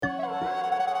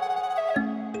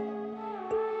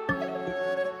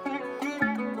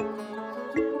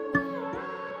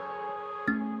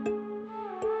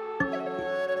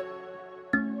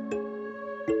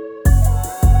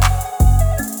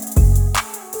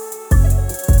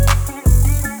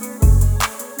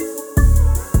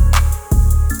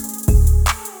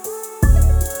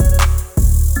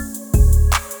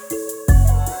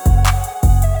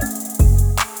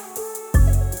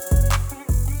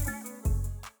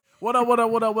What up?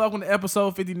 Welcome to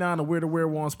episode 59 of We're the Weird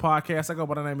Ones podcast. I go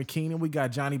by the name of Keenan. We got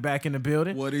Johnny back in the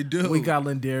building. What it do? We got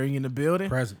Lindari in the building.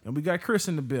 Present. And we got Chris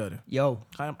in the building. Yo.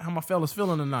 How my fellas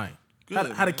feeling tonight?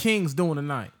 Good, how the Kings doing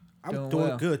tonight? I'm Doing doing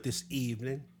well. good this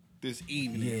evening. This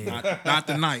evening, Yeah. not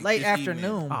the night. Late this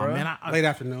afternoon, evening. Oh, bro. man, Late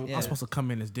afternoon. I was supposed to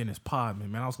come in as Dennis Podman,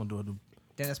 man. I was going to do it.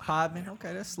 Dennis Podman.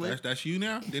 Okay, that's slick. That's you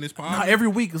now, Dennis Pod. Nah, every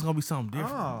week it's going to be something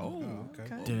different. Oh,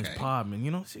 okay. Dennis okay. Podman,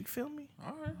 you know, you feel me?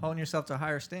 All right. holding yourself to a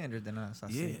higher standard than us. I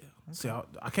Yeah. see. See,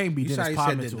 I can't be You Dennis saw you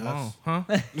said Podman too than long. us. Huh?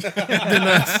 Than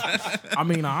us. I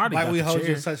mean, I already Like got we the hold you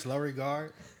chair. in such low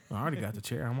regard. I already got the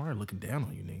chair. I'm already looking down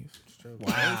on you niggas.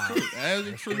 That is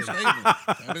a true statement.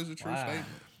 That is a true statement.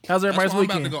 How's That's everybody's why I'm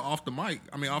about weekend? to go off the mic.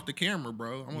 I mean, off the camera,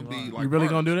 bro. I'm gonna be like, You really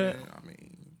gonna do Marcus, that? man. I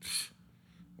mean,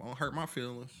 won't hurt my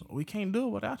feelings. We can't do it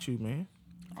without you, man.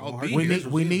 I'll be We here.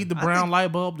 need the brown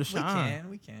light bulb to We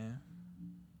shine.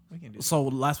 can do it. So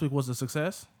last week was a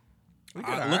success.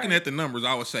 Looking at the numbers,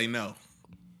 I would say no.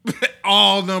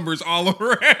 All numbers, all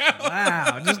around.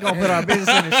 Wow, just gonna put our business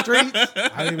in the streets.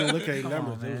 I didn't even look at any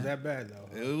numbers. on, It was man. that bad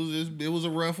though. It was a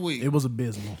rough week. It was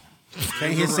abysmal.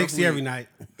 Can't hit 60 every night.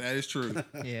 That is true.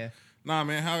 Yeah. Nah,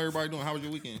 man, how everybody doing? How was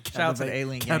your weekend? Shout out to the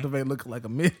alien gang. Captivate look like a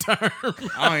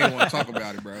midterm. I don't even want to talk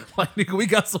about it, bro. Like nigga, we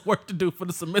got some work to do for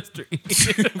the semester.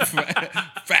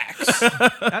 Facts.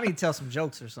 I need to tell some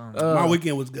jokes or something. My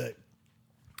weekend was good.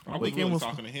 I was weekend really was-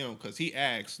 talking to him because he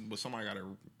asked, but somebody got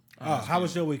to. How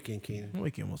was your weekend, Keenan?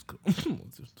 Weekend was cool.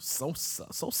 so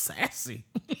sassy.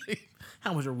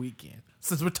 How was your weekend?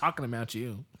 Since we're talking about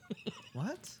you,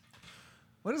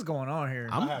 What is going on here?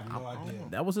 I have no idea.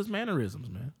 that was his mannerisms,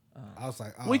 man. I was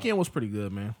like, oh, Weekend was pretty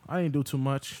good, man. I didn't do too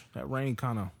much. That rain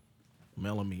kind of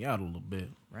mellowed me out a little bit.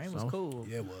 Rain was So, cool.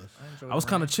 Yeah, it was. I was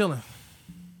kind of chilling.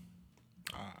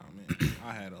 Man,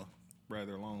 I had a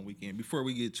rather long weekend. Before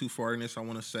we get too far in this, I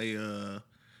want to say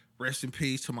rest in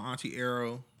peace to my auntie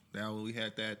Arrow. We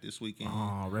had that this weekend.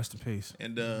 Oh, rest in peace.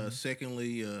 And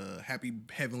secondly, happy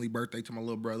heavenly birthday to my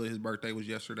little brother. His birthday was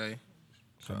yesterday.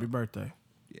 Happy birthday.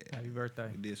 Yeah, Happy birthday.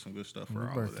 we did some good stuff for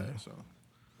Happy all of birthday. that. So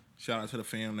shout out to the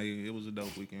family. It was a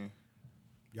dope weekend.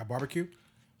 Y'all barbecue?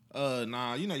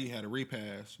 Nah, you had a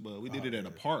repast, but we did it at a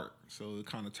park, so it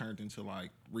kind of turned into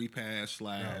like repast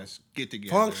 / get together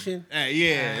Function.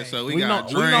 Yeah. So we We got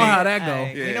know drink. how that go.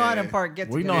 Hey, we know how them park get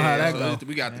We together. know how that so go.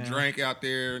 we got the drink out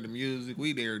there, the music.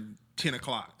 We there 10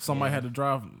 o'clock. Somebody had to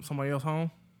drive somebody else home.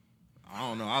 I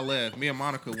don't know. I left. Me and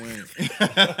Monica went.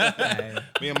 Hey,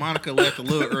 Me and Monica left a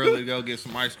little early to go get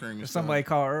some ice cream. And somebody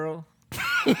call Earl.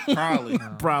 stuff. Probably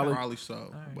Probably.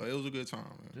 so. But it was a good time,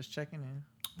 man. Just checking in.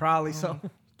 Probably so.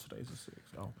 Today's the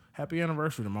 6th. Oh, happy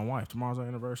anniversary to my wife. Tomorrow's our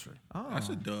anniversowOh, That's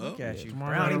a dub. Look at you.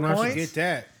 tomorrow Brownie night, Don't points. forget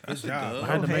that. Good That's a job. dub. I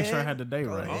had to Go make sure I ahead. had the day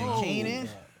right. Oh. Keenan.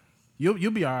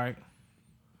 You'll be all right.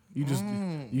 You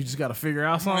just got to figure out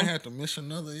I might something. have to miss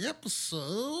another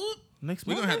episode. Next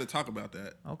We're Monday. gonna have to talk about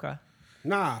that. Okay.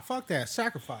 Nah, fuck that.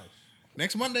 Sacrifice.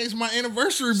 Next Monday is my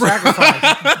anniversary, bro.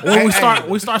 Sacrifice. When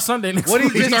we start Sunday next What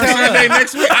week. did he Start just tell Sunday us?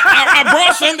 next week. I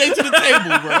brought Sunday to the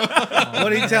table, bro. What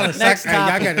did he tell us? Next Hey, y'all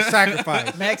topic. got to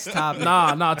sacrifice. Next topic.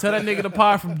 Nah, tell that nigga to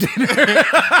pod from dinner.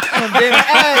 Hey,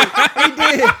 he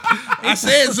did. I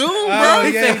said Zoom, bro. Oh,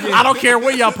 He yeah, said, yeah. I don't care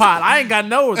where y'all pod. I ain't got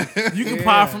no. You can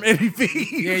pod from any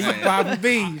feed. Yeah, you popping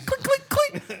bees. click, click,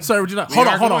 click. Sorry, would you not? We Hold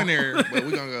are on, hold going on. there, but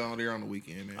we're gonna go on there on the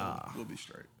weekend, man. We'll be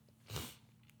straight.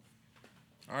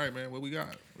 All right, man. What we got?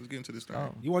 Let's get into this thing.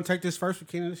 You want to take this first,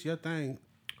 Keenan? This your thing.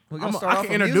 We're I gonna start off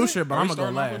can with introduce music? her, but Are I'm we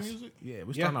gonna go starting off with last. music? Yeah,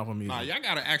 we starting off with music. Nah, y'all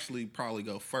gotta actually probably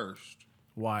go first.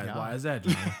 Why? Why is that,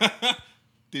 John?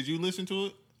 Did you listen to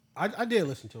it? I did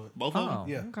listen to it. Both of Oh, them?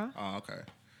 Yeah. okay. Oh, okay.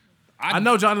 I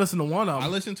know John listened to one of I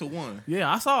them. listened to one.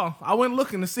 Yeah, I saw. I went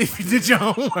looking to see if you did your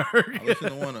homework. I listened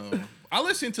to one of them. I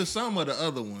listened to some of the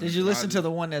other ones. Did you listen to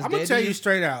the one that's I'm dead going to tell to you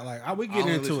straight out. Like, we I getting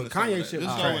only into listened it. to some of Kanye that. shit was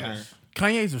Let's go in trash. there.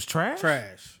 Kanye's was trash.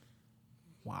 Trash.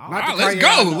 Wow. All Not right, the let's Kanye go.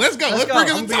 album. Let's go. Let's go. bring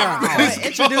it I'm to be the honest. top. All right,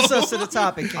 introduce us to the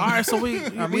topic, King. All right, so we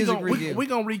music gonna, review. we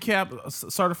gonna recap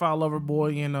Certified Lover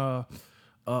Boy and Donda.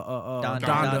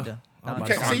 Donda. I'm about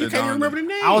Okay, to so say- you can't even remember the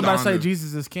name. I was about to say Donda.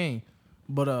 Jesus is King,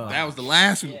 but That was the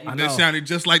last one. I That know. sounded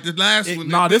just like the last one.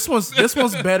 no, this was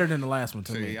better than the last one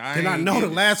to See, me. I Did I ain't know the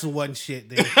get it. last one wasn't shit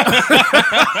then?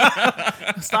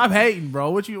 Stop hating, bro.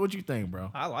 What you think,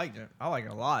 bro? I liked it. I like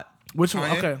it a lot. Which one?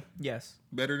 Kanye? Okay, Yes.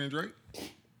 Better than Drake?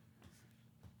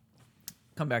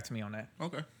 Come back to me on that.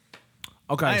 Okay.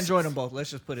 okay. I enjoyed them both. Let's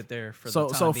just put it there for the So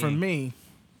time for being. me,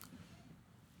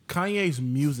 Kanye's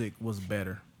music was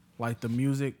better. Like the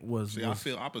music was. See, I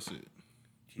feel opposite.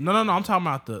 No. I'm talking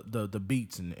about the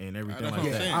beats and everything That's like what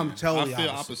I'm that. saying. I'm totally I feel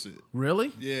opposite. opposite.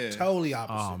 Really? Yeah. Totally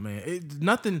opposite. Oh man,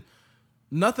 nothing.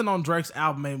 nothing on Drake's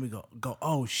album made me go,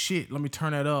 oh shit, let me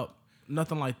turn that up.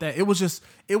 Nothing like that. It was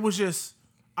just.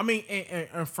 I mean,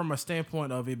 and from a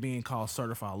standpoint of it being called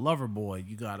Certified Lover Boy,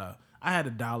 I had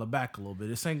to dial it back a little bit.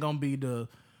 This ain't gonna be the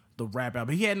rap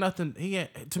album. He had nothing. He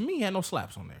had no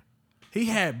slaps on there. He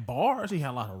had bars. He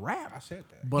had a lot of rap. I said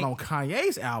that. But on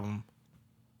Kanye's album,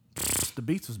 the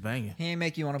beats was banging. He ain't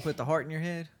make you want to put the heart in your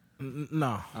head?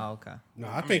 No. Oh, okay. No,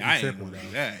 I think I you're ain't tripping gonna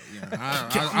though. do that.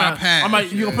 I passed. I'm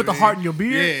like, you gonna put the heart in your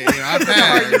beard? Yeah, I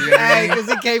passed. Hey, because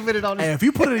he can't put it on his And if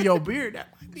you put it in your beard, that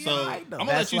might be So all I'm right, though.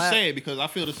 gonna let you That's say it because I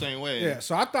feel the same way. Yeah,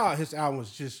 so I thought his album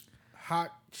was just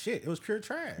hot shit. It was pure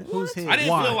trash. Who's his? I didn't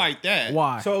Why? feel like that.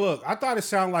 Why? So look, I thought it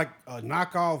sounded like a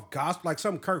knockoff gospel, like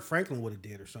something Kirk Franklin would have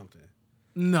did or something.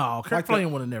 No, Kirk Like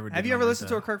Franklin would have never did Have you nothing ever like listened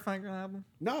to a that. Kirk Franklin album?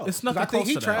 No, It's 'cause nothing I think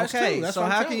he close to that. trash Okay, too. That's so what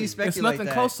I'm how telling can you you. speculate nothing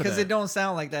that? close to Because that. it don't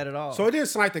sound like that at all. So it didn't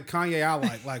sound like the Kanye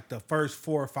I like the first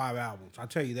 4 or 5 albums. I'll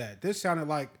tell you that. This sounded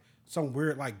like some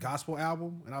weird like gospel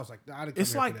album, and I was like, nah, I didn't come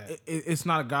It's here like for that. it's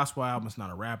not a gospel album. It's not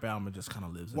a rap album. It just kind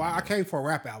of lives. Why in I there. came for a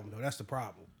rap album though. That's the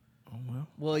problem.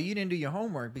 well, you didn't do your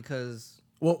homework because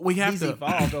Well, we have he's to.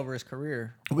 evolved over his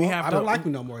career. We Well, have I to. don't like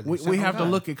him no more. We have to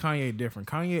look at Kanye different.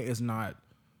 Kanye's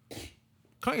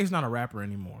not a rapper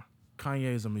anymore.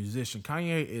 Kanye is a musician.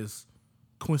 Kanye is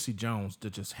Quincy Jones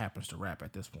that just happens to rap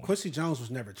at this point. Quincy Jones was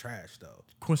never trash though,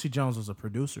 Quincy Jones was a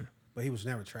producer. but he was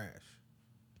never trash.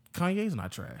 Kanye's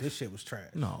not trash. This shit was trash.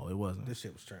 No, it wasn't. This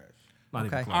shit was trash. Not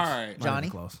even Okay. close. All right. Not Johnny?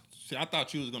 even close. See, I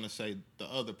thought you was gonna say the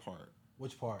other part.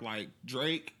 Which part? Like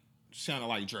Drake sounded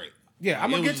like Drake. Yeah,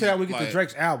 I'm gonna It get was to that when we get like- to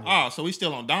Drake's album. Oh, so we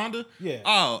still on Donda? Yeah.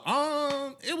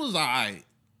 Oh, it was alright.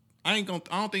 I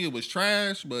don't think it was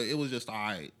trash, but it was just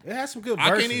alright. It had some good I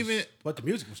verses, can't even- but the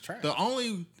music was trash.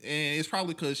 And it's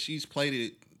probably because she's played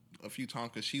it a few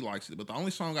times because she likes it. But the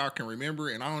only song I can remember,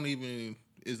 and I don't even,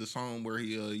 is the song where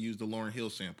he used the Lauryn Hill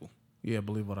sample. Yeah,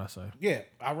 believe what I say. Yeah,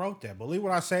 I wrote that. Believe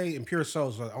what I say and Pure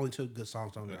Souls are the only 2 good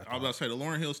songs on there. I was about to say the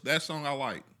Lauryn Hill, that song I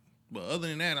like. But other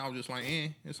than that, I was just like,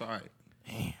 it's alright.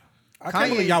 I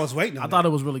can't believe y'all was waiting on I thought it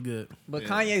was really good. But Yeah.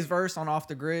 Kanye's verse on Off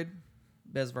the Grid,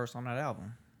 best verse on that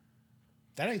album.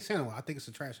 that ain't saying a lot. I think it's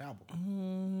a trash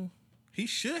album. He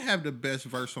should have the best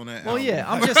verse on that Well, album. yeah,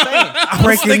 I'm just saying.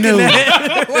 Breaking news.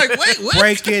 Like, wait, what?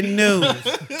 Breaking news.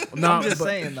 No, I'm just but,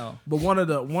 saying though. but one of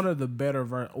the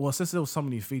better well, since there was so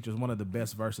many features, one of the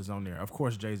best verses on there. Of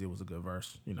course, Jay-Z was a good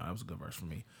verse. You know, that was a good verse for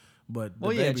me. But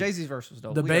Well, yeah, Jay-Z's verse was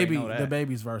dope. the We already baby, know that. the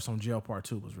baby's verse on Jail Part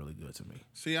 2 was really good to me.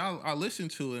 See, I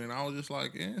listened to it and I was just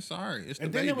like, it's alright. It's the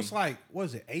And then baby. it was like, what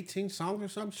was it, 18 songs or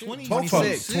some shit? 20, Both of them.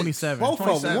 26. 27. Both of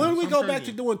them. 27, When we some go back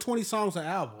crazy. to doing 20 songs an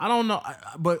album? I don't know,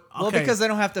 but okay. Well, because they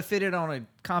don't have to fit it on a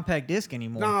compact disc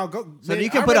anymore. No, go. So man, you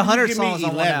can I'd put rather 100 give me songs on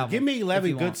one 11. album Give me if 11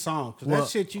 you good want. songs. 'Cause Well- that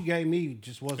shit you gave me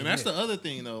just wasn't And that's it. the other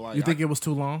thing though. Like, You think it was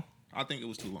too long? I think it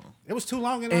was too long. It was too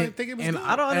long and I And- didn't think it was and good.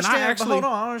 I don't And I understand. actually- but hold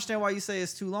on, I don't understand why you say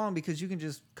it's too long because you can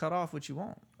just cut off what you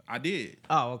want. I did.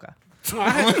 Oh, okay.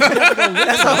 I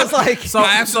That's what I was like. So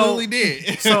I absolutely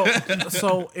did.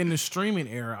 so in the streaming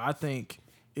era, I think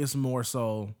it's more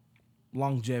so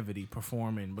longevity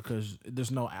performing because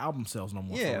there's no album sales no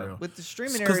more for yeah, real. with the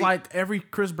streaming Because area, like every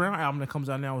Chris Brown album that comes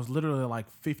out now is literally like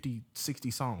 50,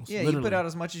 60 songs. yeah, literally. you put out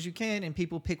as much as you can, and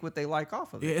people pick what they like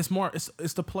off of it. Yeah, it's more.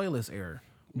 It's the playlist era.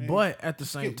 But at the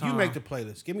same time, you make the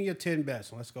playlist. Give me your 10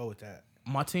 best. Let's go with that.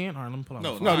 my 10. All right, let me pull out.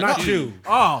 No, my phone. No, not you.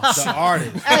 Oh, The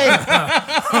artist. Hey,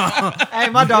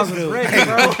 my dog was ready,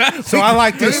 bro. So I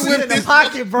like He this. was in the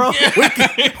pocket, bro.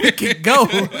 we can go.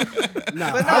 But no,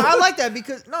 I like that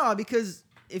because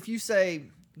if you say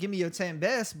give me your 10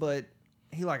 best, but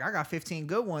he like I got 15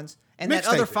 good ones, and that Mixtape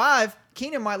other it. 5,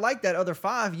 Keenan might like that other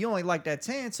 5. You only like that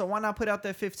 10, so why not put out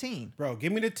that 15? Bro,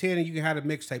 give me the 10 and you can have a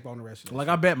mixtape on the rest of it. Like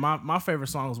I bet my favorite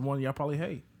song is one y'all probably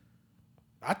hate.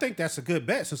 I think that's a good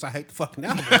bet since I hate the fucking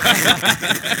album.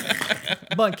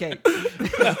 Bun cake.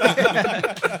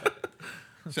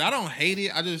 See, I don't hate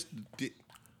it. I just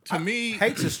to me,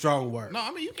 Hate's a strong word. no.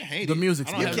 I mean, you can hate The it.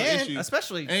 music's I don't good. have You no can, issue.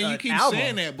 especially And you an keep album.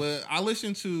 saying that, but I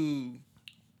listen to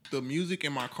the music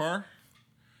in my car,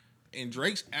 and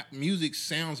Drake's music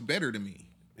sounds better to me.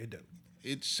 It do.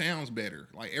 It sounds better.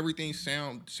 Like everything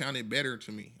sounded better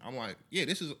to me. I'm like, yeah,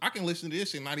 I can listen to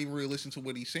this and not even really listen to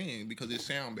what he's saying because it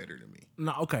sound better to me.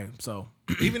 No, okay, so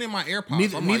Even in my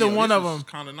AirPods, neither one of them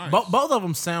kind of nice. Both of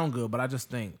them sound good, but I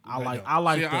just think I like See,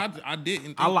 the, I didn't.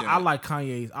 Think I that. like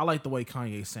Kanye's. I like the way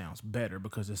Kanye sounds better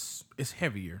because it's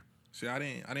heavier. See, I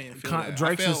didn't feel that.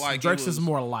 Drake's I felt is like it Drake's was is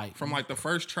more light. from like the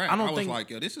first track. I I, don't was think- like,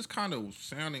 yo, this is kind of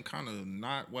sounding kind of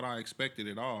not what I expected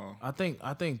at all.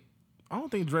 I don't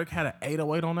think Drake had an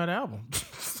 808 on that album.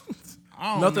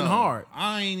 I don't Nothing know. hard.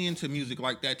 I ain't into music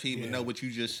like that to even know what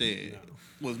you just said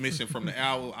was missing from the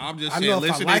album. I'm just I saying, know if I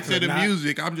listening like it to or the not.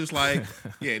 music, I'm just like,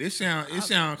 yeah, it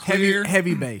sound clear.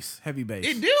 Heavy bass.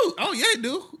 It do. Oh yeah, it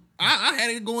do. I had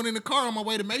it going in the car on my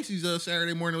way to Macy's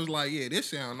Saturday morning. It was like, yeah, this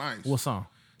sound nice. What song?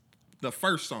 The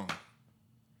first song,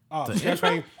 Oh,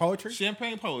 Champagne Poetry.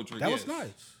 Champagne Poetry. That yes. was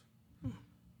nice.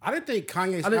 I didn't think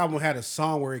Kanye's album had a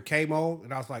song where it came on,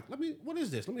 and I was like, what is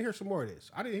this? Let me hear some more of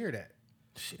this. I didn't hear that.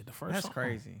 Shit, the first That's song.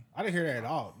 crazy. I didn't hear that at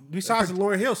all. Besides the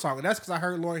Lauryn Hill song, and that's because I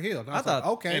heard Lauryn Hill. And I was thought-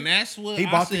 like, okay, And that's what he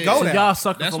I bought said. the go So now. y'all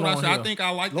sucker That's for what I Lauryn said. Hill. I think I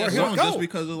like Lauryn that Hill song go. just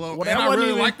because of Lauryn. Well, And that I wasn't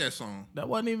really even- like that song. That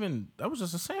wasn't even. That was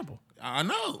just a sample. I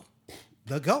know.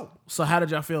 The go. So how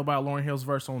did y'all feel about Lauryn Hill's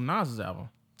verse on Nas's album?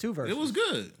 2 verses. It was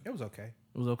good. It was okay.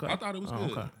 It was okay. I thought it was Oh,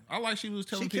 good. Okay. I like she was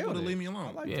telling She people to killed it. leave me alone.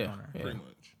 I liked Yeah, it on her. yeah. Pretty much.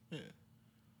 Yeah.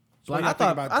 So what I y'all think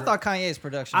thought about Drake? Kanye's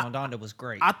production on Donda was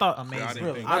great. I thought- I amazing.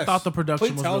 didn't think- I thought the production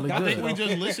Please was tell really us. I think good. we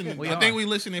just listening. We I think are. we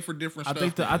listening for different I stuff.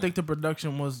 think I think the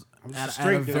production was I'm at just a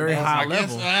drinking. very I high I guess,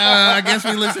 level. I guess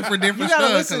we listen for you different gotta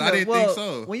stuff listen because I to, didn't well, think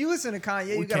so. when you listen to Kanye,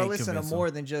 We you gotta can't listen to convince more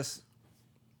him. than just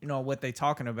what they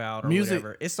talking about or Music-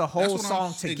 whatever. It's the That's whole what song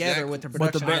I'm- together exactly. with the But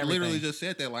the production. ba- I and literally everything. just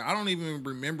said that. Like I don't even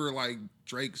remember like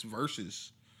Drake's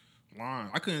verses line.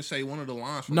 I couldn't say one of the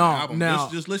lines from No, the album. now-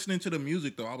 Just listening to the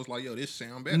music though, I was like, yo, this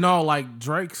sound better. No, like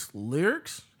Drake's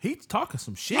lyrics, he's talking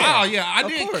some shit. Oh yeah, I Of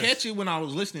didn't course. catch it when I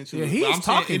was listening to Yeah, it. he but was I'm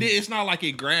saying talking. it's not like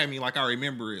it grabbed me like I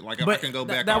remember it. Like if I But can go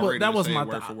back that was already that and was say my it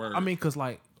word for word. I mean, cause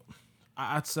like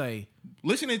I'd say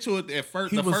listening to it at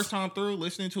first, He the was- first time through,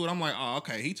 listening to it, I'm like, oh,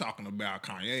 okay, he talking about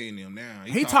Kanye and them now.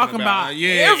 He talking about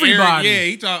everybody. Yeah,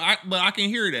 he talk. But I can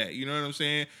hear that. You know what I'm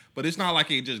saying? But it's not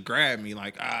like it just grabbed me.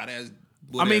 Like that's.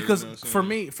 I mean, whatever, because you know what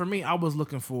I'm for me, I was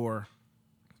looking for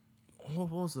what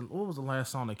was the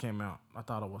last song that came out? I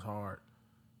thought it was hard.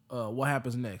 What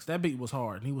happens next? That beat was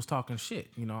hard, and he was talking shit.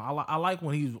 You know, I like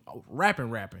when he's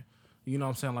rapping. You know what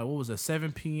I'm saying? Like what was it?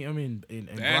 7 p.m. in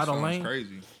that Bridal song's Lane.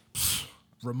 crazy.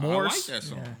 Remorse. I like that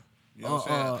song. You know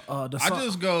what I'm saying? The I song-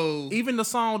 just go. even the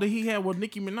song that he had with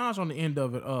Nicki Minaj on the end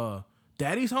of it.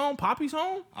 Daddy's home, Poppy's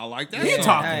home. I like that. He song.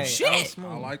 talking Hey, shit. that was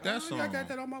smooth. I like that Oh, song. yeah, I got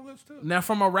that on my list too. Now,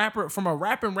 from a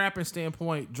rapping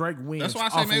standpoint, Drake wins. That's why I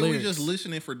say off maybe lyrics. we just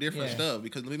listening for different Yeah. stuff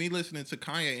because me listening to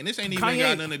Kanye and this ain't even Kanye-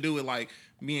 got nothing to do with like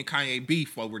me and Kanye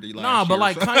beef over the last Nah, but year,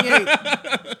 like so-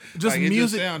 Kanye, just Like, it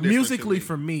just sound different to musically me.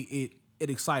 for me, it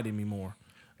excited me more.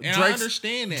 And I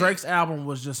understand that. Drake's album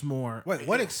was just more Wait,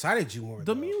 what excited you more?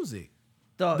 the though? music,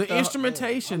 the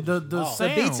instrumentation, the the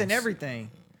sounds. beats and everything.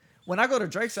 When I go to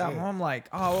Drake's album, I'm like,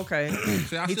 oh, okay.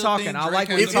 See, I He still talking. think I Drake like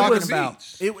what has he's the talking better about.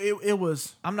 beats. It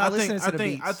was. I'm not listening to the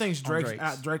beats I think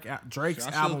on Drake's I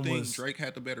still album think was. Drake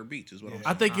had the better beats. Is what I'm I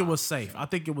saying. think it was safe. I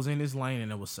think it was in his lane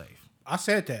and it was safe. I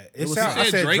said that. It was- sound, You I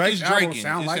said said Drake Drake's is album Drake.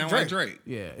 sound like Drake.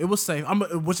 Yeah, it was safe.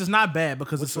 Which is not bad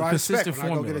because Which it's is a what I expect consistent when I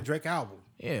go formula. get a Drake album.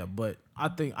 Yeah, but I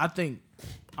think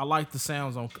I like the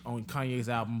sounds on Kanye's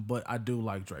album, but I do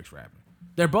like Drake's rapping.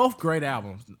 They're both great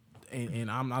albums,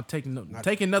 and I'm not taking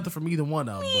nothing from either one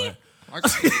of them. Like I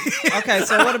said, Okay,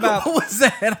 so what about But what was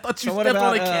that? I thought you so what stepped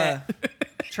on about a cat.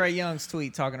 Trey Young's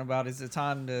tweet talking about is it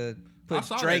time to I put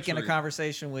saw that Drake in a tweet.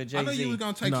 conversation with I know Jay you was Z?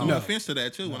 gonna take No. some No. offense to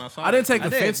that too when I saw. I didn't take I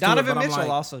did. offense to Donovan it, but Mitchell I'm like,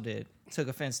 also took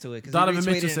offense to it. 'cause he Donovan retweeted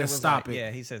Mitchell it and said, it was "Stop like, it."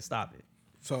 Yeah, he said stop it.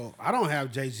 So I don't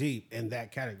have Jay Z in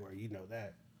that category. You know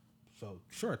that. So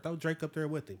sure, throw Drake up there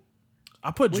with him.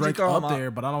 I put Would you Drake throw up him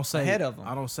there, but I don't say ahead of him?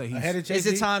 I don't say he's Ahead of Jay Is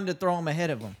Z. it time to throw him ahead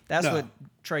of him? That's No. what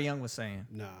Trey Young was saying.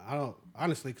 No, I don't.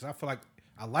 Honestly, because I feel like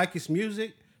I like his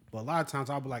music, but a lot of times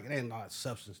I'll be like, it ain't a lot of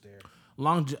substance there.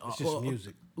 It's just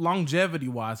music. Longevity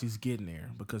wise, he's getting there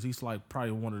because he's like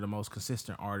probably one of the most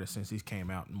consistent artists since he came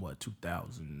out in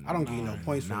 2000. I don't give you no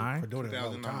points for doing it a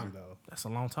long 2009. time though. That's a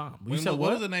long time. You When, said what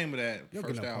what? was the name of that You'll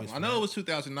first get no album? points I for know that. it was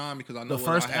 2009 because I know The what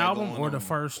first I had album going or the on.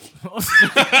 first?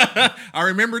 I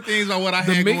remember things on what I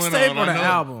The had going mixtape on. or I the know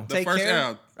album? The Take first Care?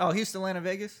 album. Oh, Houston, Atlanta,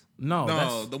 Vegas. No, No,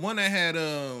 that's the one that had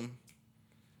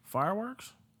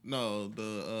Fireworks. no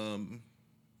the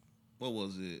what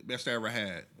was it? Best I ever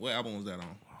had. What album was that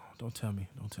on? Don't tell me.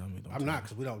 Don't tell me. Don't I'm tell not me.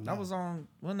 because we don't know. That was on.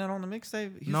 Wasn't that on the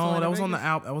mixtape? Houston, No, Atlanta, that was on the Vegas?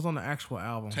 album. That was on the actual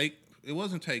album. It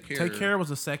wasn't Take Care. Take Care was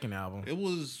the second album. It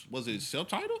was it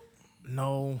self-titled?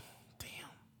 No, damn.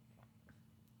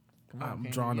 Come on, I'm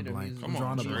King, drawing you're a the blank. music- I'm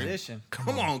drawing a Drake. blank. musician.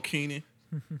 Come on, Keenan.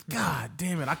 God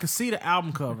damn it! I can see the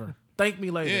album cover. Thank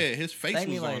me later. Yeah, his face Thank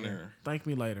me was on later. there. Thank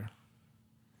me later.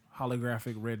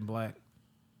 Holographic red and black.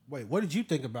 Wait, what did you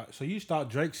think about? So you thought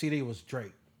Drake CD was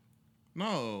Drake?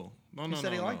 No. He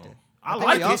said he liked it. I think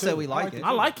like we all it. said we I liked like it. it.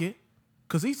 I like it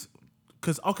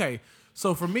because okay.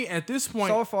 So for me at this point,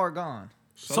 So Far Gone.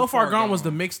 So Far Gone was the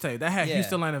mixtape that had Yeah.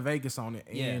 Houston, Atlanta, Vegas on it,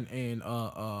 Yeah. and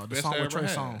the Best song I with Ever Trey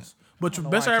Had. Songz. But don't know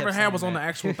best why I I ever kept had saying was on the that.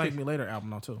 actual Thank Me Later album,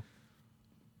 though too.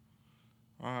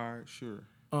 All right, sure.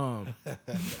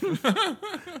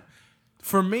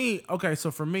 For me, okay,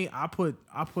 so for me, I put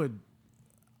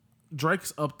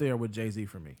Drake's up there with Jay-Z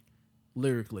for me,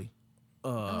 lyrically.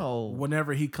 No.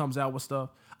 Whenever he comes out with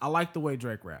stuff, I like the way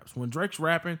Drake raps. When Drake's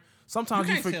rapping, sometimes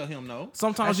You you can't forget. tell him no.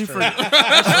 Sometimes you forget. You're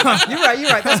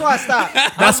right. That's why I stopped.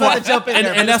 That's why. to jump in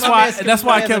there, And but that's it's my why. man skipping That's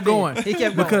why I my kept opinion. going. He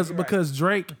kept going. because You're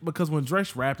right. because when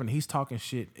Drake's rapping, he's talking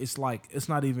shit. It's like it's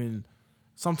not even.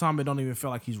 Sometimes it don't even feel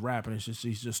like he's rapping. It's just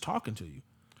he's just talking to you,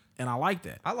 and I like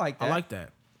that. I like I that. like that.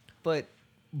 But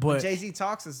But Jay-Z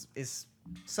talks is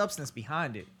substance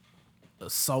behind it.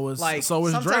 so is Like so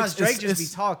is sometimes Drake. Drake just be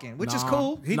talking, which is Nah.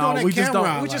 cool. He No, doing we that just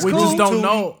Cameron, don't. Which is We cool. just don't YouTube.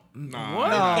 know. Nah, What?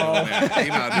 He not doing that. He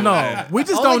not doing No, that. we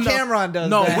just Only don't know. Cameron does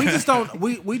no, that. we just don't.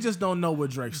 We just don't know what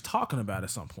Drake's talking about at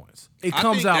some points. It I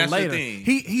comes think out that's the later. thing.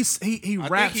 He I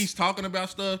raps. think he's talking about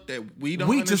stuff that we don't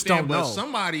We understand, just don't but know.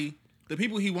 somebody, the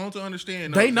people he wants to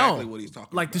understand, They exactly know what he's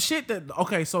talking like about. the shit that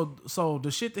okay. So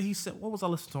the shit that he said. What was I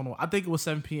listening to? I think it was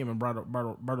 7 p.m. in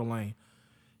Berto Lane,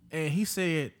 and he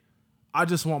said, "I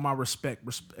just want my respect.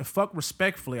 Fuck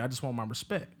respectfully. I just want my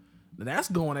respect." Now that's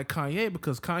going at Kanye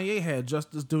because Kanye had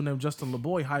just this dude named Justin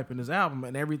LeBoy hyping his album,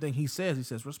 and everything he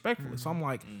says respectfully. So I'm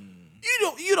like,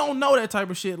 you don't know that type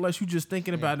of shit unless you just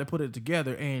thinking about it and put it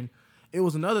together. And it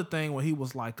was another thing where he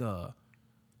was like,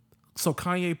 so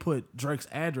Kanye put Drake's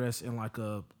address in like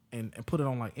and put it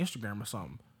on like Instagram or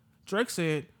something. Drake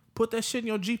said, put that shit in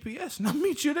your GPS and I'll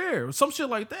meet you there. Some shit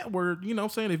like that where, you know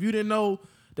what I'm saying, if you didn't know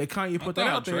that Kanye put that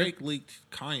out there. Drake leaked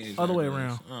Kanye's Other way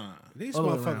address. These Other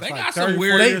way motherfuckers around. They like got some 30,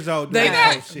 weird- 40 years old. they doing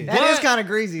got- that shit. That is kind of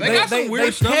greasy. They got some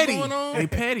weird stuff petty. going on. They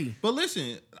petty. But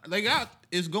listen, they got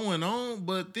it's going on,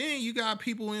 but then you got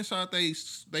people inside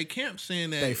they camp saying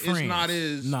that They it's friends. not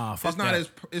as Nah, fuck that.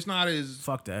 it's not as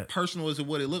Fuck that. personal as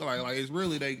what it looked like. Like it's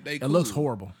really they It cool. looks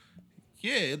horrible.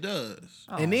 Yeah, it does.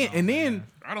 and then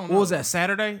I don't what know. was that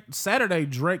Saturday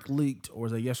Drake leaked, or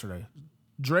was that yesterday?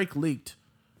 Drake leaked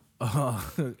I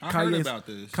heard Kanye's, about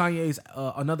this. Kanye's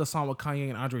another song with Kanye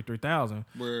and Andre 3000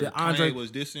 Where that Kanye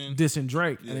was dissing.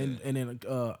 Drake, Yeah. and then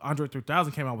Andre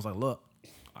 3000 came out and was like, look,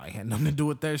 I ain't had nothing to do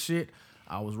with that shit.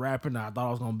 I was rapping and I thought I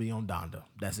was gonna be on Donda.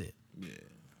 That's it. Yeah.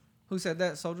 Who said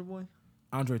that? Soldier Boy.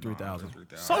 Andre 3000.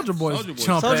 3000. Soulja Boy's Soulja Boy.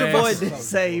 chump Soldier Boy ass. did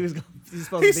say he was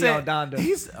supposed He to be on said Donda.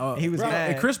 he was Bro, mad.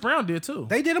 and And Chris Brown did too.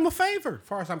 They did him a favor, as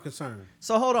far as I'm concerned.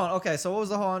 So hold on. Okay, so what was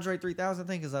the whole Andre 3000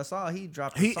 thing? Because I saw he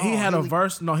dropped. He song. had a leaked-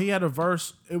 verse. No, he had a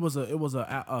verse. It was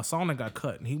a song that got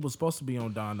cut, and he was supposed to be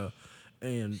on Donda,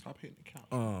 and Stop hitting the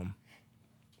couch.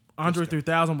 Andre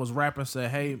 3000 was rapping,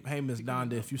 said, "Hey, Miss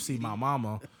Donda, if you see my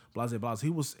mama, blase blase." He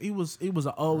was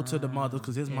an ode to the mother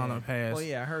because his mama passed. Well,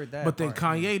 yeah, I heard that. But then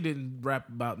part. Kanye didn't rap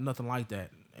about nothing like that,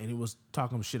 and he was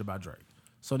talking shit about Drake.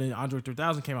 So then Andre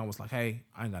 3000 came out and was like, "Hey,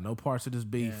 I ain't got no parts of this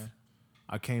beef. Yeah.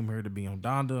 I came here to be on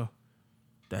Donda.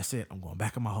 That's it. I'm going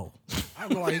back in my hole." I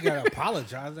don't know why he got to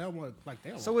apologize. I want like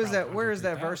they don't So want is that problems where with is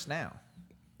that 3000. verse now?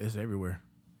 It's everywhere.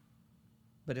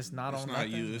 But it's not It's on. not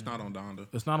nothing? you. It's not on Donda.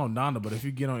 It's not on Donda, but if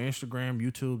you get on Instagram,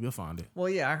 YouTube, you'll find it. Well,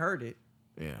 yeah, I heard it.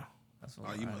 Yeah. That's Oh,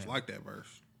 what you I must didn't- like that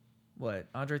verse. What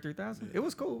Andre 3000? It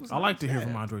was cool. It was I like nice. to hear Yeah.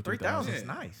 from Andre 3000. 3000 is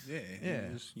nice. Yeah, Yeah.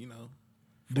 Just, you know.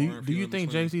 Do far you and do few you in think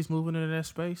between. Jay-Z's moving into that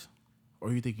space?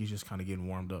 Or you think he's just kind of getting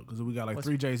warmed up? Because we got like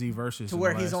 3 Jay-Z verses. To in the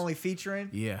where he's last- only featuring.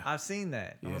 Yeah. I've seen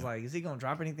that. I was Yeah. like, is he gonna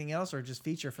drop anything else or just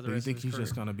feature for the Do you rest think of his he's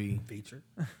just career? going to be Feature.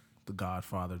 the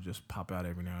Godfather, just pop out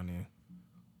every now and then?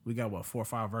 We got, what, 4 or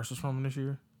 5 verses from him this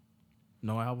year?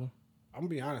 No album? I'm gonna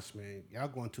be honest, man. Y'all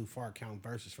going too far counting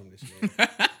verses from this man.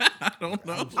 I don't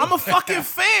know. I'm a fucking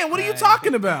fan. What are you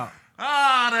talking about?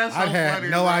 Ah, that's so I had funny.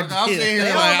 no bro. idea. I'm sitting here They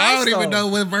like, all I nice, don't even though. know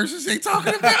what verses they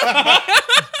talking about.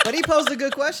 But he posed a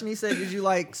good question. He said, "Did you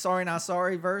like Sorry Not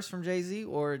Sorry verse from Jay-Z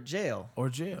or Jail?" Or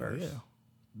jail, yeah.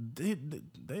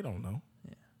 They don't know.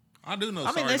 I do know. I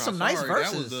mean, Sorry, there's Not some nice Sorry.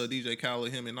 verses. That was DJ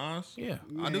Khaled, him and Nas. Yeah.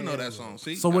 I do know that song.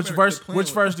 See, So I which better verse- quit playing which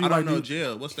with- verse do you I don't like? know. You-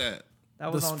 Jail. What's that? That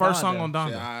The was on first Donda. song on Yeah,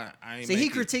 Donda. I ain't See, he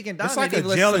make it. critiquing Donda. It's like a didn't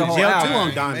listen jail to the and whole jail album. too on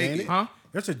Make Donda, it. ain't it? Huh?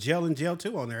 There's a jail and jail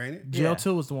too on there, ain't it? Jail Yeah.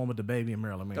 2 is the one with the baby and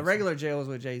Marilyn Manson. The regular Jail was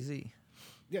with Jay-Z.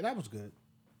 Yeah, that was good.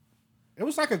 It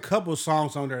was like a couple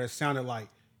songs on there that sounded like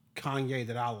Kanye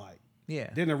that I like. Yeah.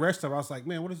 Then the rest of it, I was like,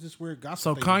 man, what is this weird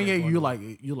gospel? So thing we got Kanye, going you on?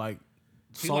 like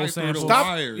He soul like Through the samples? Wire. Stop,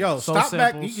 Wires. yo, Soul stop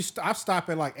back. samples. You can I stop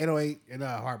at like 808 and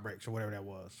Heartbreaks or whatever that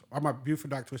was, or my Beautiful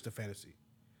Dark Twisted Fantasy.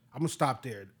 I'm gonna stop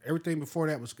there. Everything before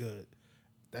that was good.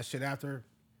 That shit after,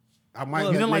 I might You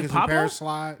let didn't like niggas in Pablo? Paris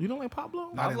slide. You don't like Pablo? I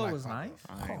didn't Pablo like was Pablo. nice.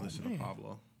 I ain't listen to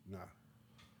Pablo. Nah.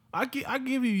 I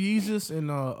give you Yeezus and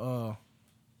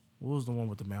what was the one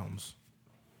with the mountains?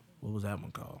 What was that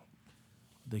one called?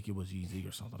 I think it was Yeezy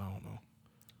or something. I don't know.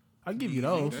 I give you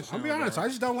those. That I'll be sounds honest. right. I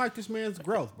just don't like this man's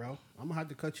growth, bro. I'm gonna have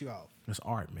to cut you off. It's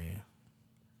art, man.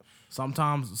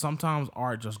 Sometimes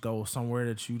art just goes somewhere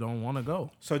that you don't want to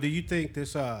go. So, do you think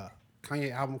this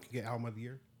Kanye album can get album of the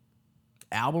year?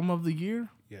 Album of the year?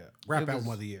 Yeah, rap It album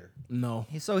was- of the year. No.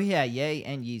 So he had Ye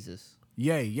and Yeezus.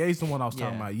 Ye's the one I was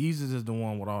talking Yeah. about. Yeezus is the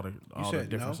one with all the said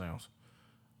different no? sounds.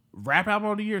 Rap album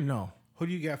of the year? No. Who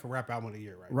do you got for rap album of the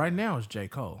year? Right now it's J.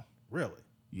 Cole. Really?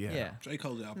 Yeah. Yeah. J.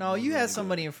 Cole's album. No, was you really had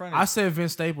somebody in front of I you. said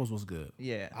Vince Staples was good.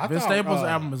 Yeah. Vince thought, Staples'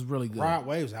 album is really good. Rod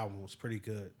Wave's album was pretty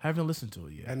good. Haven't listened to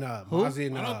it yet. And Who? Mozzie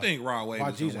and, good. I don't think Rod Wave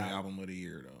was YG's the album. album of the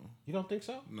year though. You don't think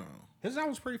so? No. His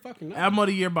album's pretty fucking nice. Album of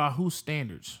the year by whose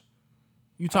standards?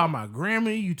 You talking about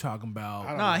Grammy? You talking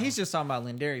about No, he's just talking about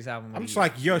Lindari's album. I'm just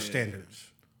like your standards.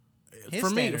 His for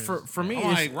me? standards. For me, I'm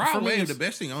like it's, Rod for me, Wave. it's- The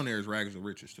best thing on there is Rags to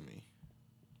Riches to me.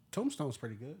 Tombstone's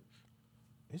pretty good.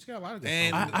 He's got a lot of good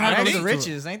And songs. I haven't Rags to listened to it.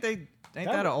 Riches, ain't they?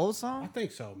 Ain't that an old I song?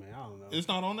 think so, man. I don't know. It's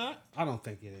not on that. I don't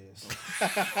think it is.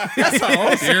 That's an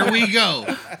old song. There we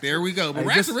go. There we go. But Hey,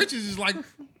 Rags just- to Riches is like.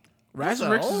 Rags That's and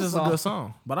an Riches old is a song. good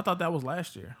song, but I thought that was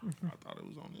last year. I thought it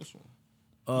was on this one.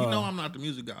 You know I'm not the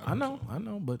music guy. I know,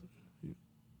 but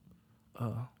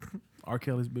R.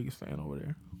 Kelly's biggest fan over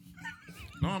there.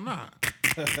 No, I'm not.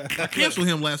 I canceled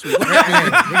him last week.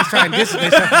 Niggas trying to distance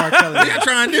themselves from R. Kelly. What you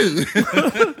trying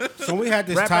to do? So when we had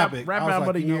this Rap topic. I was album like,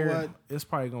 of the you know year. what? It's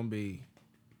probably gonna be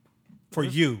For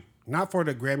you, not for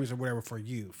the Grammys or whatever. For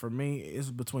you, for me. It's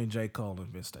between J. Cole and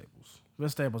Vince Staples.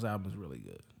 Vince Staples' album is really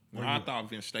good. No, I thought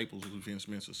Vince Staples was Vince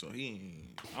Spencer, so he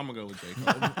ain't. I'm gonna go with J.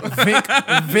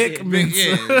 Cole. Vic Mensa.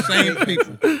 Yeah, same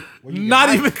people.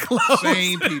 Not even close.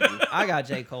 Same people. I got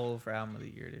J. Cole for album of the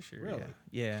year this year. Really?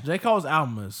 Yeah. J. Cole's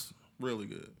album is Really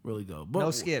good. really good. But No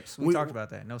skips. We talked about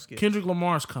that. No skips. Kendrick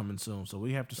Lamar's coming soon, so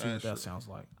we have to see what That's that true. sounds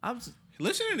like.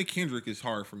 Listening to Kendrick is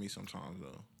hard for me sometimes,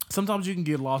 though. Sometimes you can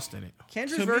get lost in it.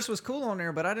 Kendrick's verse was cool on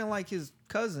there, but I didn't like his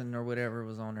cousin or whatever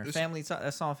was on there. It's-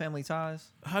 That song Family Ties.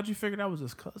 How'd you figure that was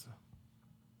his cousin?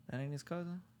 That ain't his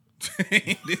cousin.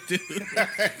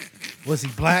 was he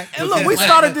black? And look, we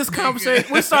started this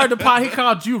conversation. We started the pod. He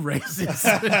called you racist.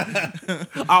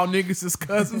 All niggas is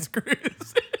cousins,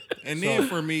 Chris. And then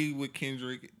for me with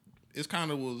Kendrick, it's kind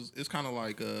of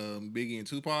like Biggie and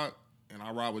Tupac, and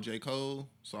I ride with J. Cole.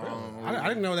 So I don't I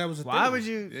didn't know that was a Why thing. would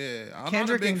you? Yeah, I'm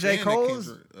Kendrick not a big and J. fan Cole's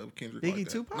of Kendrick Biggie like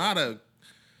that. Tupac? Not a.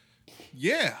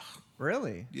 Yeah,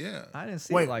 Really? yeah. I didn't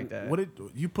see Wait, it like that. what did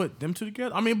you put them two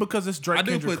together? I mean, because it's Drake. I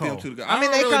do Kendrick put them Cole. two together. I mean,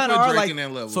 don't they really kinda put are Drake like- in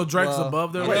that level. So Drake's Well,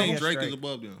 above their I level. think yeah, Drake Drake. is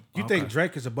above them. You think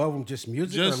Drake is above him just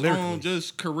music Just or lyrically? on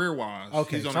just career wise.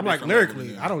 Okay, so I'm like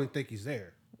lyrically, I don't even think he's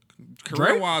there.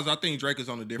 Career wise, I think Drake is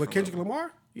on a different. With Kendrick level.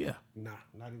 Lamar? Yeah. Nah,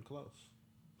 not even close.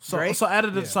 So Drake? so out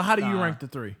of the Yeah. so how do you Nah. rank the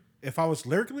three? If I was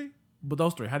lyrically, But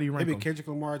those three, how do you rank it'd be them? Kendrick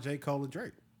Lamar, J. Cole, and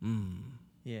Drake.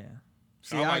 Yeah.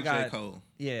 See, I I, like got J. Cole.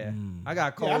 yeah. I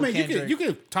got Cole. Yeah, I mean, Kendrick, you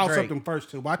can toss Drake. up them first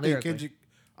two, but I think Lyrically. Kendrick,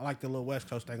 I like the little West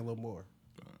Coast thing a little more.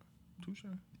 Touche.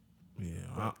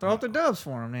 Yeah. Throw up the dubs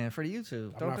for him, man, for the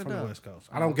YouTube. I'm Throw not up the from the dubs. West Coast.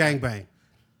 I don't gang bang.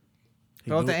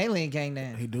 Throw up do- the alien gang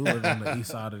then. He do live on the east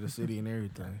side of the city and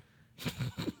everything.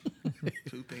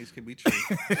 Two things can be true.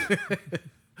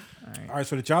 All right,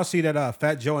 so did y'all see that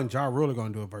Fat Joe and Ja Rule are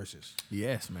going to do a versus?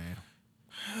 Yes, man.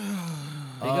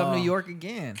 Big up New York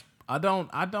again. I don't.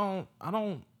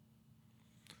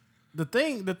 The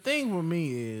thing with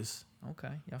me is Okay.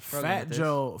 Y'all struggling with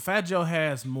this. Fat Joe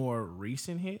has more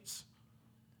recent hits,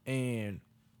 and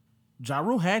Ja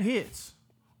Rule had hits,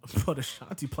 but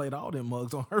Ashanti played all them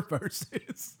mugs on her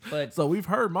verses. But- so we've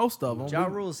heard most of them. Ja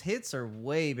Rule's hits are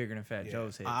way bigger than Fat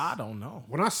Joe's hits. I don't know.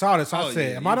 When I saw this, I Oh,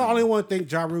 said, yeah, am I the easy. only one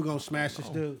think Ja Rule going to smash this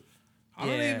dude? I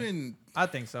don't Yeah. even. I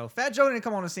think so. Fat Joe didn't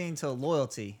come on the scene till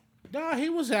Loyalty. Nah, he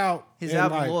was out. His and,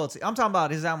 album like, Loyalty. I'm talking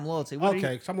about his album Loyalty. What did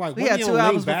Okay, so I'm like, we wasn't had he 2 on Lean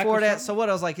albums Back or before that. something? So what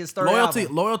else? Like his third Loyalty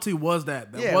album. was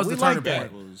that. That Yeah, was we the like turning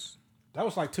that. point. Was That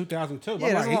was like 2002. But Yeah,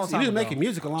 I'm that's a like, long he time been ago. making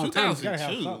music a long time. He's got to have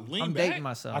 2002. something. Lean I'm back. dating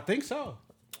myself. I think so.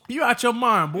 You out your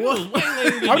mind, boy. Way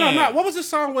later than Oh, no, that. not. What was the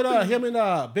song with him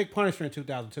and Big Punisher in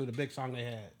 2002? The big song they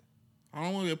had. I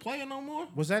don't want to be playing no more.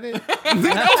 Was that it? that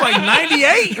was like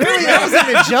 98. Really, that was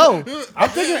in Joe. I'm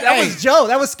thinking That hey, was Joe.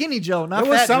 That was Skinny Joe, not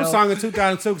there was Fat some Joe. song in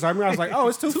 2002 because I remember I was like, oh,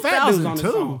 it's two fat dudes on this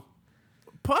 2002. song.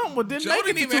 Pump didn't Joe make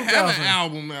it didn't to even have 2000. an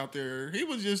album out there. He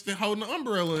was just holding the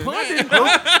umbrella. in Pun that. didn't.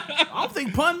 I don't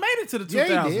think Pun made it to the 2000s.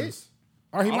 Yeah, he did.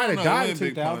 Or he I might don't have know died when in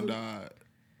Big Pun 2000. died.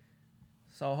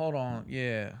 So hold on.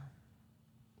 Yeah.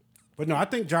 But no, I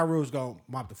think Ja Rule's going to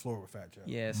mop the floor with Fat Joe.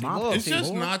 Yeah. See, Mop- Loyalty. It's just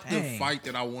Lord, not the dang. fight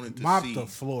that I wanted to Mop see. the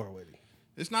floor with him.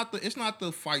 It's not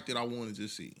the fight that I wanted to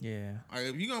see. Yeah. Like,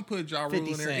 if you're gonna put Ja Rule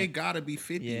 50 in there, Cent. it gotta be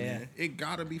 50, Yeah. man. It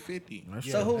gotta be 50.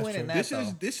 That's So true. who winning that This though?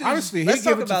 is Honestly, Let's he'd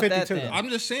give talk it to about 50 that too. then. I'm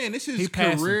just saying this He is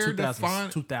passed career in 2000.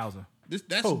 defining. 2000. That's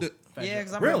Who? the Yeah,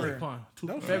 because I Really?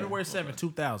 remember. February 7th,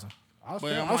 2000. I was But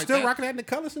still, I'm I was like still that. rocking that in the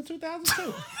colors in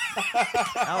 2002.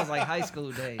 That was like high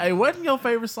school days. Hey, wasn't your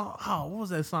favorite song? Oh, what was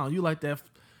that song? You like that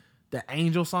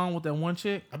Angel song with that one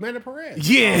chick? Amanda Perez.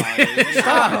 Yeah.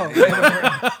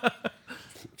 Oh,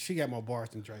 She got more bars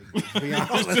than Drake. Let's be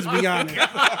honest. Let's be honest.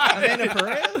 Amanda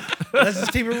Perez? Let's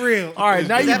just keep it real. All right,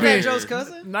 now Is you that Fat being Joe's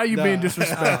cousin? now you being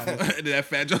disrespectful. that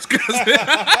Fat Joe's cousin.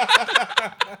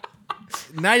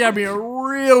 Now y'all being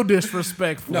real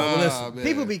disrespectful. No, listen. man.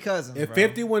 People be cousins, If bro.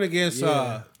 50 went against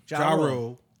Ja Ja Rule.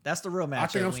 Rule, That's the real matchup. I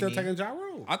think I'm we still need. taking Ja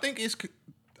Rule. I think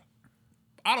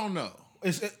I don't know.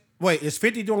 Wait, is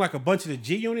 50 doing like a bunch of the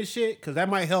G Unit shit? Because that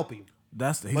might help him. He's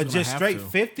But gonna just have straight to.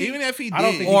 50? Even if he I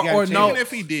don't did. think he Or- got or a chance. no. Even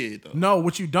if he did, though. No,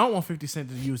 what you don't want 50 Cent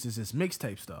to use is his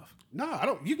mixtape stuff. No, I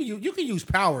don't. You can use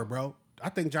power, bro. I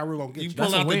think Ja Rule gonna get you. You pull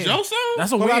That's a out the win. Joe song?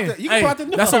 That's a Pull out win. the- you can Hey, pull out the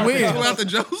new that's a song. win. Pull out the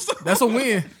Joe song? That's a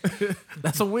win.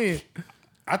 That's a win.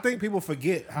 I think people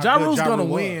forget how Ja good Rule's Ja gonna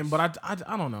Rule win, was. but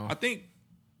I don't know. I think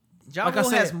Ja Like I Rule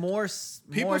said, has more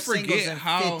people singles forget than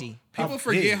how 50. people How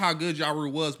forget big. how good Ja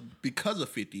Rule was because of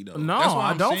 50 though. No, That's what I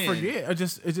I'm don't saying. forget.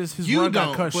 It's just his You run got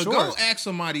don't, cut but short. go ask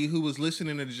somebody who was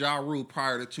listening to Ja Rule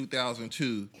prior to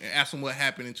 2002 and ask them what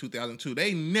happened in 2002.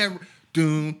 They never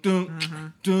dun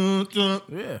dun dun dun.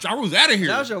 Yeah. Ja Rule's out of here.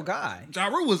 That was your guy. Ja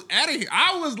Rule was out of here.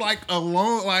 I was like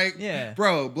alone, like, Yeah.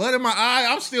 bro, blood in my eye.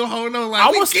 I'm still holding on, like,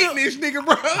 I we was getting still- this nigga,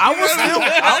 bro.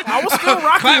 I was still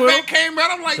rocking with Clapback him. came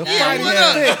out. I'm like, yeah, fighting what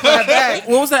stick. up? Clap back.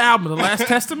 What was that album? The Last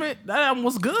Testament? That album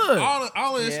was good.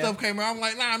 All of this Yeah. stuff came out. I'm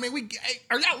like, nah, man, hey,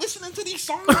 are y'all listening to these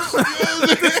songs?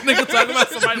 Nigga talking about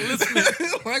somebody listening.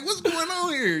 Like, what's going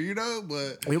on here? You know,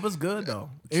 but It was good though.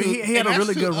 to- He had and a that's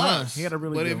really to good run. us. He had a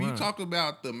really but good if run. you talk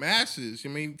about the masses, I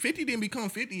mean, 50 didn't become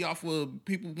 50 off of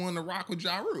people wanting to rock with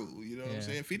Ja Rule. You know what I'm Yeah.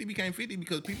 saying? 50 became 50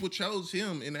 because people chose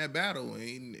him in that battle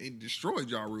and it destroyed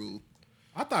Ja Rule.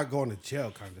 I thought going to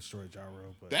jail kind of destroyed Ja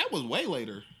Rule, but That was way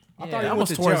later. I Yeah. thought he That went was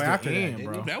to jail towards the after end, that, didn't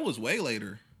bro. he? That was way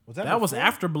later. that was before?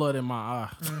 after Blood in My Eye.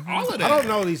 All of that. I don't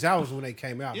know these albums when they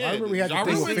came out. Yeah, I remember we had Ja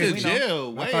the thing Rule with went to 50.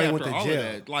 jail I way thought he after went to all jail. of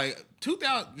that. Like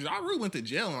 2000, Ja Rule went to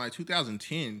jail in like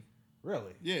 2010.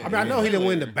 Really? Yeah, I mean, I know he didn't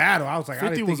win the later. battle. I was like, I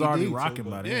 50 didn't was think he already needed to, rocking but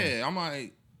by then. Yeah, I'm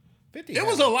like, 50 there had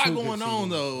was a like lot two good going on singles,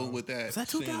 though bro. with that. Was that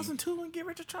scene. 2002 when Get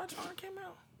Rich or Die Trying came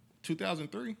out?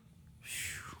 2003.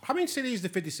 How many CDs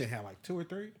did 50 Cent have? Like 2 or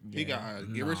 3? He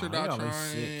got Get Nah, Rich or he Die got like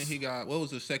Trying. 6. He got, what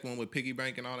was the second one with Piggy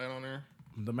Bank and all that on there?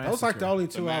 The That was like the only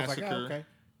two. The I was like, oh, Massacre.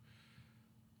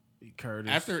 okay.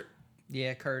 Curtis. After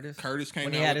Yeah, Curtis. Curtis came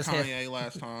When he out had with his Kanye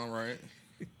last time, right?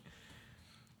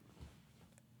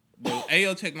 But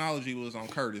AO Technology was on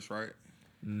Curtis, right?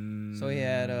 So he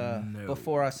had No.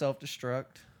 Before I Self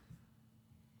Destruct.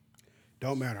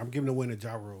 Don't matter. I'm giving the win to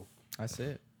Ja Rule. That's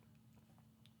it.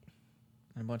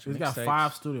 And a bunch of He's got mixtapes.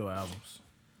 5 studio albums.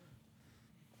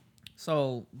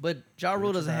 So, but Ja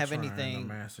Rule doesn't have The anything.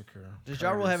 Massacre. Does Ja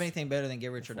Rule Curtis. have anything better than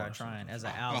Get Rich or Die Before I Trying as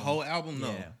an A album? whole album, no.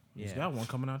 Yeah, He's yeah. got one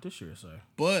coming out this year, so.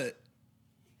 But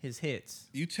His hits.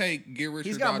 you take Get Rich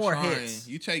He's or got Die more Trying. hits.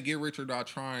 You take Get Rich or Die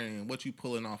Trying. What you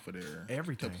pulling off of there?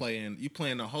 Everything. To play in. You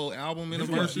playing the whole album in a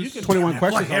You versus? can 21 play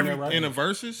questions on there, everything. right? In a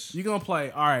versus? You gonna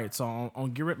play? All right. So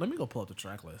on Get Rich, let me go pull up the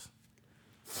track list.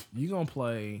 You gonna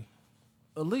play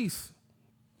at least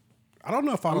I don't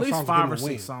know if all at the least songs 5 or gonna 6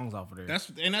 win. songs off of there. That's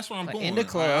what I'm Like going. In the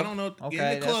Club. I don't know. Okay, In the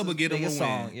that's Club will his get him a biggest win.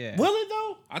 song. Yeah. Will it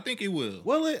though? I think it will.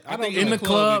 Will it? I I don't think know. in the Club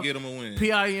club, will get him a win.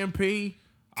 PIMP.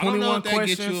 I don't know 21 if that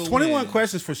gets you a questions. win. 21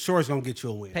 questions for sure is gonna get you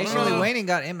a win. Patiently Uh, Waiting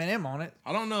got Eminem on it.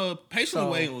 I don't know. Patiently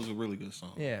So- Waiting was a really good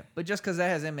song. Yeah, but just because that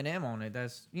has Eminem on it,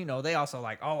 that's they also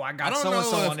like, oh, I I got don't so and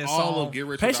so know on if this all song. of Get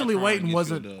Rich or Die Patiently Trying Waiting gets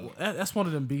wasn't. you a dub. That's one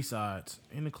of them B-sides.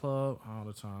 In the club all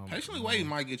the time. Patiently Waiting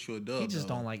might get you a dub. He just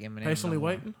though. don't like Eminem. Patiently no more.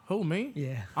 Waiting. Who, me?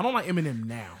 Yeah. I don't like Eminem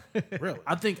now. Really?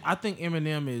 I think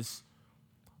Eminem is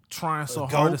trying so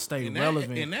goat? hard to stay And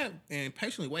relevant. and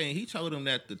Patiently Waiting, he told them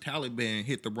that the Taliban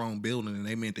hit the wrong building and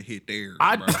they meant to hit theirs.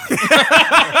 I- bro.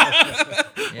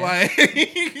 Like,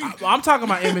 I'm talking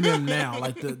about Eminem now,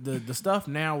 like the stuff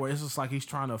now where it's just like he's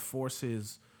trying to force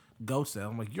his goat style.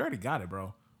 I'm like, you already got it,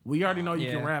 bro. We already know you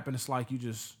can Yeah. rap, and it's like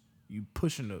you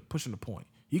pushing the point.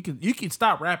 You can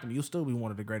stop rapping, you'll still be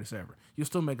one of the greatest ever. You'll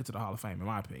still make it to the Hall of Fame, in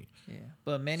my opinion. Yeah,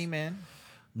 but Many Men,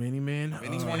 Many Men,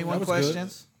 21 that was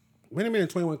Questions. Win a minute,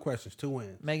 21 questions, 2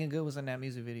 wins. Megan Good was in that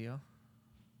music video.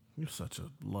 you're such a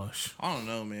lush. I don't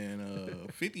know, man.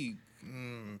 50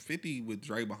 50 with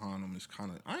Dre behind him is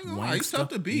kind of. I ain't gonna lie. Wankster. He's tough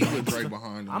to beat with Dre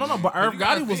behind him. I don't know, man. but Irv you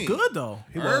gotta Gotti was think. good though.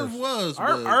 Irv was.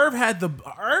 but Irv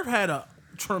had a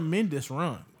tremendous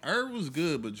run. Irv was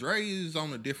good, but Dre is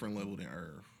on a different level than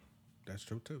Irv. That's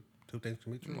true too. Two things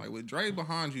can be true. Like with Dre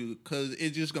behind you, because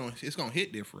it's gonna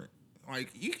hit different.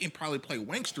 Like you can probably play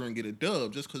Wankster and get a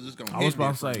dub just because it's gonna. I was hit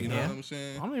about to different, say, you know yeah. what I'm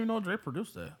saying? I don't even know if Dre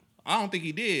produced that. I don't think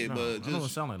he did, No, but I don't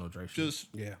just sound like no Dre shit. just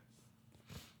Yeah.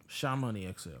 Shy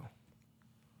Money XL.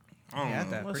 I don't He had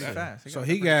know. that pretty fast. So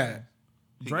he got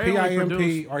Dre only PIMP,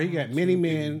 produced or he got Many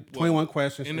Men, 21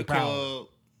 Questions, in the and Power. club.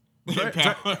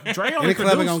 Dre only the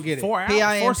club ain't produced gonna get it. 4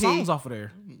 PIMP. songs off of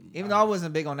there. Even though I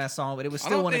wasn't big on that song, but it was I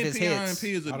still don't one of think his PIMP hits.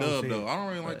 is a I don't dub see though. it. I don't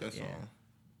really like that yeah. song.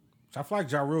 So I feel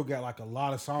like Ja Rule got like a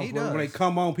lot of songs He where when they does.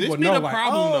 come on, This people be know the like,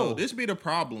 problem oh, though. This be the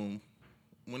problem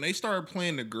when they start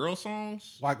playing the girl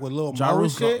songs. like with Lil Ja Mo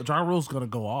Rule's, shit. Ja Rule's gonna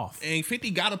go off. And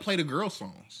 50 got to play the girl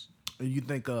songs. You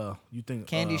think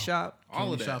Candy Shop.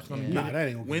 All of that. Shop's gonna Nah, get it? that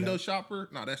ain't gonna Window get Shopper?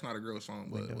 No, that's not a girl song,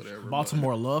 but whatever.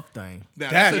 Baltimore Love Thing. Nah,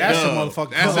 That's a dub.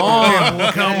 motherfucking That's a song.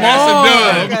 dub. Come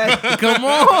That's a dub. Come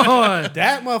on.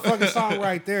 that motherfucking song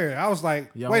right there. I was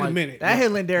like, Yeah, wait a like- minute. That hit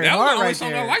Lindari That was the hard only right song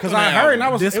I there. liked Because on I that heard and I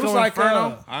album. was, it Disco was like,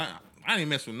 Inferno? I didn't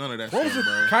mess with none of that what shit, was it?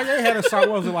 bro. Kanye had a song,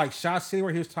 what was it like Shot City,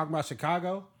 where he was talking about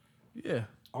Chicago Yeah.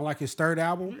 on like his third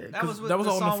album? That was, with that was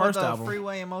the on the song first with, album.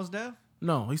 Freeway and Mos Def.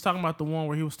 No, he's talking about the one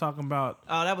where he was talking about.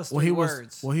 Oh, that was Well, three he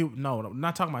words. no,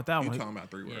 not talking about that You one. talking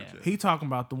about 3 words? Yeah. Yeah. He talking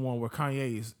about the one where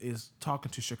Kanye is talking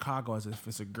to Chicago as if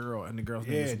it's a girl and the girl's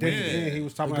name Yeah, is then, Whitney. then he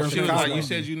was talking The about girl She was Chicago. like, you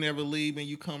said you never leave and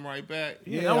you come right back.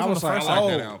 Yeah, that was I on was the like, first I like oh.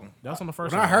 that album. That was on the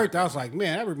first. When I album. heard that, I was like,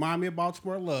 man, that remind me of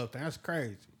Baltimore Love. That's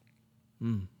crazy.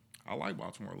 I like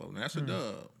Baltimore Love. That's a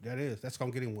dub. That is. That's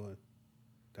gonna get him one.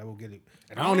 That will get him.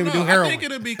 And I I don't even do know. heroin. I think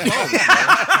it'll be close. bro.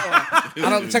 I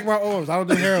don't take my orbs. I don't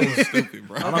do heroin. Stupid,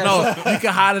 bro. I don't know. You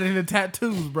can hide it in the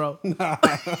tattoos, bro.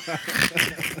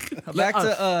 Back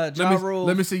to Ja Rule.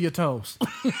 Let me see your toes.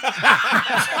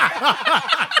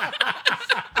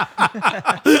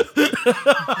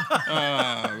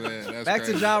 Oh, man, that's Back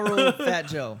to crazy. Ja Rule, Fat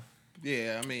Joe.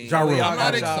 Yeah, I mean, Ja Rule. I'm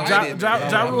not Ja- Ja- excited.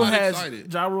 man. Ja I'm Rule not has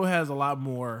excited. Ja Rule has a lot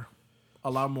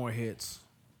more hits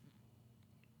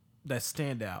that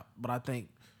stand out, but I think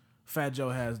Fat Joe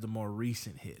has the more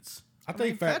recent hits. I think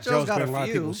mean, Fat Fat Joe's Joe's got been a a lot of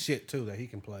few. people's shit too that he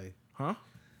can play. Huh?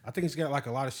 I think he's got like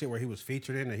a lot of shit where he was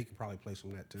featured in that he can probably play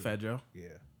some of that too. Fat Joe, Yeah.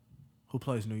 who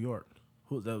plays New York?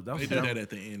 Who that was They did that at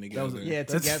the end that was together. Yeah,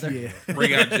 that's- together. Yeah.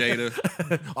 Bring out Jada.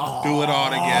 Do it all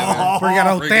together. Bring out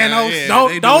old Bring out- Thanos. yeah, they Don't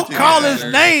do don't it call together.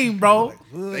 his name, bro.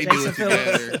 They do it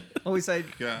together. What we say,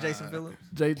 God. Jason Phillips?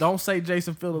 Don't say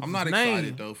Jason Phillips' I'm not name.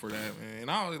 excited though for that,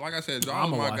 man. Like I said, I'ma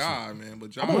John's my watch guy, man. But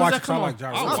John, I'm gonna watch that it. come I on? like Ja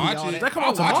I'll Rule. be watch on it. it. That come I'll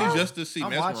out watch tomorrow? it just to see I'm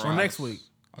Mesmerize. watching. Or next week.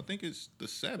 I think it's the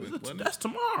 7th. wasn't it? That's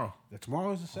tomorrow.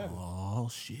 Tomorrow is the 7th. Oh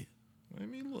shit! Let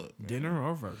me look. Man. Dinner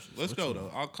or versus? Let's go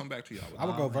though. I'll come back to y'all. I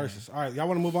would go versus. All right, y'all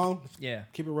want to move on? Yeah.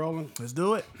 Keep it rolling. Let's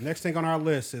do it. Next thing on our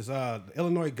list is the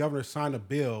Illinois governor signed a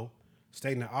bill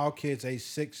stating that all kids aged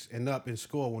 6 and up in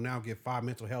school will now get 5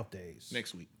 mental health days.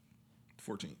 Next week,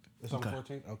 14th. It's on the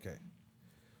 14th? Okay.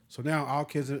 So now all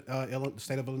kids in the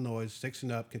state of Illinois, 6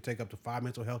 and up, can take up to 5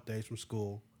 mental health days from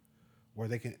school, where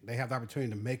they have the opportunity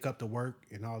to make up the work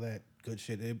and all that good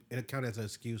shit. It counts as an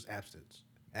excused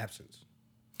absence.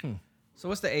 So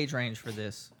what's the age range for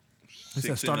this? He 6 said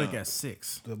and starting up. at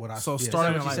 6. What I- So yeah. starting Is that what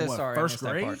in you like said? what, Sorry, I first missed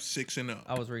that grade? part. 6 and up.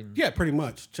 I was reading. Yeah, pretty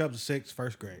much. Chubb's 6,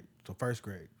 first grade. So first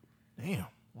grade. Damn.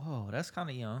 Whoa, that's kind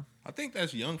of young. I think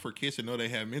that's young for kids to know they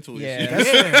have mental Yeah.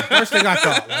 issues. Yeah. First thing I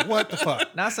thought, like, what the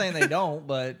fuck? Not saying they don't,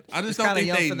 but I just it's don't kinda think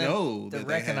young they for them know to that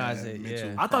they recognize have it. mental-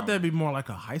 Yeah, I thought that'd be more like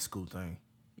a high school thing.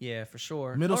 yeah, for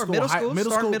sure. Middle Or school, middle high, school,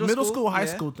 middle start school, high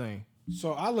yeah. school thing.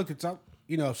 So I look at something,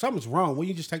 if something's wrong, will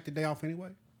you just take the day off anyway?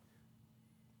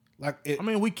 Like, I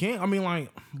mean, we can't. I mean,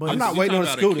 like, but I'm it's- not you waiting on the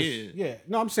talking school about a to. kid. Yeah,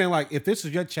 no, I'm saying like if this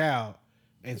is your child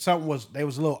and something was a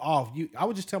little off, I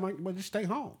would just tell well, just stay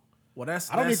home. Well,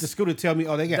 that's I don't need the school to tell me,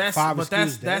 oh, they got that's 5 but that's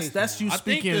excused that's days that's now. you I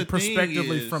think speaking the thing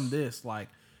prospectively is- from this. Like,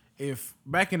 if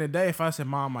back in the day, if I said,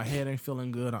 "Mom, my head ain't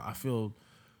feeling good," I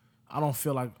don't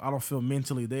feel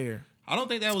mentally there. I don't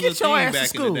think that was Get a thing your ass to back in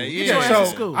school. the day. Get Yeah, your ass So to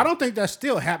school. I don't think that's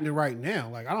still happening right now.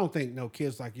 Like I don't think no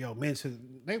kids like they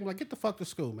were like get the fuck to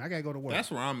school, man. I gotta go to work. that's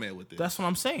where I'm at with this. That's what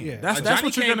I'm saying. Yeah. That's Johnny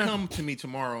what you're can't gonna. come to me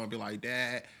tomorrow and be like,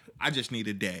 Dad, I just need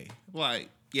a day. Like,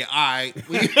 yeah, all right.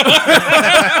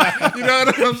 You know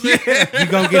what I'm saying? You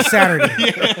gonna get Saturday.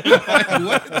 Like,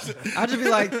 what? I'd just be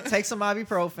like, take some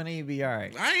ibuprofen and you'll be all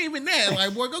right. I ain't even that.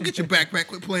 Like, boy, go get your backpack.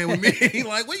 Quit playing with me.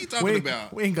 Like, what are you talking we,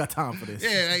 about? we ain't got time for this.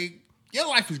 Yeah, like, your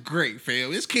life is great,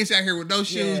 fam. This kid's out here with no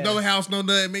shoes, Yeah. no house, no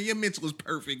nothing, man. Your mental is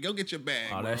perfect. Go get your bag.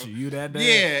 Oh, bro. that's you that dad?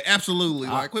 Yeah, absolutely.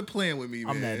 Like, quit playing with me,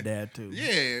 man. I'm that dad too.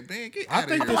 Yeah, man. Get I out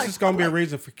think of here. this is going to be a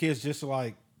reason for kids just to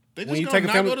like. They when just you gonna take a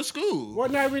not family, go to school. well,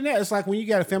 not even that. It's like when you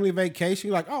got a family vacation,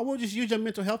 you're like, oh, we'll just use your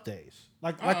mental health days.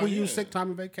 Like Oh, when you yeah. use sick time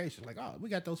and vacation. Like, oh, we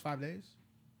got those 5 days.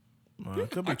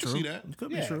 It could be I can true. see that. It could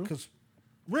be Yeah, true. because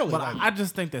really, But like, I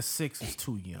just think that 6 is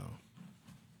too young.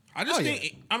 I just Oh,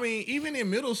 think, I mean, even in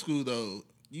middle school, though,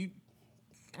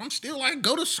 I'm still like,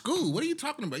 go to school. What are you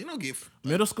talking about? You don't get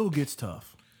Middle school gets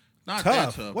tough. not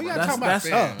Tough. that tough. What bro. y'all That's talking about? that's,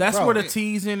 tough, that's bro. where the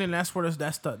teasing and that's where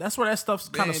that stuff. That's where that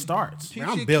stuff kind of Man, starts. teach Man,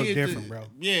 I'm your built kid different, bro.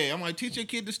 Yeah, I'm like, teach your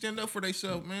kid to stand up for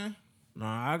themselves, man.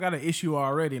 Nah, I got an issue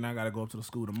already, and I got to go up to the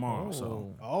school tomorrow.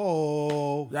 So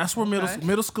Oh, that's where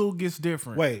middle school gets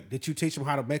different. wait, did you teach them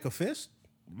how to make a fist?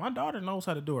 My daughter knows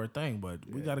how to do her thing, but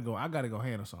we gotta go. I gotta go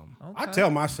handle something. I tell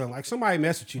my son, like, somebody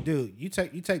mess with you, dude. You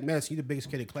take mess. You the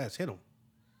biggest kid in class. Hit him.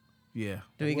 Yeah,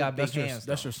 Dude, he got big that's your, hands,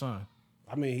 That's though. your son.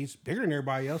 I mean, he's bigger than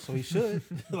everybody else, so he should.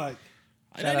 Like,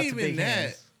 It Shout out ain't to even Big that.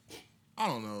 Hands. I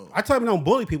don't know. I tell him don't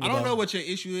bully people. I don't though. know what your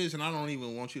issue is, and I don't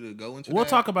even want you to go into We'll that.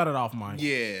 talk about it off mic.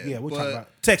 Yeah. Yeah, we'll but talk about it.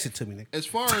 Text it to me, nigga. as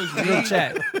far as Group me,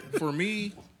 chat. for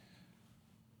me,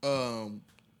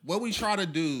 what we try to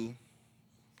do,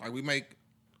 like we make,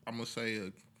 I'm gonna say,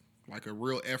 a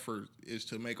real effort is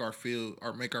to make our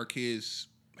kids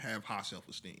have high self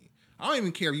esteem. I don't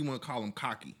even care if you want to call them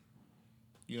cocky.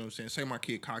 You know what I'm saying? Say my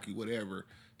kid cocky, whatever.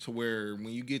 To where when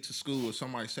you get to school, if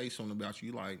somebody say something about you,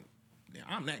 you like, yeah,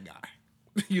 I'm that guy.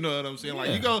 You know what I'm saying?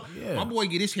 Like you go, my boy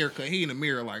get his haircut. He in the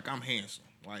mirror like I'm handsome.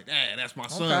 Like, that's my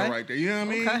son Okay. right there. You know what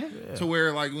I mean? Okay. Yeah. To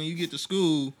where like when you get to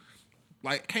school,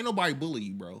 like can't nobody bully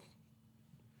you, bro.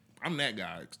 I'm that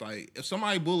guy. It's like if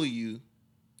somebody bully you,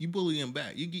 you bully them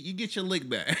back. You get your lick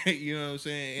back. You know what I'm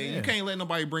saying? And you can't let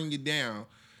nobody bring you down.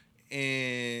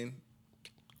 And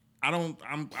I don't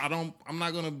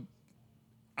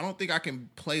think I can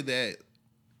play that.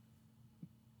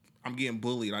 I'm getting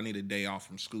bullied. I need a day off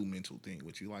from school mental thing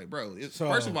with you. Like, bro,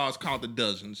 first of all, it's called the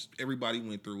dozens. Everybody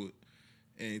went through it.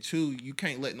 And two, you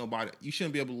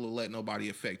shouldn't be able to let nobody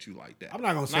affect you like that. I'm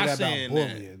not gonna say that about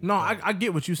bullying. No, I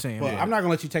get what you're saying. But man. I'm not gonna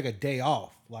let you take a day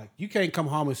off. Like, you can't come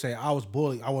home and say I was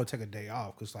bullied. I want to take a day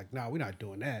off because, like, no, we're not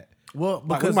doing that. Well,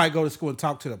 Like, we because might go to school and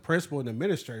talk to the principal and the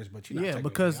administrators, but you're not. yeah, taking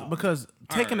because a day off. because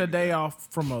taking a Alright. day off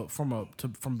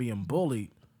from being bullied,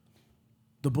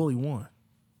 the bully won.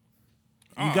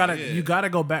 You gotta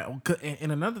go back.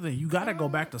 And another thing, you gotta go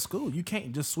back to school. You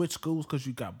can't just switch schools because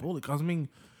you got bullied. Because I mean,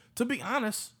 to be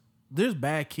honest, there's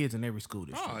bad kids in every school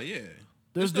district. Oh yeah.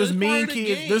 There's It's part mean of the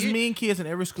kids. game. There's mean kids in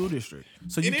every school district.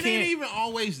 So you And it ain't can't. even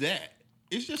always that.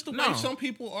 It's just the way No. some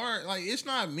people are. Like, it's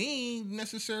not mean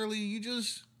necessarily.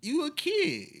 You a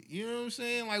kid. You know what I'm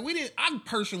saying? Like, I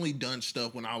personally done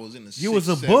stuff when I was in the You was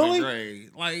a 6th, 7th bully?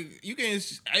 grade. Like,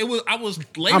 I was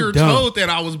later done. told that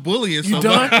I was bullying You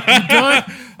somebody. done? You done?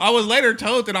 I was later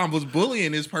told that I was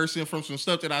bullying this person from some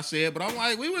stuff that I said, but I'm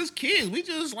like, we was kids. We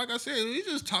just, like I said, we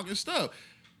just talking stuff.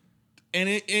 And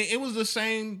it was the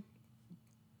same,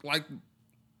 like,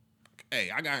 hey,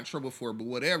 I got in trouble for it, but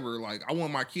whatever. Like, I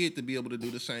want my kid to be able to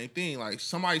do the same thing. Like,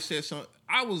 somebody said something.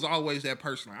 I was always that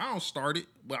person. Like, I don't start it,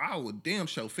 but I would damn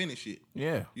sure finish it.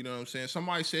 Yeah. You know what I'm saying?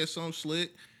 Somebody said something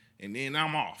slick, and then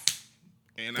I'm off.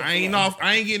 And I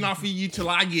ain't getting off of you till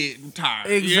I get tired.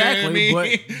 You know what I Exactly, mean?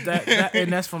 but that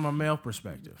and that's from a male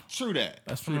perspective. True that.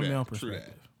 That's from True a male that. True that.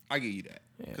 perspective. I give you that.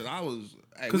 Because I was...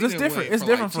 hey, Because we it's done different. went It's for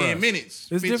different like for 10 us. minutes.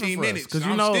 It's 15 different for us, minutes. 'cause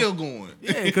I'm you know- still going.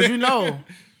 Yeah, because you know,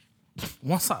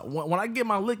 when I get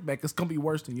my lick back, it's gonna be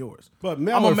worse than yours. but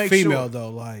male I'ma or make female sure. though,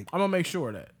 like, I'm gonna make sure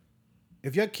of that.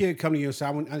 if your kid come to you and say,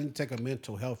 I need to take a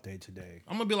mental health day today,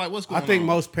 I'm going to be like, what's going I on? think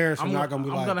most parents are I'm not gonna be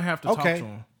like, gonna have to okay, talk to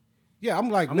him. yeah, I'm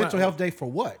like, mental not- health day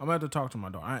for what? I'm gonna have to talk to my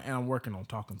daughter, and I'm working on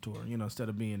talking to her. You know, instead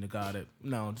of being the guy that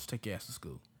just take your ass to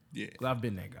school. Yeah. 'Cause I've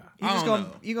been that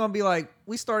guy. You're gonna be like,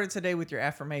 we started today with your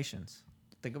affirmations.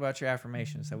 Think about your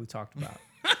affirmations that we talked about.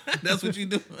 That's what you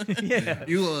do. Yeah.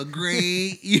 You are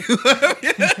great. You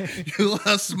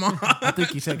are smart. I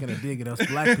think you're taking a dig at us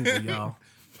black people, y'all.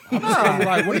 I'm just gonna be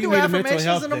like, what we do you do need a mental affirmations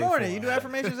health in the day morning. for? You do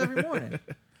affirmations every morning.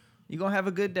 You gonna have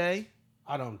a good day.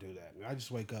 I don't do that, man. I just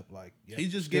wake up like, yeah,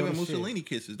 He's just still giving the shit. Mussolini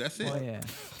kisses. That's it. Oh yeah.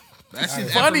 That's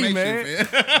his Funny, affirmation,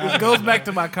 man. It goes back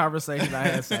to my conversation I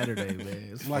had Saturday, man.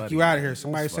 It's I'm like, funny, you out of man. here.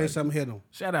 Somebody It's say funny. something, hit them.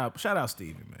 Shout out,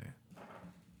 Stevie, man.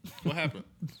 What happened?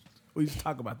 We just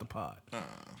talk about the pod.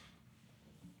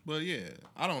 But yeah,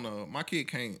 I don't know. My kid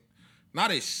can't. Not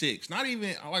at 6. Not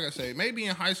even, like I say, maybe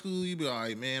in high school you be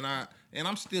like, man,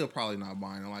 I'm still probably not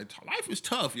buying it. Like, life is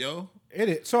tough, yo. It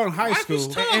is. So in high Life is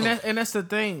school, tough. And that's the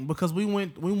thing, because we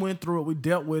went through it, we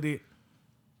dealt with it.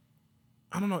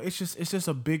 I don't know. It's just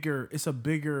a bigger.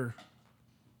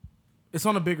 It's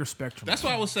on a bigger spectrum. That's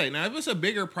what I would say. Now, if it's a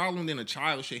bigger problem than a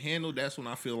child should handle, that's when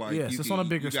I feel like Yes, it's on a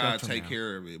bigger you gotta spectrum take now.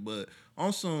 care of it. But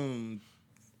on some,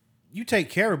 You take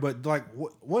care of it, but like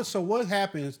what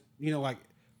happens, like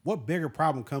what bigger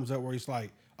problem comes up where it's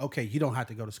like, okay, you don't have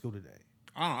to go to school today.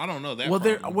 I don't know that. Well,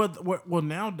 problem.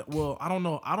 now, I don't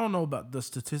know. I don't know about the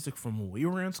statistic from when we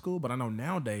were in school, but I know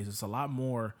nowadays it's a lot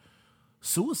more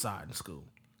suicide in school.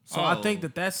 So I think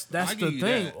that's I the give you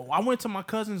thing. that. I went to my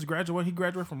cousin's graduate. He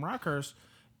graduated from Rockhurst,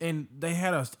 and they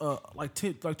had us like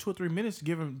 2 or 3 minutes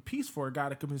giving peace for a guy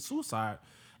that committed suicide.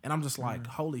 And I'm just like,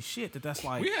 holy shit! That's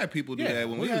like We had people do Yeah, that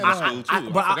when we we was had, in school too.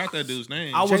 but I forgot that dude's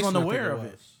name. I was Jason, I think unaware it of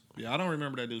it. was. Yeah, I don't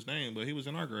remember that dude's name, but he was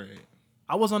in our grade.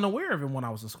 I was unaware of it when I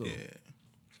was in school. Yeah.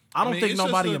 I don't mean, think it's just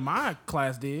nobody a- in my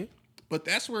class did. But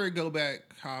that's where it go back.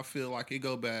 How I feel like it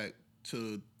go back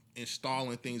to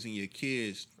installing things in your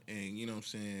kids, and you know what I'm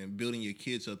saying, building your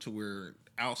kids up to where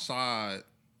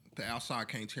the outside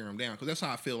can't tear them down. Because that's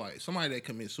how I feel like somebody that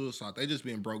commits suicide, they just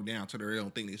being broke down to where they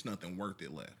don't think there's nothing worth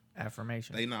it left.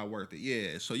 Affirmation. They not worth it.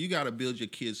 Yeah. So you got to build your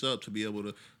kids up to be able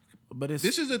to. But it's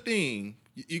This is the thing,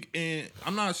 and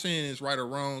I'm not saying it's right or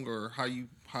wrong or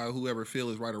how whoever feel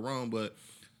is right or wrong, but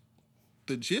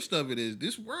the gist of it is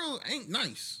this world ain't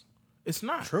nice. it's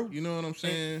not True. You know what I'm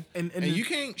saying? and And the- you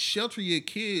can't shelter your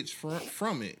kids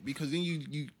from it because then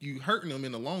you hurting them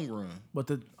in the long run. But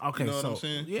the okay, You know what so I'm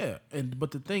saying? yeah,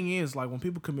 but the thing is, like when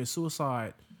people commit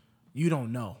suicide, you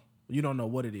don't know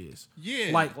what it is.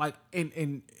 Yeah. like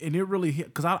and it really hit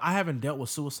because I haven't dealt with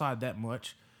suicide that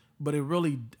much, but it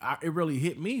really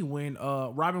hit me when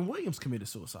Robin Williams committed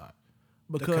suicide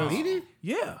because comedian?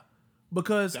 yeah,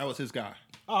 because That was his guy.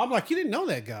 Oh, I'm like, you didn't know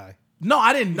that guy. no,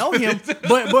 I didn't know him,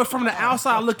 but from the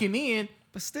outside looking in.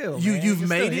 But still, You've it can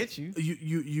made still it. hit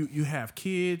you. You have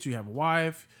kids. You have a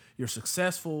wife. You're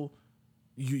successful.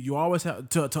 You always have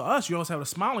to us. You always have a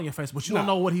smile on your face, but you don't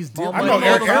No. know what he's dealing. I with. know You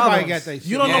don't know everybody those- got their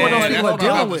You don't know what Yeah, those that's people are what I'm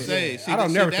about dealing to with. say. I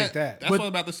don't never think that. That's what I'm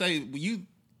about to say.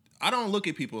 I don't look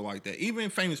at people like that. Even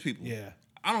famous people. Yeah.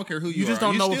 I don't care who you, just are.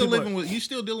 don't know what still people living are- with. You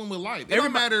still dealing with life. It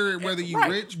don't matter whether you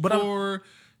right, rich, but I'm- poor,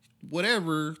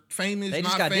 whatever, famous, They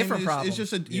just not got famous. different problems.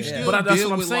 It's just you Yeah. still But that's deal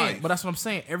what I'm with saying. life. But that's what I'm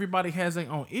saying. Everybody has their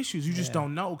own issues. You just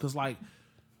don't know because like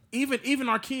even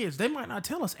our kids, they might not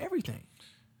tell us everything.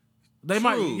 They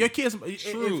might True. your kids.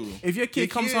 True. If your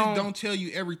kid comes kids home, don't tell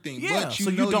you everything, Yeah, but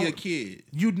so you know you don't- your kid.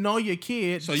 you know your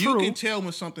kid. So true, you can tell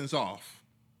when something's off.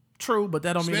 true, but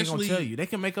that don't mean they're gonna Especially- tell you. They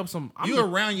can make up some. I'm You just-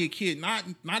 around your kid,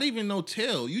 not even no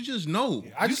tell. You just know.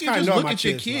 I just you can kinda just know look my at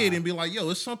your kids kid lie. and be like, "Yo,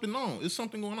 it's something on. It's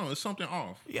something going on. It's something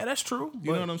off." yeah, that's true.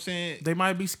 You know what I'm saying? They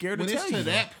might be scared When to it's tell to you.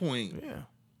 that point, Yeah.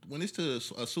 when it's to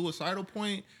a suicidal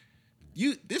point,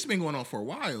 this been going on for a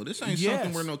while. This ain't Yes.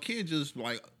 something where no kid just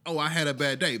like, "Oh, I had a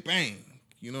bad day." Bang.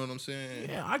 You know what I'm saying?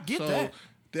 Yeah, I get so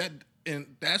that.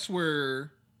 that's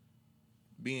where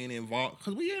being involved,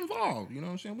 because we involved. You know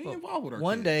what I'm saying? We involved with our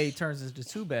One kids. day turns into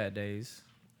 2 bad days.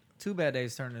 2 bad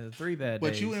days turn into 3 bad days.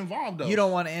 But you involved though. You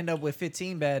don't want to end up with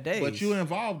 15 bad days. But you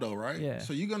involved though, right? Yeah.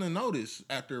 So you're gonna notice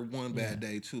after 1 bad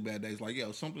day, 2 bad days, like,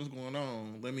 yo, something's going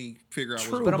on. Let me figure out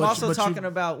True, what's But going I'm on. also but you- talking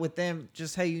about with them,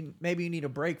 just hey, maybe you need a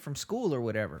break from school or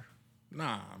whatever.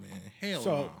 Nah, man. Hell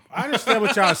So no. I understand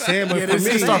what y'all saying, but Yeah, for this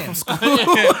me, is start from school.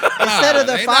 Instead of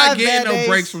the they 5 not getting bad no days,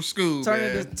 breaks from school, turn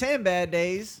man. into 10 bad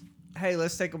days. Hey,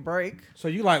 let's take a break. so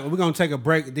you like, we're gonna take a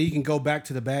break, then you can go back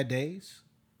to the bad days.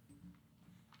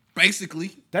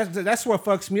 Basically. That's what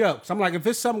fucks me up. So I'm like, if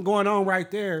it's something going on right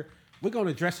there, we're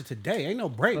gonna address it today. Ain't no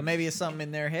break. But maybe it's something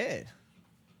in their head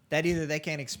that either they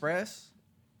can't express.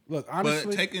 Look, But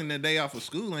honestly, taking the day off of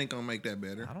school ain't gonna make that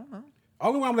better. I don't know.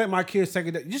 only way I'm letting my kids take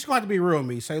it, you just gonna have to be real with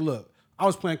me. Say, look, I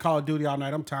was playing Call of Duty all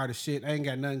night. I'm tired of shit. I ain't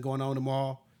got nothing going on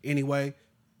tomorrow anyway.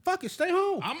 Fuck it, stay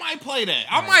home. I might play that.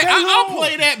 I'll home.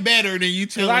 play that better than you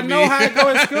telling I me. know how it go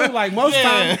in school. Like most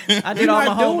Yeah. times, I you're did all not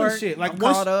my doing homework. shit. Like I'm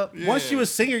once, caught up. once Yeah. you a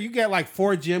senior, you got like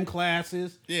 4 gym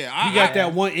classes. Yeah, You got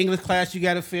that one English class you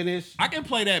got to finish. I can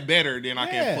play that better than I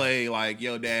Yeah. can play like,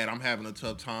 yo, dad, I'm having a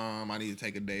tough time. I need to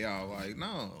take a day off. Like,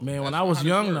 no. Man, when that's I was not how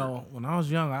young this though, when I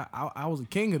was young, I was a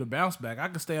king of the bounce back. I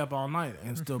could stay up all night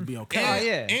and still be okay. And, Oh,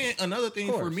 yeah. and another thing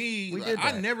Of for course. me, We like, did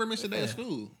I that. never missed a day of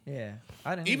school. Yeah,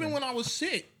 I didn't. Even either. when I was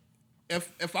sick.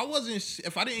 If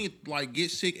I didn't like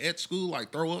get sick at school,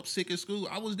 like throw up sick at school,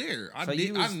 I was there. I So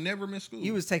you was- I never missed school.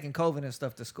 you was taking COVID and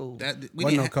stuff to school. that we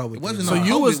Wasn't didn't no ha- COVID It wasn't then. So no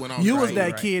you COVID was when I was you was right.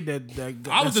 that right. kid that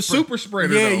I was the spread- super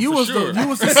spreader. Yeah, though, you for was sure.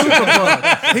 the super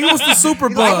bug. He was the super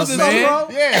I bug, was the man.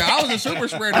 super, yeah, I was a super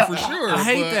spreader for sure. I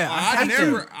hate but that. I hate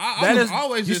never. that. I That was is-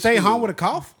 always You at stay school. home with a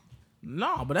cough?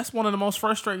 No, but that's one of the most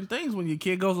frustrating things when your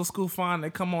kid goes to school fine, they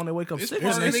come on, they wake up It's sick.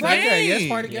 part of It's the like that. game. Yeah, it's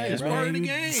part of the game, It's bro. part of the You-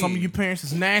 game. Some of you parents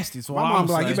is nasty. So My I'm mom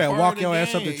be like, you saying. better part walk of your the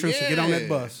ass up the game. truth and get on that Yeah.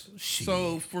 bus.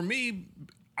 So for me,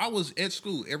 I was at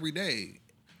school every day,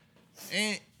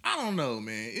 and I don't know,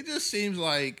 man. It just seems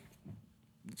like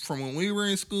from when we were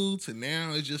in school to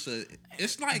now,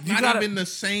 it's like You not gotta- even the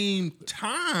same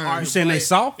time. You saying they Like,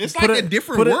 soft? It's like a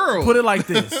different world. Put it like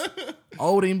this: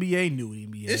 old NBA, new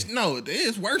NBA.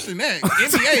 It's worse than that.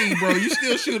 NBA, bro, you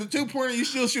still shoot a 2-pointer, you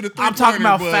still shoot a 3-pointer. I'm talking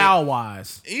about but foul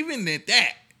wise. Even at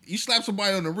that, you slap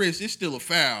somebody on the wrist, it's still a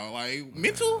foul. Like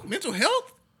mental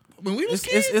health. When we was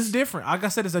kids, It's different. Like I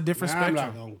said, it's a different I'm not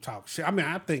spectrum. gonna talk shit. I mean,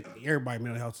 I think everybody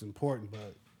mental health is important,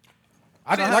 but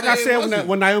I I said said it when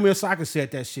wasn't. Naomi Osaka said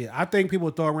that shit, I think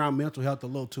people throw around mental health a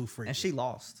little too free. And she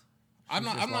lost. I'm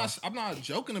not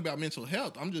joking about mental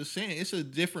health. I'm just saying it's a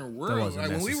different world. wasn't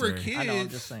Like when we were necessary. I know. I'm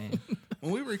kids, just saying.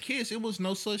 when we were kids, it was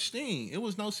no such thing. It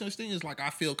was no such thing as like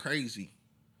I feel crazy.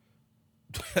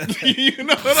 You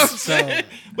know what I'm saying?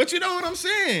 But you know what I'm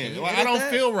saying? You Like get I don't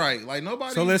that? feel right. Like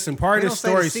nobody. So listen, part We of don't this say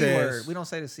story the C word. says We don't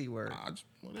say the C word.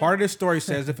 part of this story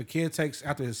says if a kid takes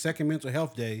after his second mental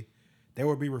health day, they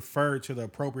will be referred to the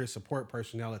appropriate support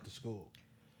personnel at the school.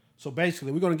 So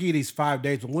basically, we're gonna give you these 5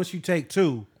 days, but once you take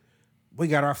 2, we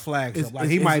got our flags up. Like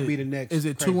he might be the next. Is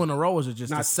it crazy. 2 in a row, or is it just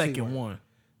Not the the C second word. one?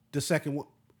 The second one.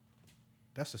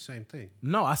 That's the same thing.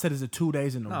 No, I said is it 2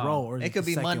 days in a No, row, or is it could the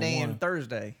be second Monday one? and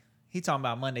Thursday. He talking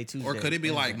about Monday, Tuesday. Or could it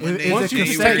be like Wednesday. Monday, Is Once it you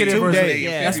January, consecutive take or is 2 it- days,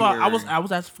 Yeah. That's why I was February?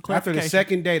 asking for After clarification. the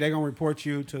second day, they're gonna report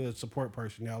you to the support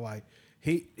personnel. Like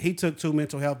he took 2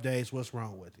 mental health days. What's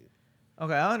wrong with it?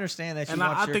 Okay, I understand that you And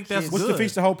want I your think that's kids. What's good.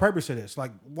 defeats the whole purpose of this?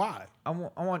 Like why? I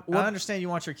understand you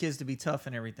want your kids to be tough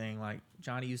and everything. Like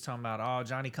Johnny was talking about, oh,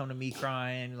 Johnny come to me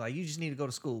crying. Like you just need to go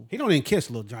to school. He don't even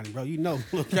kiss little Johnny, bro. You know,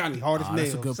 little Johnny hard as Oh, that's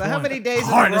nails. a good So point. how many days in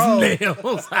a Hard row? as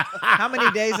nails. How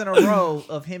many days in a row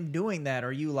of him doing that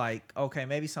are you like, okay,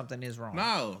 maybe something is wrong?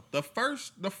 No, the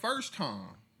first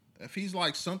time, if he's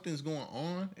like something's going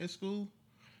on at school,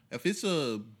 if it's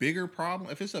a bigger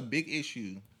problem, if it's a big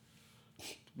issue,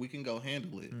 we can go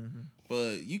handle it. Mm-hmm.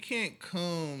 But you can't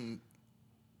come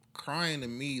crying to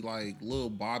me like little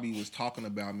Bobby was talking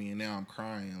about me and now I'm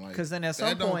crying. Like 'Cause then at that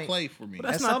some don't point- play for me. But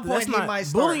At that's some not- point, that's he not- might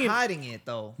start bullying- hiding it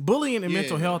though, Bullying and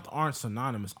mental Yeah. health aren't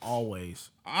synonymous always.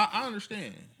 I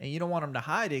understand. and you don't want him to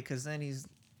hide it because then he's,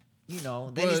 then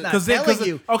But- he's not 'Cause then- telling 'cause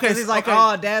you. okay, Because he's like, okay.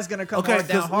 oh, Dad's gonna come Okay, hard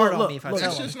down 'cause hard look, on me if I look, tell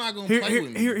That's him. just not gonna play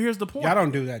with me. Here's the point. Y'all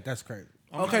don't do that. That's crazy.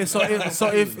 Okay, so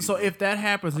if that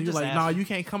happens and you're just like, nah, asking. you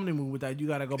can't come to me with that. You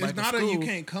gotta go back It's to not school. that you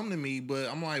can't come to me, but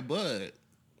I'm like, bud,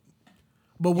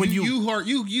 But when you, you hard,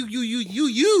 you.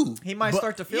 He might But-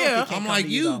 start to feel. yeah. If he can't I'm come like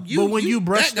to you. though. but when you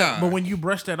brush that guy. but when you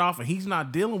brush that off and he's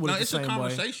not dealing with No, it the it's a same way.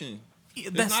 conversation. Yeah,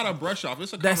 It's that's- not a brush off.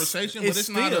 It's a That's conversation, but it's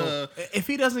not still, a. if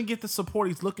he doesn't get the support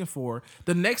he's looking for,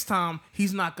 the next time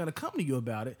he's not going to come to you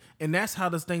about it, and that's how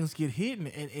those things get hidden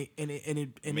and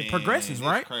it progresses, Man,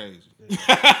 right? it's crazy.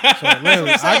 So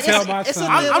literally, I It's- tell my it's a son,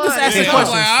 I'm just line. asking Yeah, questions.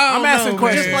 like, I don't I'm asking know,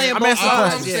 questions. man. playing I'm both asking All sides.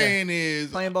 I'm questions. Yeah. saying is,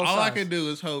 Playing both all I sides. can do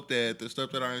is hope that the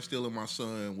stuff that I instill in my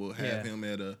son will have Yeah.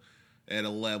 him at a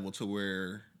level to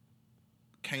where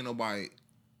can't nobody.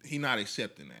 He not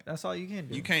accepting that. That's all you can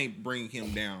do. You can't bring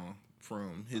him down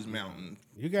from his mountain.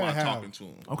 You gotta by have- talking to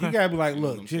him. Okay. you gotta be like, You know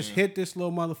what look, I'm just saying? hit this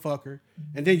little motherfucker,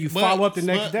 and then you But- follow up the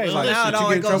next but- day. but Like, listen, now it did you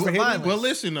always get in goes trouble to for hitting violence. me? Well,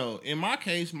 listen though. In my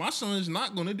case, my son is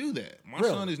not going to do that. My Really?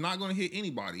 son is not going to hit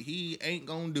anybody. He ain't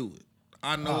going to do it.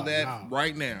 I know Oh, that no.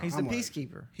 right now. He's a I'm like-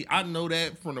 peacekeeper. I know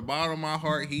that from the bottom of my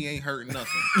heart. He ain't hurting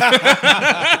nothing.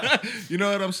 You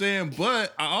know what I'm saying?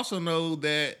 But I also know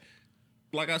that,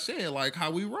 like I said, like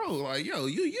how we roll. Like, yo,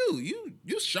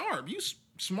 you sharp. You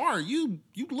smart. You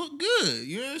look good.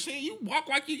 You know what I'm saying? You walk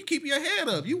like you keep your head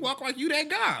up. You walk like you that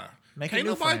guy. Make a Can't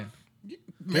new nobody- friend.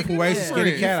 Make Different a ways new to skin a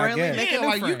friend. cat, I friendly, guess. make a Yeah, new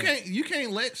like friend. you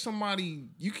can't let somebody.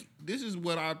 This is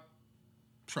what I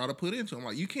try to put into him.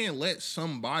 Like you can't let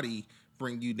somebody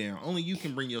bring you down. Only you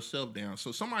can bring yourself down.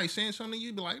 So somebody saying something to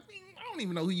you, be like, "Man, I don't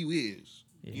even know who you is.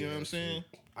 You know what I'm saying?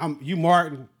 You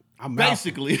Martin, I'm Malcolm.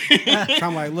 Basically. So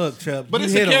I'm like, look, Chubb, But you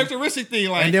it's a hit 'em. characteristic thing.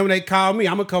 Like And then when they call me,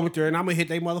 I'm gonna come with her and I'm gonna hit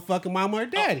their motherfucking mama or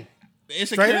daddy.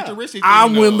 it's a straight up. characteristic. I'm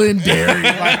thing, though. willing, Derry.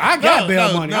 Like I got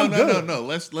bail money. I'm good. No.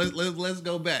 Let's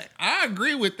go back. I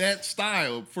agree with that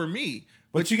style for me.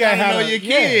 But you gotta know have your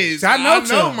yeah. kids. So I know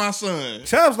Chubb. my son.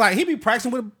 Chubb's like he be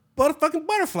practicing with a motherfucking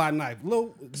butterfly knife,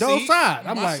 little dull See? side.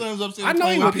 I'm My like, son's upstairs I know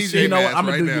playing he with would be PJ You know what? Masks I'm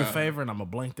gonna right do you a now. favor and I'm gonna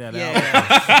blank that out.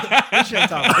 Yeah. We shouldn't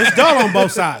talk about It's dull on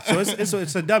both sides, so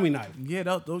it's a dummy knife. Yeah,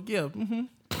 yeah. Mm-hmm.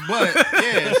 But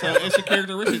yeah, so it's a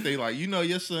characteristic thing. Like you know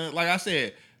your son. Like I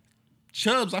said,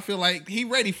 Chubbs, I feel like he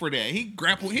ready for that. He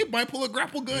might pull a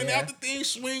grapple gun Yeah. out the thing,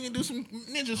 swing, and do some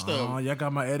ninja Oh, stuff. y'all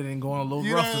got my editing going a little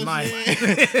You know rough what I'm tonight.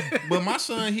 saying? But my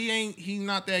son, he's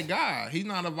not that guy. He's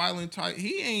not a violent type.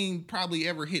 He ain't probably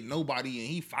ever hit nobody, and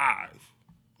he 5.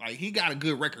 Like, he got a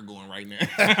good record going right now.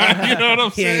 You know what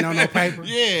I'm He saying? ain't on no paper.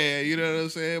 Yeah, you know what I'm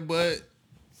saying? But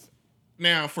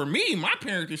now, for me, my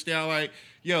parenting style, like,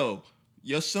 yo,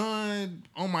 your son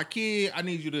on my kid, I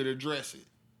need you to address it.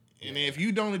 And if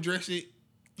you don't address it,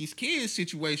 these kids'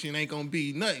 situation ain't gonna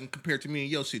be nothing compared to me and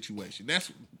your situation.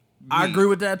 That's I me. agree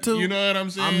with that too. You know what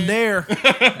I'm saying? I'm there. I'm Hey.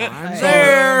 You know what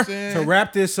there. I'm saying? To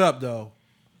wrap this up, though,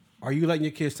 are you letting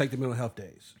your kids take the mental health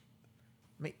days?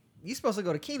 You supposed to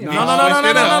go to Keenan. No,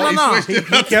 No. He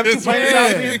kept complaining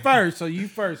about me first, so you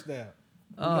first now.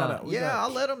 We gotta- I'll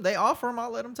let them. They offer them.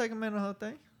 I'll let them take a mental health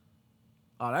day.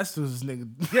 Oh, that's just this nigga.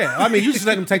 Yeah, I mean, you just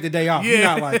let them take the day off. You're Yeah.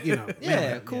 not like, you know.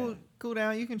 Yeah, cool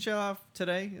down. You can chill off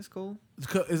today. It's cool.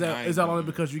 Is that only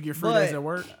because you get free But- days at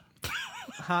work?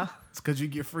 Huh? It's because you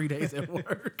get free days at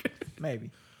work. Maybe.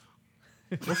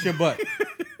 What's your butt?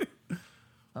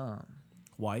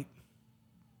 White.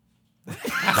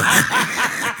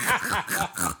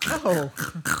 Oh,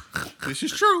 This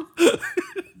is true.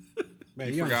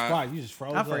 Man, you on the forgot. spot. You just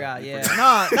froze I up. forgot. Yeah.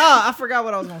 No, I forgot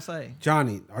what I was gonna say.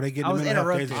 Johnny, are they getting I the was mental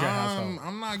health days interrupted. at your household?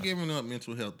 I'm not giving up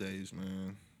mental health days,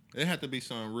 man. It had to be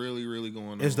something really, really going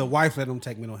on. Is the wife letting them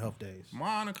take mental health days?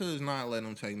 Monica is not letting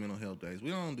them take mental health days. We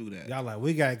don't do that. Y'all like,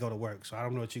 we gotta go to work, so I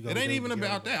don't know what you gonna It do. ain't even but you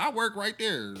about gotta that. I work right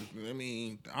there. I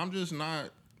mean, I'm just not.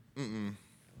 go.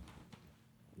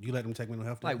 You let them take mental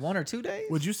health days? Like 1 or 2 days.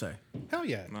 What'd you say? Hell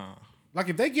yeah. Nah. Like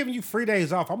if they giving you free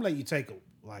days off, I'm letting you take them.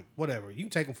 Like whatever, you can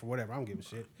take them for whatever. I don't give a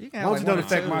shit. You can As have long as like it don't 1 or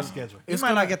affect 2. my schedule. You It's might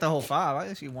gonna- not get the whole 5. I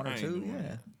guess you 1 I or ain't 2. doing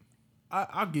Yeah. that.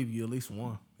 I'll give you at least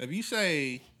one. If you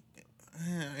say,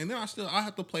 and then I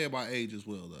have to play it by age as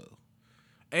well, though.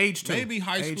 Age 2. Maybe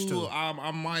high Age school, 2.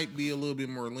 I might be a little bit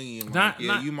more lenient. Not- Like,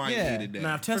 not- you might yeah. need a day.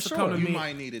 Now if Tessa For come to sure. You me,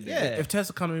 might need a day. Yeah. if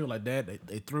Tessa come to me like that,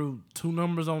 they threw 2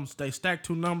 numbers on. They stacked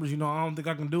 2 numbers. You know, I don't think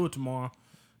I can do it tomorrow.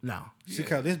 No. See,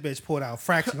 cause this bitch pulled out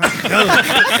fractions.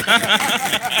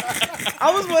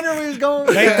 I was wondering where he was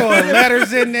going. They throwing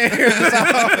letters in there.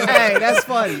 Hey, that's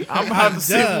funny. I'm gonna have to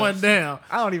sit done. one down.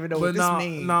 I don't even know But what this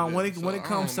means. no, when Yeah, it so when it I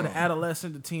comes to don't the know.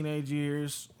 adolescent, the teenage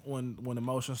years, when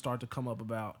emotions start to come up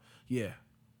about, yeah,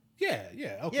 yeah,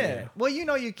 okay. Yeah. Well, you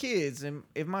know your kids, and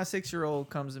if my 6-year-old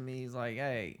comes to me, he's like,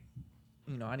 "Hey,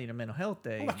 you know, I need a mental health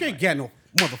day." I can't get no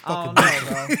I motherfucking. don't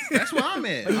know, bro. That's where I'm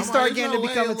at. When you I'm start like, getting there's to no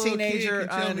become way a little kid teenager, can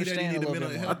tell I me that he understand need a little mental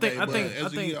bit health more. day, I but think-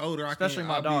 as you get older, especially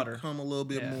my I'll daughter. become a little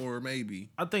bit Yeah. more maybe.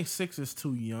 I think 6 is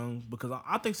too young because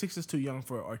I think 6 is too young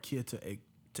for our kid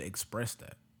to express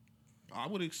that. I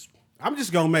would. I'm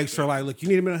just gonna make sure, like, look, you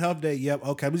need a mental health day. Yep,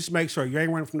 okay. But just make sure you ain't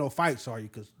running from no fights, are you?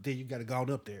 Because then you got to go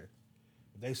up there.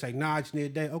 If they say, nah, I just need a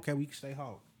day. Okay, we can stay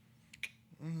home.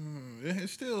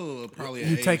 It's still probably You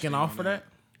an age taking thing off on for that?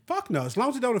 Fuck no. As long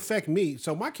as it don't affect me.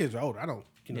 So my kids are older. I don't,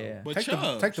 you know. Yeah. But take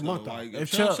Chubbs, the though, month off. like, If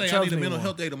if Chubbs say I Chubbs need a need mental one.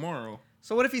 health day tomorrow,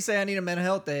 So what if he say I need a mental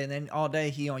health day, and then all day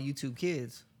he on YouTube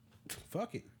Kids?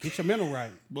 Fuck it. Get your mental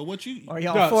right. but what you? Or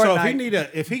y'all No, so Fortnite?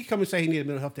 if he come and say he need a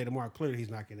mental health day tomorrow, clearly he's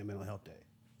not getting a mental health day.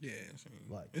 Yeah,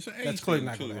 Like, it's an age that's clearly thing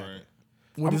not too, gonna happen. right?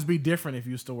 Would this be different if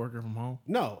you still working from home?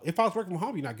 No, if I was working from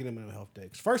home, you're not getting a mental health day.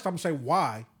 'Cause first, I'm gonna say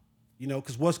why, you know,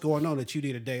 because what's going on that you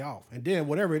need a day off, and then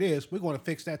whatever it is, we're going to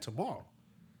fix that tomorrow.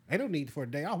 Ain't no need for a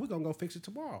day off. We're gonna go fix it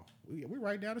tomorrow. We're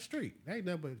right down the street. Ain't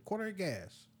nothing but a quarter of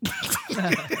gas.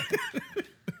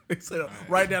 It's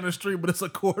right down the street, but it's a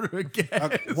quarter of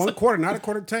gas. 1 quarter, not a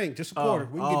quarter tank, just a quarter.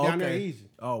 We can get down there okay. easy.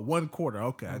 Oh, 1 quarter.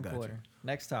 Okay, I got Quarter.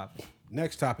 Next topic.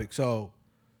 Next topic. So,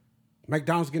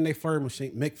 McDonald's getting their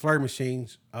McFlurry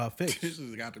machines fixed. This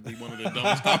has got to be one of the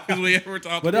dumbest topics we ever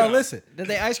talked But about. listen, Did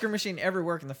the ice cream machine ever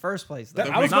work in the first place? Though?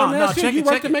 I was going to ask you. You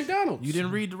worked at McDonald's. You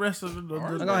didn't read the rest of the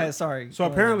Oh, go ahead. Sorry. So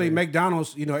Go apparently ahead.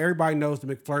 McDonald's, you know, everybody knows the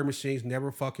McFlurry machines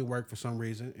never fucking work for some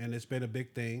reason, and it's been a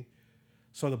big thing.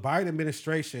 So the Biden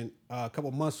administration, a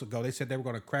couple months ago, they said they were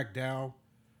going to crack down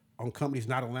on companies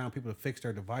not allowing people to fix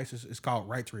their devices. It's called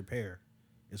right to repair.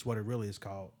 Is what it really is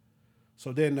called.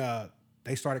 So then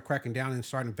they started cracking down and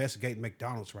started investigating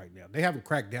McDonald's right now. They haven't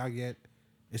cracked down yet.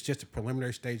 It's just a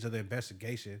preliminary stage of the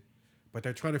investigation, but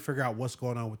they're trying to figure out what's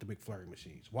going on with the McFlurry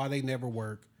machines, why they never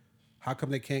work, how come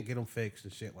they can't get them fixed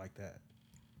and shit like that.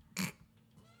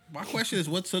 My question is,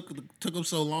 what took them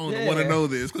so long to Yeah. want to know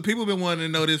this? Because people have been wanting to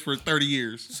know this for 30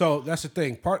 years. So that's the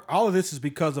thing. All of this is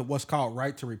because of what's called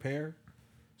right to repair.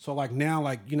 So like now,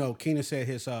 like, you know, Keenan said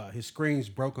his screen's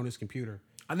broke on his computer.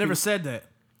 I never said that.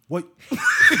 What?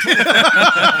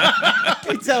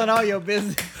 You telling all your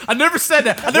business. I never said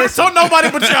that. I never told nobody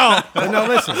but y'all. No,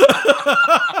 listen.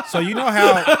 So you know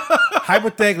how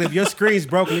hypothetically, if your screen's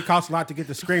broken, it costs a lot to get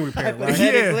the screen repaired, right?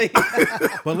 Hypothetically.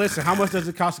 But listen, how much does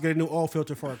it cost to get a new oil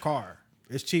filter for a car?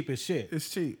 It's cheap as shit. It's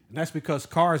cheap. And that's because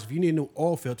cars, if you need a new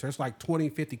oil filter, it's like 20,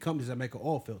 50 companies that make an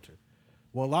oil filter.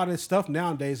 Well, a lot of this stuff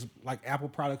nowadays, like Apple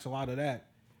products, a lot of that,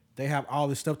 they have all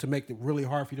this stuff to make it really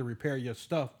hard for you to repair your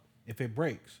stuff if it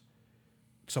breaks.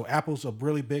 So Apple's a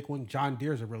really big one. John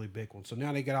Deere's a really big one. So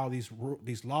now they got all these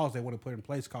laws they want to put in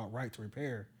place called right to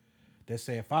repair that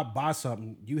say if I buy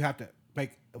something, you have to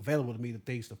make available to me the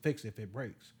things to fix it if it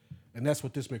breaks. And that's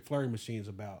what this McFlurry machine is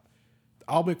about.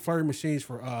 All McFlurry machines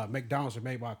for McDonald's are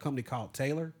made by a company called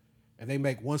Taylor, and they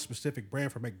make one specific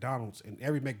brand for McDonald's, and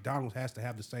every McDonald's has to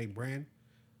have the same brand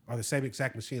or the same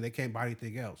exact machine. They can't buy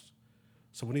anything else.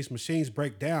 So when these machines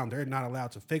break down, they're not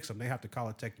allowed to fix them. They have to call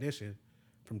a technician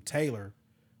from Taylor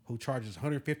who charges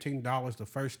 $115 the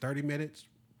first 30 minutes.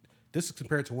 This is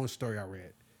compared to one story I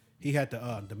read. He had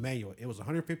the manual. It was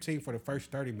 $115 for the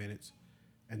first 30 minutes,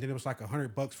 and then it was like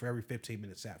 $100 for every 15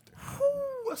 minutes after.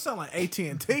 Ooh, that sound like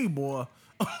AT&T, boy.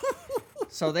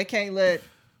 So they can't let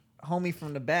homie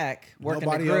from the back working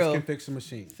Nobody the grill else can fix the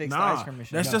machine. fix the ice cream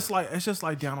machine. That's just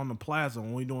like down on the plaza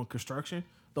when we doing construction.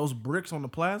 Those bricks on the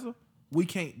plaza,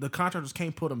 the contractors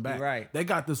can't put them back. Right. They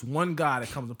got this one guy that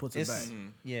comes and puts it It's- back.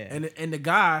 yeah. And the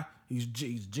guy, he's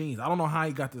genius. I don't know how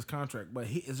he got this contract, but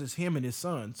it's just him and his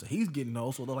son. So he's getting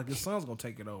old, so like his son's gonna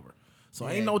take it over. So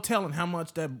ain't no telling how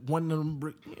much that one of them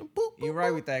bricks. You're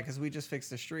right with that because we just fixed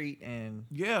the street and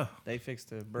Yeah. they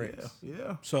fixed the bricks.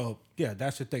 Yeah. So, yeah,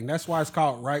 that's the thing. That's why it's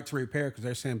called right to repair, because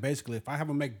they're saying basically if I have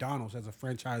a McDonald's as a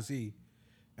franchisee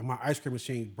and my ice cream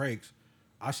machine breaks,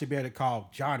 I should be able to call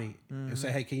Johnny and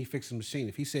say, hey, can you fix the machine?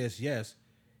 If he says yes,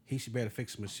 he should be able to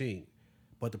fix the machine.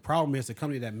 But the problem is the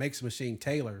company that makes the machine,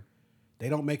 Taylor, they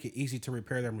don't make it easy to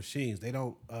repair their machines. They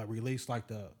don't release like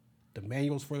the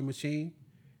manuals for the machine.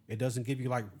 It doesn't give you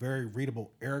like very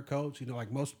readable error codes. You know, like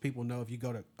most people know if you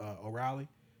go to O'Reilly,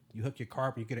 you hook your car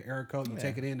up and you get an error code, you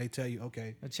take it in, they tell you,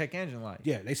 okay. A check engine light.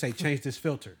 Yeah, they say change this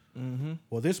filter.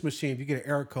 Well, this machine, if you get an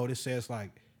error code, it says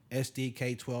like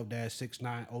SDK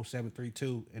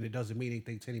 12-690732, and it doesn't mean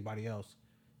anything to anybody else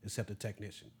except the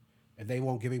technician. And they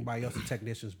won't give anybody else the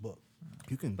technician's book.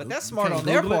 You can, But Goo- that's you smart can't on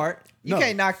their Google it. part. You No.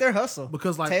 can't knock their hustle.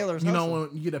 Because like Taylor's you hustle. know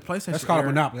when you get a PlayStation, That's called a error,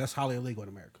 monopoly. That's highly illegal in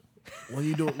America. when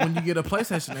you get a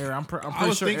PlayStation error, I'm I pretty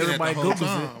was sure thinking that the everybody whole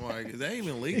Googles it. time. Like, is that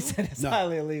even He legal? said it's No.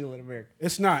 highly illegal in America.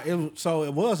 It's not. It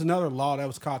was another law that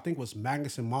was called, I think it was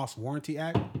Magnuson Moss Warranty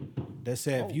Act, that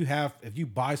said if you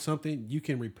buy something, you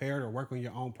can repair it or work on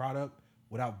your own product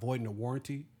without voiding the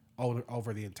warranty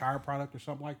over the entire product or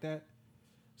something like that.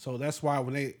 So that's why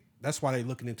they're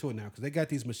looking into it now, because they got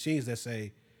these machines that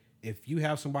say if you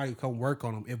have somebody come work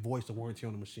on them, it voids the warranty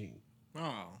on the machine.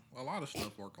 Oh, a lot of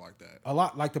stuff work like that. A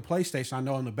lot like the PlayStation, I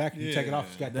know on the back, if you take it off,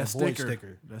 it's got that That void sticker.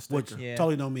 sticker. That Which sticker. Yeah.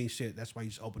 totally don't mean shit. That's why you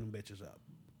just open them bitches up.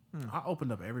 I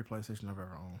opened up every PlayStation I've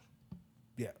ever owned.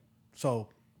 Yeah. So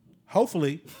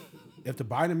hopefully, if the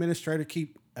Biden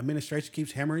administration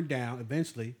keeps hammering down,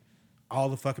 eventually all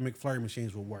the fucking McFlurry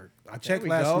machines will work. I checked we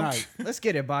last go. night. Let's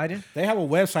get it, Biden. They have a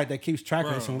website that keeps track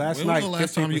of this. And last when night, was the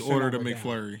last time you 15% ordered a went down.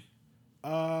 McFlurry?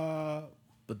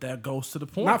 But that goes to the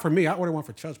point. Not for me. I ordered one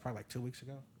for Chubbs probably like 2 weeks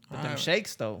ago. But them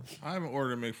shakes, though. I haven't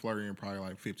ordered a McFlurry in probably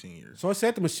like 15 years. So it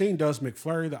said the machine does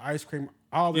McFlurry, the ice cream,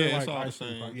 all their Yeah, it's like all the ice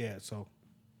cream. same. Yeah, so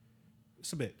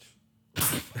it's a bitch.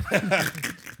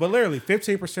 But literally,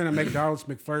 15% of McDonald's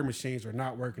McFlurry machines are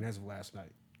not working as of last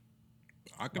night.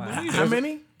 I can believe How it.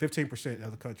 many? 15%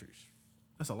 of the countries.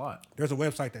 That's a lot. There's a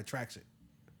website that tracks it.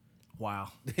 Wow.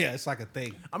 Yeah, it's like a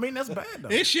thing. I mean, that's bad though.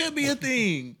 It should be a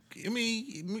thing. I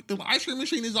mean, the ice cream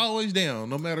machine is always down,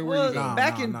 no matter where you go. Nah.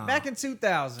 back in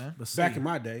 2000, But Back see, in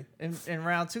my day, in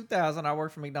around 2000, I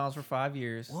worked for McDonald's for 5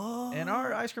 years, and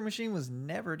our ice cream machine was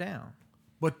never down.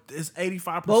 but it's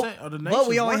 85% But, of the nation. but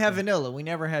we only have vanilla. We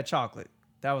never had chocolate.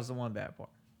 That was the one bad part.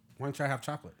 why don't y'all have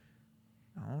chocolate?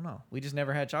 I don't know. We just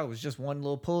never had chocolate. It was just one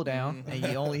little pull down, and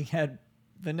you only had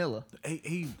vanilla.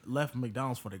 He left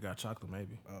McDonald's before they got chocolate.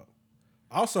 Maybe.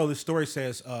 Also, the story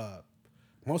says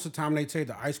most of the time they tell you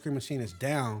the ice cream machine is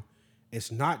down. It's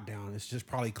not down. It's just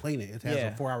probably cleaning. It has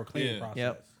Yeah. a 4-hour cleaning Yeah. process.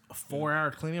 Yep. A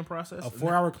 4-hour cleaning process. A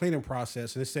 4-hour cleaning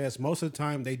process. And it says most of the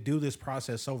time they do this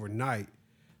process overnight,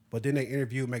 but then they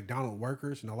interview McDonald's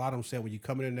workers, and a lot of them said when you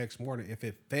come in the next morning, if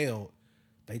it failed,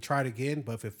 they tried again,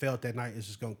 but if it failed that night, it's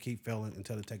just going to keep failing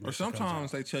until the technician Or comes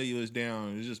sometimes out. they tell you it's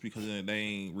down. It's just because they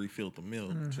ain't refilled the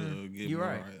milk to get You're more.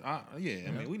 right. I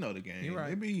mean, we know the game. You're right.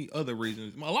 There be other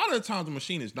reasons. A lot of the times the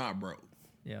machine is not broke.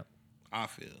 Yep. I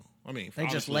feel. I mean, They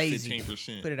just honestly, lazy.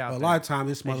 15%. Put it out But a there. lot of times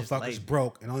this They just motherfucker's lazy.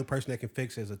 broke, and the only person that can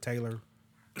fix it is a Taylor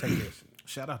technician.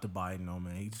 Shout out to Biden, though,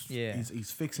 man. Yeah.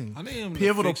 He's fixing I need him to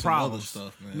pivotal fix some other problems.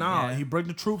 stuff, man. Nah, Yeah. he bring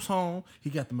the troops home. He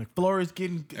got the McFlurries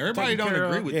getting. Everybody taken don't care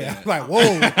agree of. with Yeah, that. I'm like,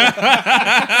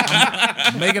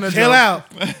 whoa, Making a chill joke.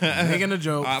 out. Making a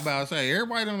joke. I about to say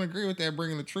everybody don't agree with that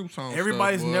bringing the troops home.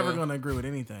 Everybody's stuff, never boy. gonna agree with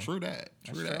anything. True that.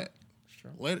 True That's that.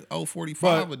 true. Let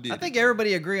 045 But did. I think it.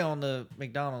 everybody agree on the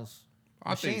McDonald's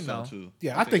I think machine, so though. too.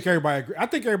 Yeah, I think everybody. I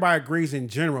think everybody agrees in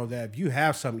general that if you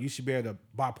have something, you should be able to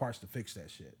buy parts to fix that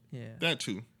shit. Yeah. that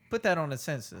too. Put that on the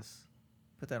census.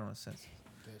 Put that on the census.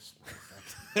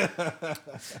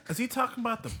 Is he talking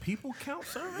about the people count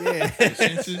survey? Yeah. The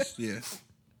census, yeah.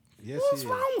 Yes, What's he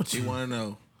wrong is. with He you? want to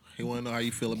know. He want to know how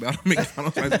you feel about a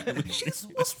McDonald's ice cream machine.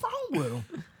 What's wrong with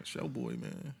him? That's your boy,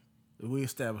 man. We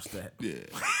established that. Yeah,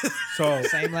 So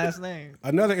Same last name.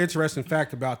 another interesting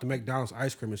fact about the McDonald's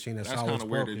ice cream machine that's that's always kind of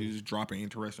weird that broken. you just dropping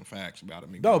interesting facts about it.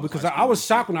 No, because I was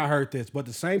shocked when I heard this. But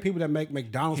the same people that make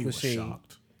McDonald's He was machine,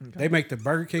 shocked. they make the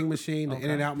Burger King machine, the Okay.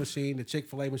 In-N-Out machine, the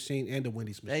Chick-fil-A machine, and the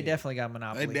Wendy's machine. They definitely got They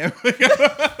monopoly. definitely They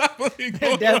definitely But need to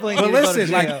go to listen,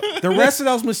 jail. like the rest of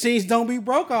those machines don't be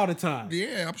broke all the time.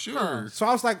 Yeah, I'm sure. So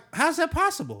I was like, how's that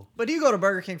possible? But do you go to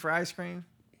Burger King for ice cream?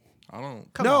 I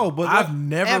don't. Come no, on. but I've like,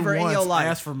 never Ever in once your life.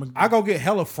 asked for. I go get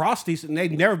hella Frosties, and they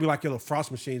never be like, yo, the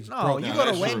Frost machine's No, broke. you No, go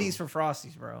to that's Wendy's true. for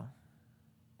Frosties, bro.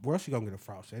 Where else you gonna get a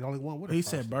Frosty? They the only one with a He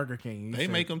Frosty. said Burger King. You They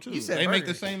said- make them too. You said They make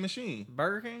Burger the same machine.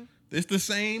 Burger King? It's the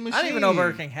same machine. I didn't even know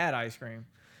Burger King had ice cream.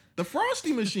 The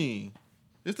Frosty machine.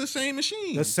 It's the same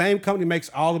machine. The same company makes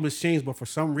all the machines, but for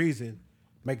some reason,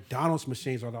 McDonald's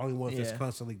machines are the only ones Yeah. that's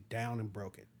constantly down and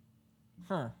broken.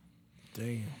 Huh.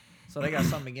 Damn. So they got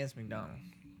something against McDonald's.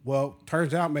 Well,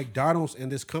 turns out McDonald's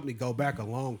and this company go back a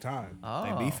long time.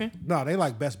 Oh. They beefing? No, they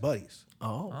like best buddies.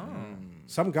 Oh.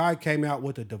 Some guy came out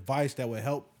with a device that would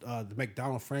help the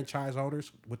McDonald's franchise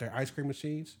owners with their ice cream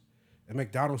machines, and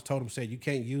McDonald's told him, said, you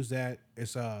can't use that.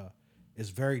 It's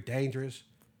very dangerous,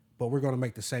 but we're going to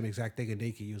make the same exact thing, and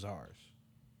they can use ours.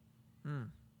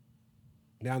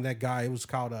 Now that guy, it was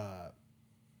called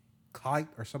Kite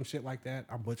or some shit like that.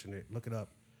 I'm butchering it. Look it up.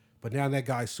 But now that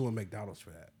guy's suing McDonald's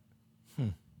for that.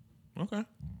 okay.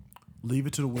 Leave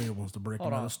it to the weird ones to break Hold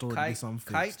another on. story to get something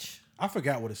fixed. Kite? I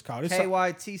forgot what it's called. It's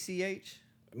KYTCH?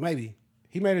 maybe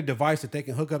he made a device that they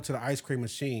can hook up to the ice cream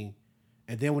machine,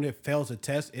 and then when it fails a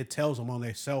test, it tells them on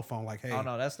their cell phone like, "Hey, Oh,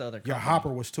 no, that's the other your company. hopper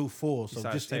was too full, so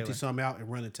Besides just empty Taylor. some out and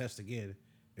run the test again,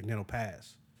 and then it'll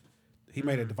pass." He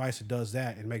made a device that does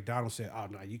that, and McDonald's said, "Oh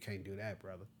no, you can't do that,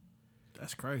 brother."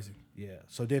 That's crazy. Yeah.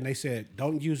 So then they said,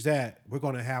 "Don't use that. We're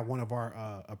going to have one of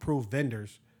our approved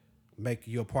vendors make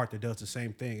you a part that does the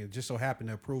same thing." It just so happened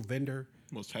the approved vendor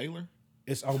Was Taylor?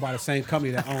 is owned by the same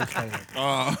company that owns Taylor.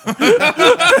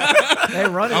 They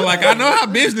run it. I'm like, I know how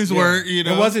business work. You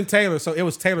know, It wasn't Taylor, so it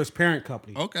was Taylor's parent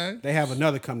company. okay. They have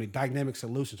another company, Dynamic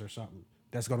Solutions or something,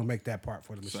 that's going to make that part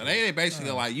for the machine. So they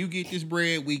basically like, you get this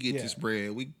bread, we get Yeah. this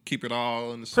bread. We keep it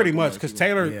all in the Pretty circle, much, like, because you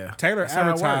Taylor Yeah. Taylor That's how it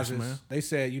works, advertises. man. They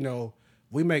said,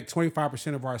 we make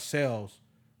 25% of our sales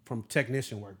from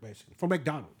technician work, basically, from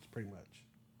McDonald's, pretty much.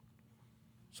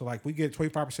 So like we get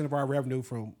 25% of our revenue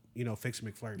from fixing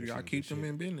McFlurry. You gotta keep them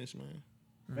in business, man.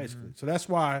 basically. So that's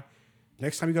why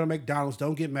next time you go to McDonald's,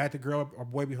 don't get mad at the girl or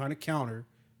boy behind the counter.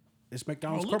 It's Oh,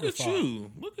 McDonald's look corporate at fault.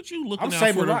 you! Look at you looking I'm out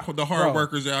saving for a lot. the hard Bro.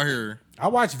 workers out here I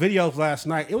watched videos last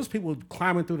night. It was people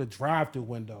climbing through the drive-through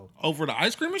window, over the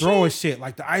ice cream machine. throwing shit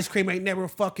like the ice cream ain't never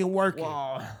fucking working.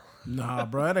 Nah,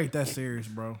 bro, it ain't that serious,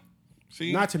 bro.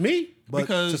 See, Not to me, but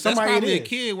because to that's somebody probably a it is.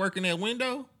 kid working that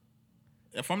window.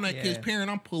 If I'm that kid's Yeah. parent,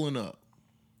 I'm pulling up.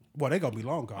 Well, they gonna be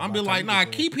long gone. I'm by be the like, time nah, you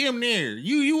get there. keep him there.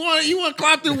 You want to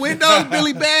climb through windows,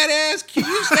 Billy Badass?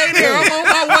 You stay there. I'm on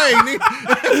my way.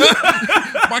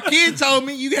 Nigga. My kid told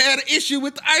me you had an issue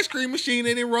with the ice cream machine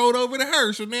and it rolled over to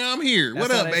her. So now I'm here. That's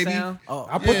What how up, they baby? sound?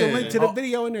 I put the Yeah. link to the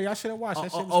video in there. Y'all should have watched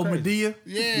that shit. Was crazy. Medea.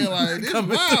 Yeah, like this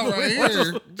wild right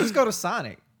here. Just go to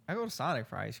Sonic. I go to Sonic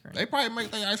for ice cream. They probably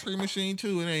make their ice cream machine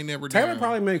too, and they ain't never Taylor done.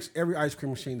 probably makes every ice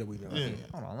cream machine that we know. Yeah.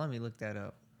 Hold on, let me look that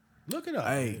up. Look it up.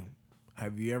 Hey,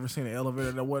 have you ever seen an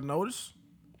elevator that wasn't noticed?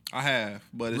 I have,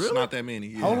 but it's Really? not that many.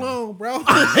 Yeah. Hold on, bro.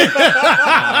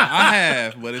 I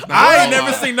have, but it's not. I ain't a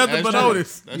never lot. seen nothing That's but true.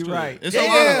 Otis. That's You're true. right. It's a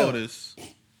lot of Otis.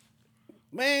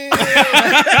 Man.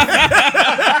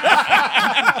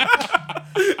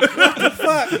 What the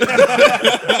fuck?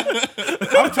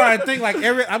 I'm trying to think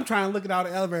I'm trying to look at all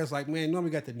the elevators like, man,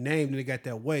 normally got the name and they got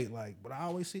that weight, like, but I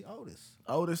always see Otis.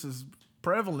 Otis is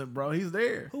prevalent, bro. He's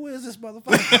there. Who is this motherfucker?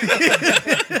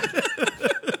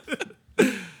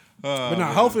 But no,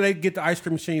 hopefully they get the ice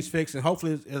cream machines fixed, and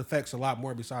hopefully it affects a lot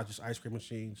more besides just ice cream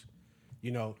machines.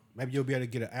 Maybe you'll be able to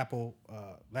get an Apple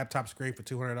laptop screen for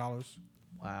 $200.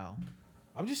 Wow.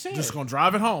 I'm just saying. Just gonna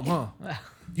drive it home, huh?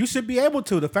 You should be able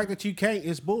to. The fact that you can't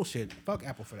is bullshit. Fuck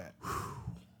Apple for that.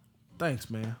 Thanks,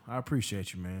 man. I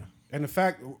appreciate you, man. And the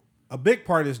fact, a big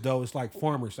part of this though is like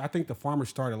farmers. I think the farmers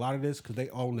started a lot of this because they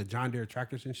own the John Deere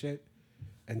tractors and shit.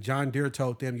 And John Deere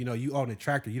told them, you own the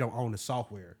tractor, you don't own the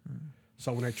software.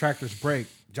 So when their tractors break,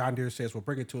 John Deere says, well,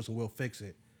 bring it to us and we'll fix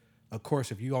it. Of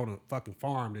course, if you own a fucking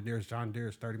farm that there's John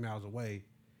Deere's 30 miles away,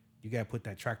 you got to put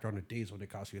that tractor on the diesel and it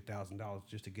costs you $1,000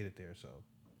 just to get it there. So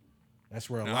that's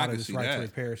where a Now, I lot can of this see right that. to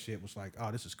repair shit was like,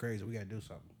 oh, this is crazy. We got to do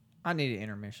something. I need an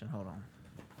intermission. Hold on.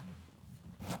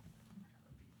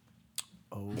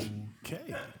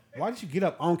 Okay. Why did you get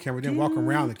up on camera then walk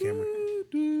around the camera?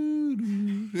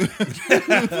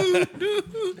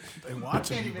 They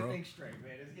watching you, bro. straight,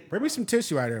 man. Bring me some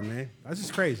tissue out there, man. That's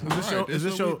just crazy. Is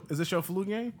this your flu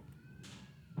game?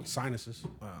 Sinuses.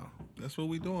 Wow. That's what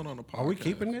we doing on the podcast. Are we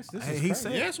keeping this? This Hey, is he crazy.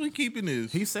 said- Yes, we keeping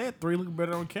this. He said 3 look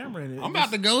better on camera. And I'm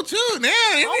about to go too now.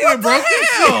 They what even broke the this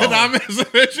hell? shit. I'm messing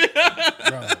with you.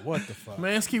 Bro, what the fuck?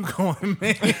 Man, let's keep going,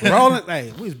 man. Rolling.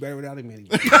 Hey, we was better without him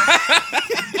anyway.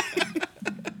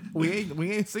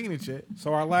 we ain't seen it yet.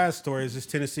 So our last story is this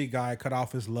Tennessee guy cut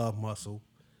off his love muscle.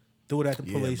 Threw it at the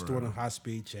Yeah, police bro. during a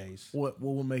high-speed chase. What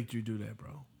will make you do that,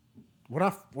 bro?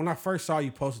 When I first saw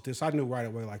you posted this, I knew right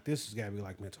away, like, this has got to be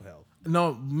like mental health.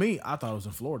 No, I thought it was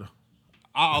in Florida.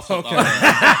 I also thought that.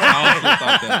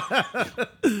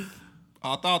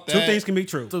 I thought that. Two things can be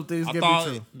true. Two things I get thought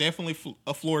me too. definitely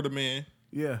a Florida man.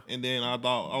 Yeah. And then I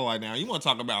thought, oh, like, now you want to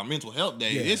talk about mental health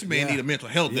day? Yeah, This man yeah. need a mental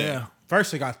health day. Yeah.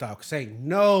 First thing I thought, because ain't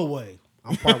no way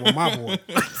I'm part with my boy.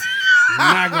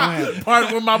 Not going to happen.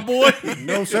 Part with my boy.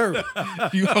 No, sir.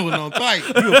 You holding on tight.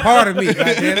 You a part of me,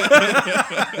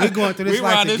 goddammit. We're going through this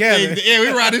life ride together. this thing. Yeah, we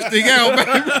ride this thing out,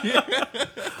 baby.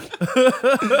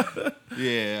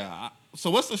 Yeah. So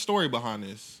what's the story behind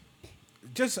this?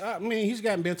 Just, I mean, he's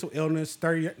got mental illness,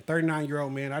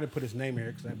 39-year-old man. I didn't put his name here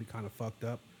because that'd be kind of fucked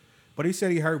up. But he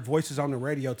said he heard voices on the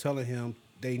radio telling him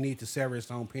they need to sever his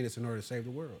own penis in order to save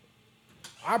the world.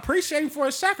 I appreciate him for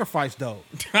his sacrifice, though.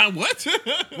 What?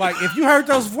 Like, if you heard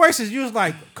those voices, you was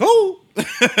like, cool.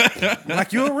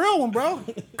 Like, you a real one, bro.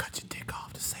 Cut your dick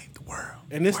off to save the world.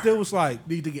 And this dude was like,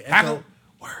 Need to get I echo. don't-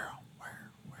 World.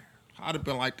 I'd have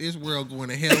been like, this world going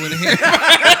to hell in a hell.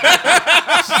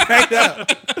 straight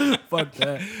up. Fuck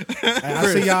that. And I'll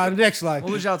see y'all in the next life.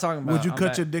 What was y'all talking about? Would you I'm cut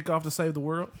back. your dick off to save the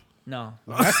world? No.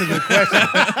 That's a good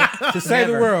question. To save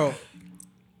the Never. world,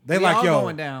 they We like, all yo.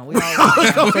 going down. We all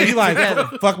going down. So you like,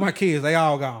 fuck my kids. They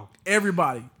all gone.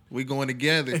 Everybody. We going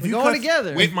together. If We you going cut-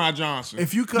 together. With my Johnson.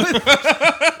 If you cut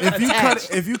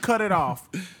if you cut it off,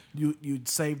 you'd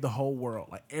save the whole world.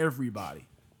 Like everybody.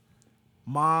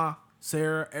 Ma,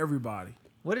 Sarah, everybody.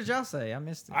 What did y'all say? I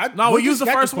missed it. No, we just used the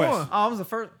got first question. one. Oh, I was the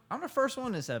first. I'm the first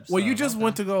one this episode. Well, you just Okay.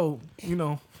 went to go,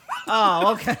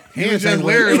 Oh, okay. you was Hands just ain't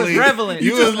wet. literally, It was prevalent.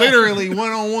 you was literally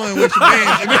one-on-one with your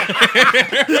man.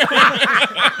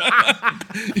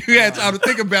 You had time to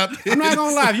think about this. I'm not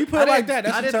gonna lie. If you put I it like didn't-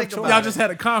 that, I that's a didn't tough think choice. about y'all it. just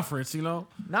had a conference, Nah.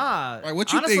 Right,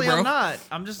 what you honestly, think, bro?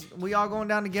 I'm not. We all going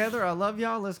down together. I love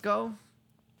y'all. Let's go.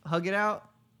 Hug it out.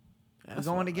 We're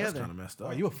going together. That's kind of messed Oh,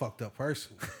 up. you a fucked up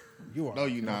person. You are. No,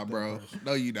 you not, bro.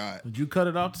 No, you not. Would you cut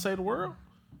it off to save the world?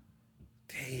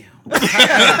 Damn.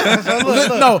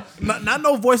 No, not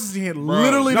no voices in here.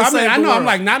 Literally No, to I mean, save I the know. world. I'm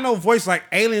like, not no voice like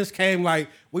aliens came. Like,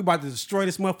 we about to destroy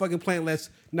this motherfucking planet. Let's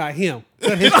not him.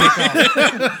 Cut his dick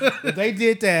off. If they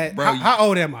did that, Bro, how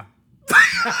old am I?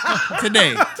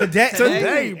 Today.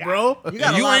 today, bro. You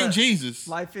got a You lot ain't of Jesus.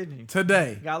 life in you.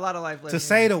 Today. Got a lot of life left. To in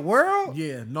save the world,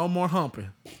 Yeah, no more humping.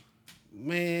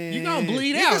 man. You gonna bleed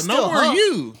You can out. still No more hump.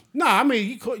 you. No, I mean,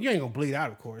 you ain't gonna bleed out,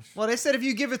 of course. Well, they said if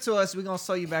you give it to us, we're gonna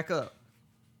sew you back up,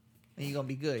 and you're gonna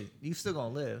be good. You still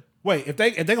gonna live. Wait, if they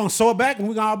gonna sew it back and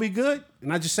we gonna all be good,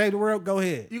 and I just save the world, go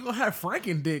ahead. You gonna have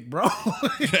Franken dick, bro.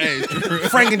 Hey, it's true.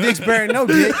 Frank and Dick's bearing no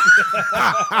dick.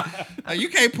 Hey, you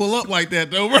can't pull up like that,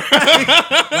 though, bro. Like,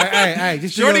 hey,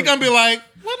 just do Shorty your- gonna be like,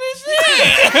 what is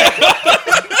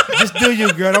that? just do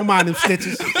you, girl. Don't mind them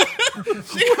stitches. She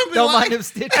gonna be Don't like, mind them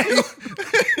stitches.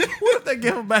 What if they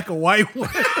give him back a white one?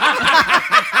 they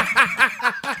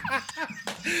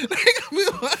gonna be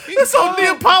like, It's on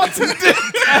Neapolitan dick.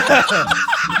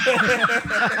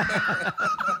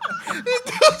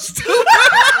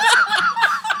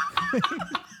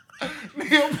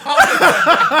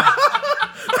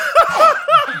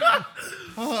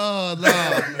 oh,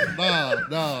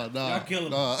 no.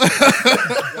 killing no.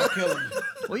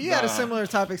 Well, you had a similar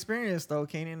type experience though,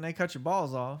 Keenan. They cut your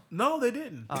balls off. No, they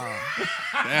didn't.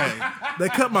 Dang. They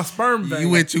cut my sperm vein. You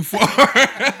went too far.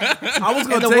 I was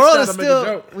And gonna the text world that is to make a still,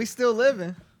 joke. we still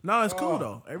living. No, it's cool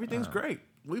though. Everything's great.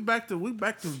 We back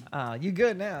to. You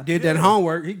good now? Did that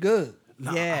homework. He good.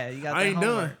 Yeah, you got. I that ain't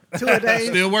homework. done. 2 a day.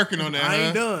 Still working on that. I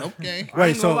ain't huh? done. Okay. I Wait,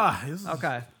 ain't so- gonna lie. This is-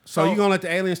 Okay. So you gonna let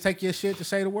the aliens take your shit to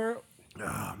save the world?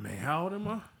 Oh man, how old am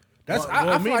I? That's Well,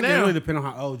 I me feel like it now. really depends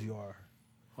on how old you are.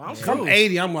 I'm If I'm cool.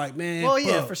 80, I'm like, man. Well,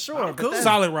 yeah, fuck. for sure. I'm But cool. that's,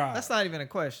 Solid ride. that's not even a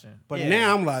question. But Yeah.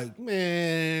 now I'm like,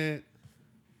 man.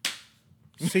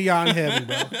 See y'all in heaven,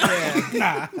 bro.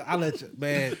 Nah, I'll let you,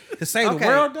 man. To save Okay, the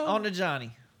world, though. on to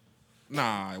Johnny.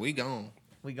 Nah, we gone.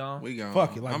 We gone. We gone.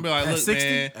 Fuck it, like, I'm be like, At look, 60?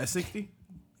 man, At 60?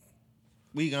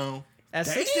 we gone. At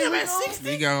Damn, 60, we at gone? 60?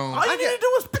 We gone. All you need to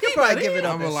do is You pee, probably buddy. give it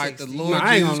up I'm at like the 60. Lord Nah,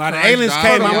 I ain't Jesus gonna lie. The Christ aliens died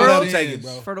came, for I'm your gonna sins. take it,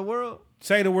 bro. For the world.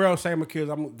 Save the world, save my kids.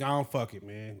 I'm gone. Fuck it,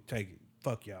 man. Take it.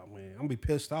 Fuck y'all, man. I'm gonna be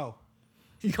pissed off.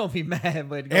 You gonna be mad,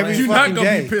 but go Every ahead. You're not fucking gonna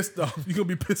day. be pissed off. You're gonna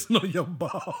be pissing on your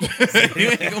balls. you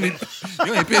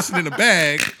ain't pissing in the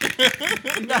bag.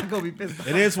 You're not gonna be pissed off.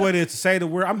 It is what it is. To save the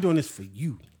world, I'm doing this for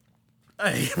you.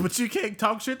 Hey, but you can't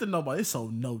talk shit to nobody. It's so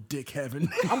no dick heaven.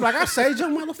 I'm like, I saved your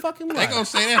motherfucking They life. gonna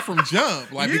say that from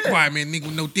jump. Like, be quiet, man. Nigga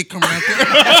with no dick coming out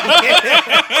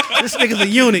there. This nigga's a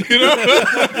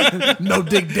eunuch. No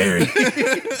dick dairy.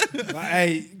 Like,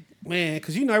 hey, man,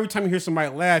 because you know every time you hear somebody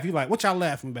laugh, you like, what y'all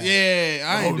laughing about? Yeah,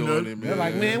 I ain't Oh, doing no. it, man. They're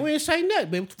like, man, we ain't saying nothing,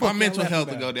 man. What the fuck my y'all mental laughing health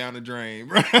will about? go down the drain,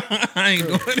 bro. I ain't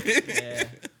doing it.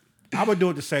 Yeah. I'm gonna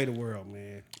do it to save the world,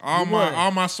 man.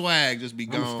 All my swag just be I'm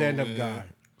gone. a stand-up man. guy.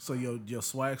 So your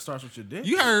swag starts with your dick?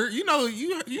 You heard,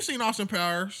 you seen Austin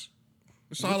Powers.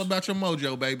 It's all about your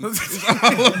mojo, baby. It's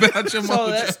all about your So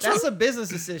mojo. that's a business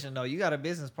decision, though. You got a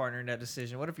business partner in that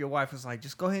decision. What if your wife was like,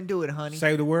 just go ahead and do it, honey?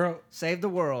 Save the world. Save the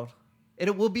world.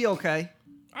 It will be okay.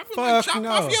 I feel like Fuck chop no.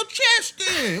 off your chest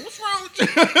then. What's wrong with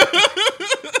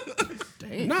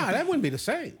you? Nah, that wouldn't be the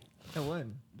same. It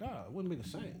wouldn't. Nah, it wouldn't be the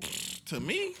same. To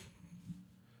me,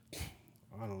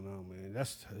 I don't know, man.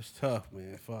 It's tough,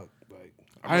 man. Fuck. Like,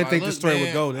 I I didn't think the story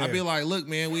would go there. I'd be like, look,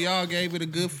 man, we all gave it a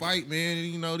good fight, man.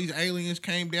 You know, these aliens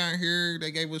came down here.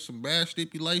 They gave us some bad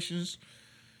stipulations.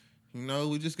 You know,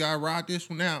 we just got to ride this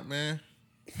one out, man.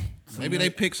 Maybe they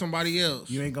pick somebody else.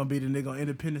 You ain't gonna be the nigga on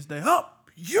Independence Day. Up,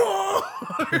 yo.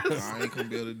 I ain't going to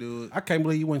be able to do it. I can't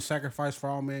believe you wouldn't sacrifice for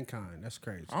all mankind. That's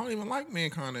crazy. I don't even like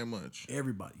mankind that much.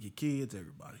 Everybody, your kids,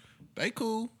 everybody. They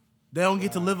cool. They don't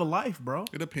get to live a life, bro.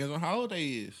 It depends on how old they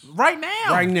is. Right now,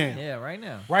 Right now. Yeah, right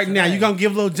now. Right now. You gonna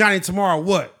give little Johnny tomorrow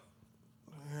what?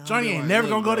 Johnny be ain't like, never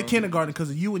look, gonna go to bro. kindergarten because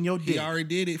of you and your He dick. already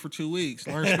did it for 2 weeks.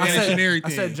 Learn I Spanish and said,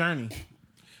 everything. I said Journey.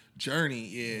 Journey,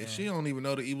 yeah. She don't even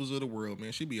know the evils of the world,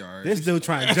 man. She be all right. This dude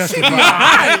trying to justify.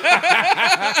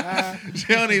 She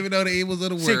don't even know the evils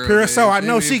of the See, world. Curacao, man. I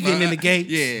know be she getting fine. in the gates.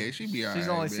 Yeah, she be all right. She's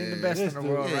only seen the man. best in This the dude-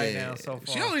 world right Yeah. now so far.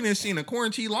 She only done seen a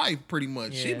quarantine life, pretty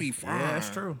much. She Yeah. be fine. Yeah, that's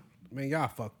true. Man, y'all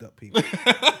fucked up people.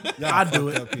 Y'all I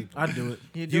do fucked it. up people. I do it.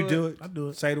 You do it. I do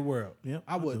it. Save the world. Yep,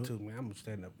 I I would do too, man. I'm a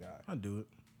stand-up guy. I do it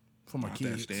for my Not that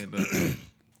kids. stand up.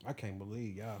 I can't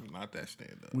believe y'all. Not that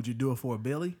stand up. Would you do it for a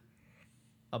Billy?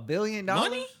 $1 billion?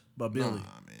 Money? But Nah, Billy,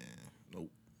 man. Nope.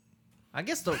 I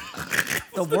guess the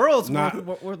world's Not,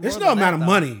 worth there's more no than amount of that,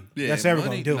 though. money Yeah, that's ever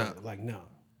money, gonna do no. it. Like, no.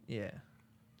 Yeah.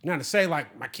 Now to say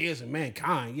like my kids and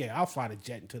mankind, yeah, I'll fly the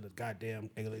jet into the goddamn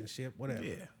alien ship, whatever.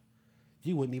 yeah.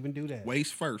 You wouldn't even do that.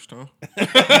 Waist first, huh?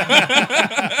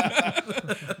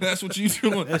 That's what you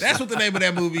doing. That's what the name of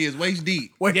that movie is. Waist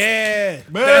deep. Yeah.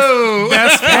 Boom.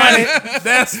 That's funny.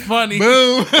 That's funny.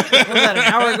 Boom. Was that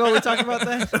an hour ago we talked about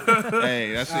that?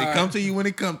 Hey, that's it. Come to you when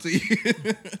it come to you.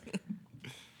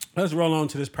 Let's roll on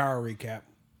to this power recap.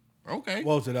 Okay.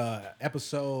 What was it?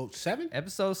 Episode 7?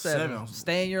 Episode 7. Seven.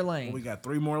 Stay in your lane. We got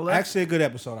 3 more left. Actually, a good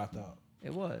episode, I thought.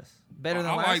 It was better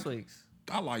than I last like- week's.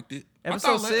 I liked it. Episode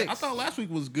I thought 6. I thought last week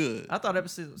was good. I thought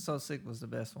episode 6 was the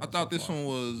best one. I thought so this far. one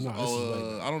was. No, this is way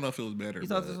better. I don't know if it was better. You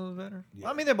thought but- this one was better?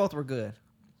 Well, I mean, they both were good.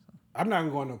 I'm not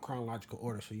gonna go in no chronological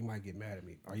order, so you might get mad at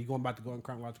me. Are you going about to go in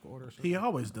chronological order? Or something? He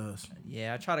always does.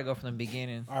 Yeah, I try to go from the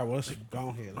beginning. All right, well, let's go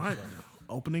ahead. All Let's right.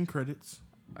 go. Opening credits.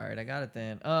 All right, I got it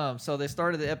then. So they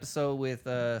started the episode with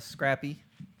Scrappy.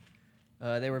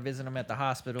 They were visiting him at the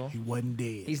hospital. He wasn't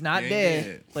dead. He's not He dead, ain't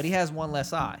dead. but he has one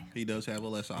less eye. He does have a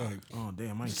less eye. Oh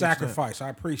damn! I ain't catch that. Sacrifice. I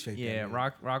appreciate that. Yeah, man.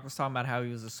 Rock was talking about how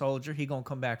he was a soldier. He gonna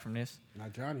come back from this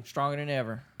Not Johnny. stronger than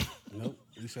ever. Nope.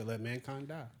 You said let mankind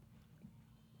die.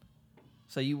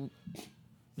 So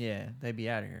yeah, they be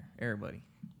out of here. Everybody.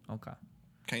 Okay.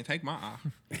 Can't take my eye.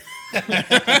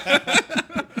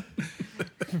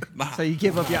 So you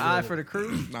give up your eye for the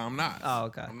crew? No, I'm not. Oh,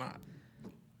 okay. I'm not.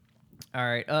 All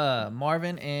right.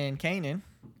 Marvin and Kanan,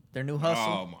 their new hustle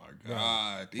Oh my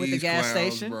god. with the These gas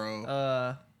clowns, station.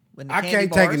 bro. With the I candy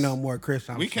can't take it bars. no more, Chris.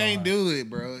 I'm we can't sorry. do it,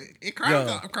 bro.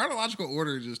 Chronological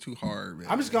order is just too hard, man.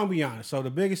 I'm just gonna be honest. So the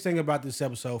biggest thing about this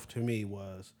episode to me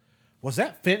was Was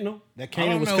that fentanyl that I Kanan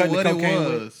don't was know cutting what the it cocaine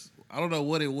with? was. I don't know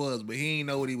what it was, but he ain't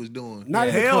know what he was doing. Not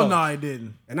even Hell close. no, I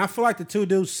didn't. And I feel like the two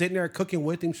dudes sitting there cooking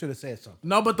with him should have said something.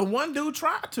 No, but the one dude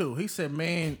tried to. He said,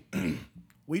 "Man,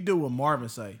 we do what Marvin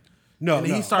say." No, and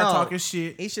then no. he started No. talking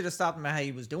shit. He should have stopped him at how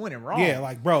he was doing it wrong. Yeah,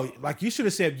 like bro, like you should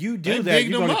have said, "You do They that, bigged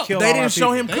you're him gonna up. kill." They all didn't our show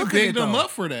people. him They cooking bigged it him though. up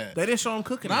for that. They didn't show him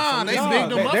cooking. Nah, it. they So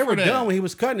bigged him up They for were that. done when he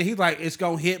was cutting it. He's like, "It's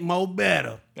gonna hit more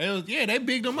better." They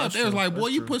bigged him up. They was like, boy,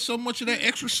 you put so much of that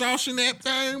extra sauce in that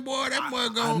thing, boy, that boy I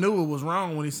going. knew it was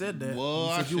wrong when he said that. Boy,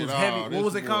 he I said you said, was "Oh, heavy. What this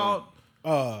was it boy." called?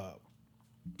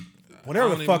 Whatever I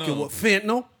the don't fuck even it know. was,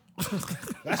 fentanyl.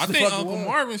 That's I the think fuck it Uncle was.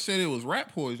 Marvin said it was rat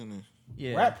poisoning.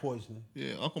 Yeah. Rat poisoning.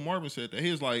 Yeah, Uncle Marvin said that. He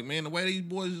was like, man, the way these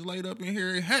boys is laid up in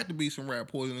here, it had to be some rat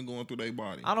poisoning going through their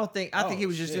body. I think Oh, he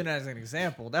was just shit. doing it as an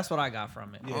example. That's what I got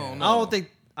from it. Yeah.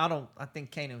 I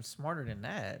think Kanan's smarter than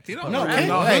that. He don't No, know. Kanan,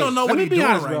 No, he hey, don't know let what me he be doing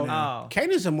honest, right bro. now.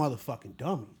 Kanan's a motherfucking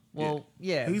dummy. Well,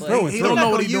 yeah, He's, but he he's don't not know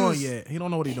what gonna he's doing use- yet. He don't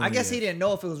know what he's doing. I guess yet. he didn't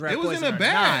know if it was rat It was in poison a or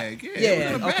bag. not. Yeah, it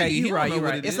was in a okay, bag. He you're don't right. know You're what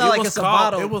right. it It's is. not It like was it's a called-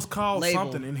 bottle. It was called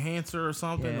labeled. something enhancer or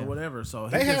something Yeah. or whatever. So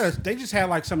They just had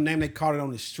like some name they called it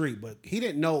on the street, but he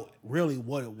didn't know really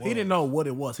what it was. he didn't know what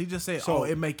it was. He just said, So- "Oh,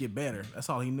 it make it better." That's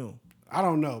all he knew. I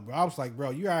don't know, bro. I was like, bro,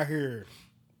 you out here.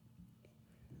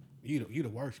 You the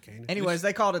worst, Kanan. Anyways,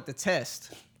 they called it the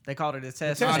test. They called it a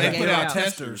test. Nah, and they gave put it out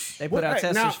testers. They put out Right,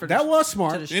 testers now, for that the, was to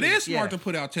smart. the It street. is smart Yeah. to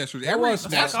put out testers. was-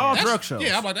 that's all drug shows.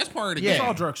 Yeah, I'm like, that's part of the Yeah. It's game.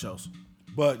 all drug shows.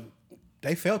 But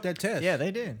they failed that test. Yeah,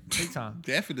 they did big time.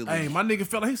 Definitely. Hey, my nigga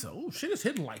fella, he said, "Oh shit, it's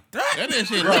hitting like that." That is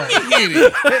shit. Let me get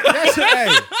it. That's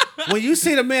hey, when you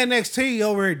see the man next to you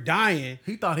over here dying,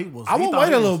 He thought he was. I he will thought wait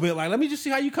he a was- little bit. Like, let me just see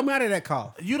how you come out of that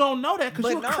cough. You don't know that because But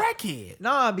you're a no. crackhead.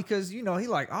 Nah, because he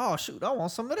like, oh shoot, I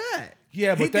want some of that.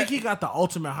 Yeah, He but think he got the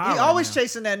ultimate high. He right always now.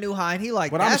 chasing that new high, and he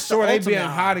like. but I'm that's sure the they ultimate being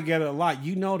high together a lot.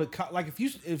 You know like if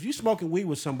you smoking weed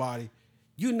with somebody,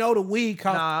 you know the weed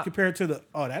cough Nah. compared to the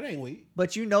that ain't weed.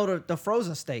 But you know the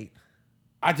frozen state.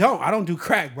 I don't do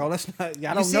crack, bro. That's not. I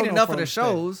don't You've seen know enough no of the frozen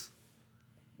shows.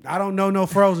 State. I don't know no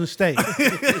frozen state.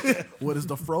 What is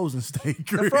the frozen state?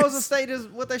 The Chris? frozen state is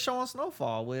what they show on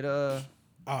Snowfall with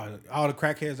All the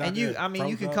crackheads out and there. you. I mean, you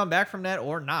froze can up. come back from that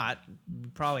or not.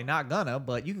 Probably not gonna,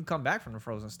 but you can come back from the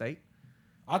frozen state.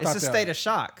 I It's thought a that- state of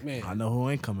shock. Man, I know who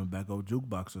ain't coming back. Oh,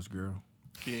 jukeboxers girl.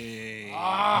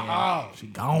 Yeah. She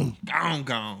gone.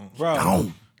 Gone. bro.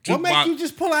 Gone. What make Jukebox- you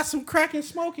just pull out some crack and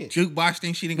smoke it? Jukebox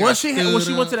thing she didn't When got she stood when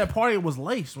she went up. to that party, it was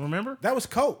lace. Remember? That was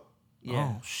coke.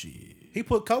 Yeah, Oh shit. He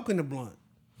put coke in the blunt.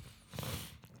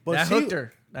 But that see, hooked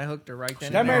her. That hooked her right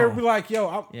then. That and made there. her be like,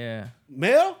 yo, Yeah.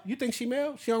 Mel? You think she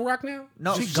Mel? She on rock now?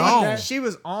 No, She she gone. She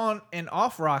was on and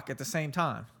off rock at the same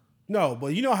time. No, but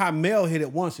you know how Mel hit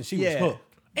it once and she Yeah. was hooked.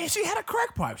 And she had a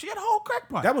crack pipe. She had a whole crack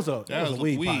pipe. That was a That was a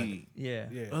weed, weed. pipe. Yeah.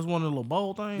 Yeah. That was one of the little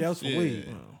bowl things. That was for Yeah.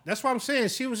 weed. That's what I'm saying.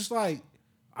 She was just like,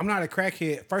 I'm not a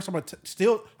crackhead. First, I'm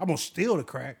gonna steal the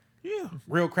crack. Yeah.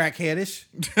 Real crackheadish.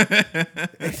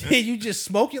 And then you just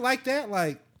smoke it like that,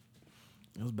 like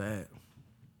It was bad.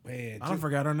 man. I don't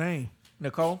forgot her name.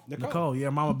 Nicole. Nicole. Yeah,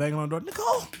 mama banging on the door.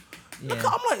 Nicole. Yeah.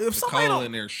 Nicole. I'm like, if somebody Cole don't.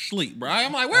 in there sleep, bro.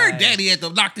 I'm like, where daddy at to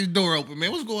knock this door open,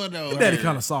 man? What's going on? Daddy here?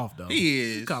 kind of soft though. He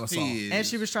is. Kinda soft. He is. And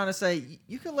she was trying to say,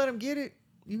 you can let him get it.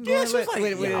 You can go Yeah, ahead she and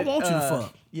was like, yeah, I want you to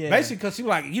fuck. Yeah. Basically, because he was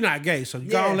like, you're not gay, so you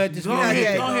yeah. gotta let this Go man ahead, hit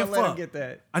go that. don't ahead, let him fuck. get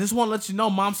that. I just want to let you know,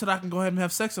 Mom said I can go ahead and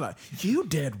have sex tonight. You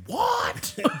did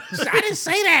what? I didn't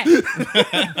say that.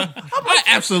 I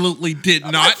absolutely did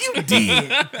not. You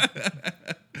did.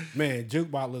 Man,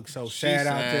 Jukebox looks so She's sad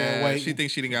out there. sad. Waiting. She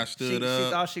thinks she done got She stood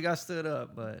up. thought she got stood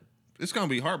up, but It's gonna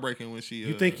be heartbreaking when she.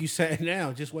 you think you sat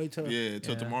down? Just wait till. Yeah,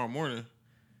 till tomorrow morning.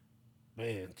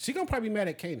 Man, she gonna probably be mad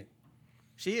at Kanan.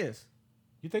 she is.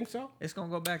 You think so? It's gonna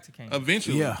go back to Kane.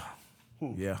 Eventually. Yeah.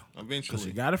 Yeah. Because Eventually.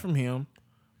 she got it from him.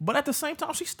 But at the same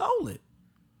time, she stole it.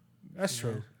 That's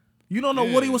true. You don't know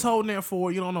what he Yeah. was holding there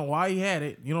for. You don't know why he had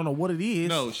it. You don't know what it is.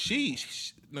 No,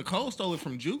 Nicole stole it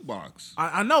from Jukebox.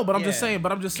 I know, but I'm just Yeah. saying.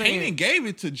 But I'm just saying. Kanan gave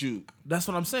it to Juke. That's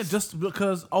what I'm saying. Just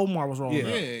because Omar was wrong. Yeah.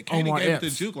 Yeah, Kanan Omar gave it Epps.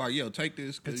 to Juke. Like, yo, take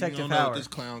this because you Protective don't know power. what this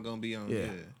clown gonna be on. Yeah.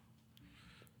 Yeah.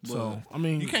 So, But I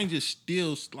mean- you can't just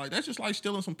steal. Like, that's just like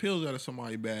stealing some pills out of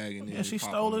somebody's bag and then Yeah, she pop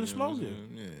stole them, it and you know what smoked I'm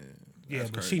saying? Yeah. Yeah,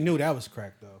 That's but crazy. she knew that was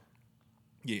crack though.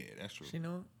 Yeah, that's true. She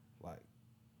knew it. Like,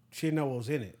 she didn't know what was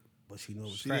in it, but she knew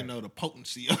it was She crack. didn't know the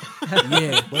potency of it.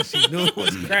 Yeah. But she knew it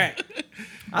was crack.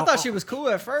 I thought she was cool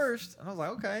at first. And I was like,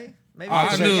 okay, maybe I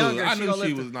when knew- she's younger, I she knew gonna she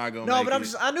lift was it. not gonna No, make but I'm it.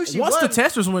 just. I knew she Once was. the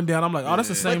testers went down, I'm like, oh, that's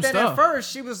the Yeah. same But then stuff. at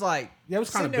first she was like, Yeah, it was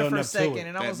kinda sitting there for building a up to second, it.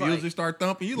 and I That was music like, start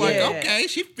thumping. You like, Yeah. okay,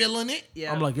 she feeling it.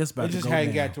 yeah. I'm like, it's about It to just go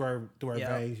hadn't down. got to her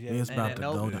Yeah. veins yet. It's And about then to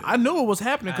nope. go Yeah. down. I knew it was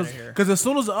happening Outta here. because as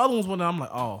soon as the other ones went down, I'm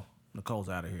like, oh, Nicole's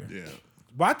out of here. Yeah.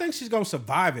 But I think she's gonna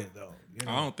survive it though. You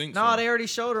know? I don't think No, so. they already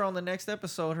showed her on the next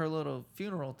episode her little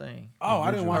funeral thing. Oh,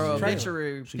 I didn't watch Her the trailer.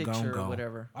 obituary She picture gone. or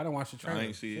whatever. I didn't watch the trailer. I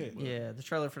ain't see it, Shit. but- Yeah, the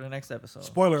trailer for the next episode.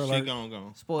 Spoiler She alert.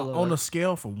 gone. Spoiler On a alert.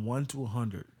 scale from 1 to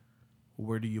 100,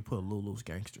 where do you put Lulu's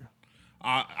gangster?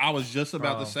 I was just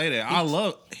about Bro. to say that. I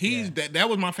love Yeah. that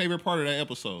was my favorite part of that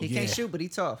episode. He can't shoot, but he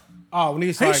tough. Oh, when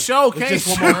he's He like, sure it's can't just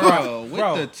one more shoot. crack. Bro, with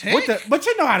Bro, the tech? but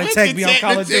you know how to With take the me on tech,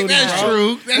 Call of the tech, Duty, that's bro.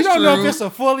 true. That's you don't know true. if it's a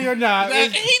fully or not. He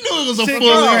knew it was a Shit fully.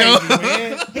 go though.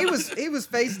 crazy, man. He was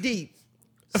face deep.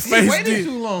 He Face waited deep.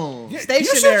 too long. Yeah,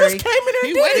 Stationary. You just came in there. He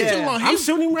and did waited it. too long. I'm He-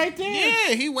 shooting right there.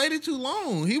 Yeah, he waited too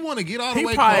long. He want to get all the He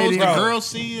way probably close. The didn't- girl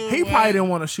see him. He probably didn't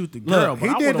want to shoot the Look, girl, but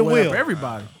he I did would the have went will. up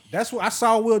everybody. That's what I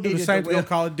saw Will do He the did same the thing on Will.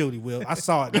 Call of Duty. Will, I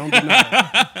saw it. Don't deny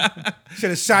it.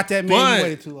 Should have shot that man. But He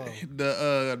waited too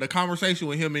long. the conversation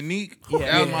with him and Neek, Yeah,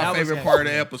 that was yeah, my that was favorite him. part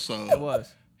of the episode. It was.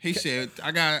 He said,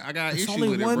 "I got It's issue only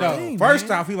with it, one bro." thing. First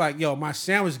man. off, he like, yo, my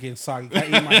sandwich getting soggy.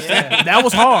 Can I eat my sandwich? That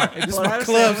was hard. This is Well, my that's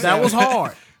club. it. That was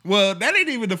hard. Well, that ain't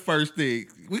even the first thing.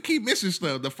 We keep missing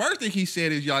stuff. The first thing he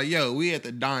said is, "Y'all, yo, we at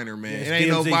the diner, man. it's It ain't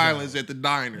no DMZ violence at the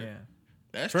diner." Yeah.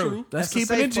 That's True. true. That's a keeping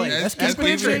safe it G. place. That's That's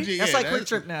keeping it keeping it G. G. That's Yeah, like that's- Quick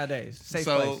Trip nowadays. Safe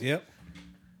So- place. Yep.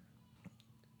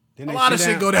 Then A they lot of sit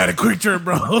shit down- go down a quick trip,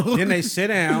 bro. Then they sit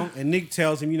down, and Nick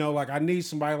tells him, you know, like, I need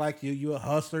somebody like you. You a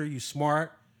hustler. You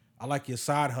smart. I like your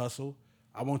side hustle.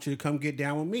 I want you to come get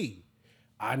down with me.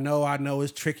 I know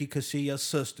it's tricky because she your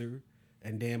sister.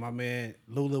 And then my man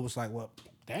Lulu was like, well,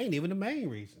 that ain't even the main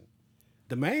reason.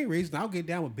 The main reason I'll get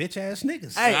down with bitch ass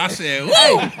niggas. Hey, I said,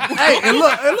 "Whoa." hey, and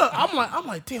look, I'm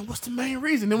like, damn, what's the main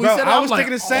reason? Then we Bro, said, I I'm was like,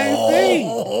 thinking the same thing.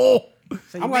 oh.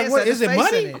 So your I'm like, man what, set his is it face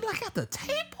money? in I'm like, at the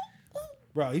table?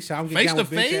 Bro, he said I'm Face getting down to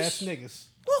with bitch face? ass niggas.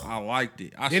 I liked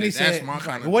it. I Then said, he "That's said, my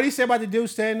kind of." what he said about the dude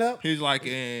standing up? He's like,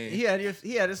 He had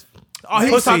his Oh,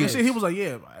 he was Pussy talking eaters. shit. He was like,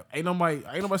 yeah, ain't nobody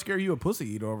scared of you a pussy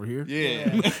eater over here.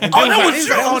 yeah. Oh, that was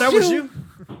you. Oh, that was you.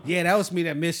 Yeah, that was me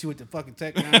that missed you with the fucking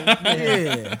tech.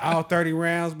 Yeah. All 30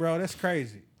 rounds, bro. That's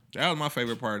crazy. That was my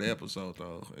favorite part of the episode,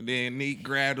 though. And then Neek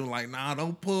grabbed him like, "Nah,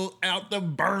 don't pull out the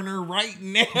burner right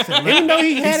now." Even though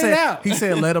he had it out. He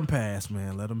said, let him pass,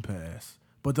 man. Let him pass.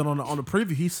 But then on the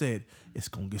preview, he said, it's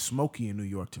going to get smoky in New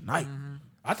York tonight.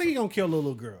 I think he gonna kill the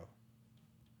little girl.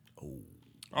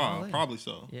 Oh, probably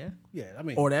so. yeah. Yeah, I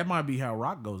mean, Or that might be how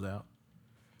Rock goes out.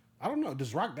 I don't know.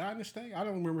 Does Rock die in this thing? I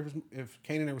don't remember if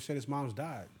Kanan ever said his mom's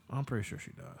died. I'm pretty sure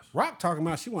she does. Rock talking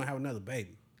about she want to have another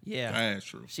baby. Yeah. That's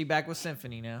true. She back with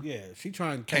Symphony now. Yeah, she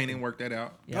trying to Kanan worked that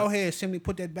out. Go ahead, Simony,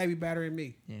 put that baby battery in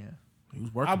me. Yeah. He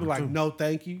was working I'll be it, like, too. no,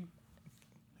 thank you.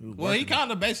 He was Well, he working it.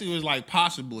 kind of basically was like,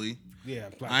 possibly. Yeah,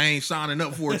 like, I ain't signing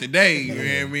up for it today. You know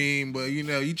what I mean? But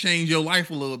you change your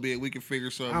life a little bit. We can figure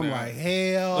something I'm out. like,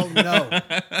 hell no.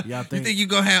 Y'all you think, think I'm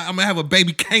gonna have a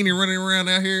baby Kanan running around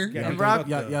out here? Yeah, And he Rock- fucked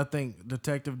y'all, up. y'all think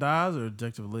Detective dies or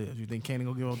Detective lives? You think Kanan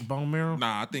gonna give up the bone marrow?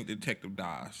 Nah, I think the detective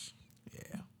dies.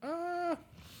 Yeah.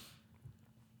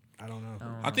 I don't know.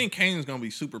 I think Kanan's gonna be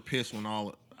super pissed when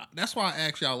all. That's why I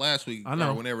asked y'all last week, I know.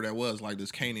 or whenever that was, like,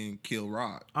 does Kanan kill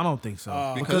Rod? I don't think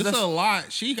so. Because it's that's- a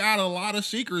lot. She got a lot of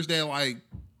secrets that like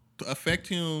affect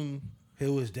him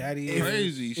Who his daddy is.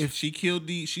 crazy. if- She killed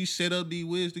she set up D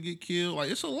Wiz to get killed. Like,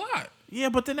 it's a lot. yeah,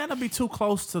 but then that'll be too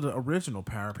close to the original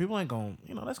power. People ain't gonna,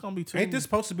 that's gonna be too. Ain't this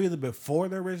supposed to be the before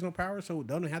the original power, so it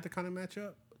doesn't have to kind of match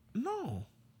up? No.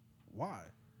 Why?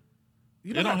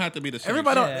 You It don't have to be the same.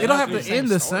 Everybody, Yeah, don't, it don't have be to the same end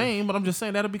the story. same, but I'm just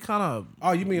saying that'll be kind of.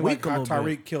 Oh, you mean like weak a how little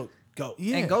bit. Tyreek killed Goat?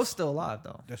 Yeah. And Ghost's still alive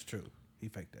though. That's true. He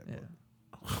faked that.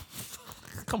 Yeah.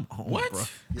 Come on, What? bro.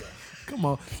 Come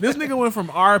on. This nigga went from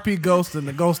RP Ghost and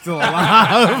the Ghost still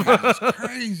alive. It's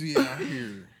crazy out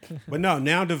here. But no,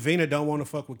 now Davina don't want to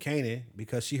fuck with Kanan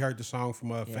because she heard the song from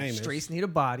Yeah, Famous. Streets need a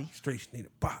body, Streets need a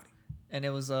body. and it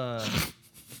was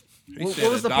He What- said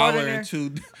what was the part in $1 there?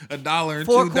 and $2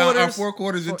 4 and quarters, 4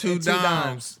 quarters and two and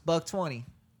dimes. $1.20.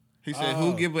 He said,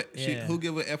 Oh, "Who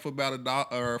give a f about $1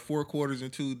 or 4 quarters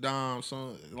and 2 dimes?"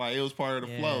 So like it was part of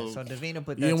the Yeah. flow. So Davina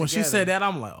put that. Yeah, when she together. said that,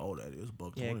 I'm like, oh, that is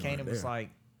buck. Yeah, 20 Kanan right was there. like,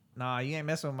 "Nah, you ain't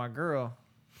messing with my girl."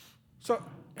 So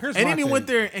here's and my then he thing. went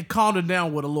there and calmed her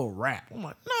down with a little rap. I'm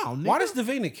like, no, nigga. Why does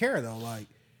Davina care though? Like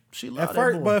she at love that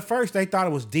first, boy. but at first they thought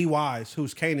it was D Wise,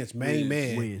 who's Kanan's main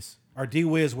man, Wiz. or D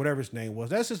Wiz, whatever his name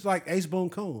was. That's just like Ace Boone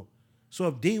Coon. So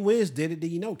if D Wiz did it, then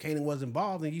you know Kanan was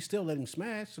involved, and you still let him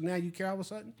smash. So now you care all of a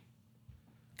sudden?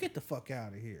 Get the fuck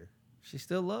out of here. She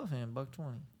still love him.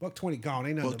 $1.20. $1.20 gone.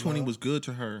 Ain't nothing. Buck to 20 love. was good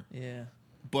to her. Yeah.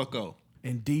 Bucko.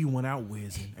 And D went out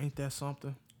whizzing. Ain't that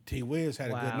something? T Wiz had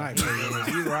a good Wow. night.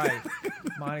 You right.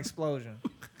 Mind explosion.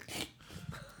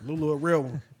 Lulu a real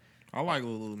one. I like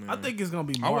Lulu, man. I think it's gonna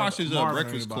be. I watched his Marvin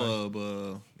Breakfast everybody.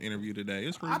 Club interview today.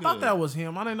 It's pretty I good. thought that was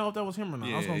him. I didn't know if that was him or not.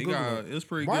 I was Yeah, gonna he Google got. it. It's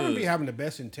pretty Marvin good. be having the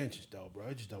best intentions though, bro.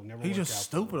 It just don't never. He's work just out for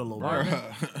stupid a him. little bit.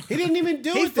 Bruh. He didn't even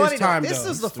do He's it this funny time though. This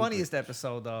though. is the funniest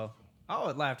episode though. I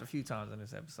would laughed a few times in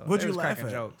this episode. What'd They you was laugh cracking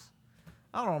at? jokes.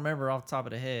 I don't remember off the top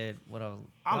of the head what I was.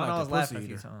 I like I the was laughing a pussy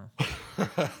few eater.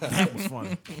 times. That was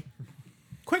funny.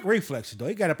 Quick reflexes though.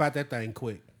 He got up out that thing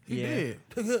quick. He Yeah.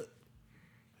 did.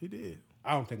 He did.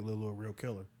 I don't think Lulu a real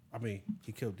killer. I mean,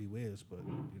 he killed D Wiz, but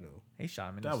you know, He shot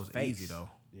him in That his was face. easy though.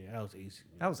 yeah, that was easy.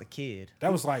 That was a kid.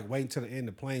 That was like waiting till the end,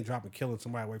 the plane drop and killing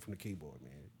somebody away from the keyboard,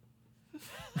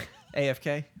 man.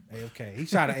 AFK. AFK. He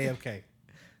shot at AFK.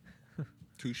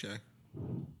 Touche.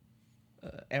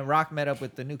 And Rock met up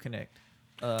with the new Connect.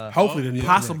 Hopefully the new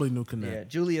Possibly new connect. Yeah,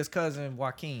 Julia's cousin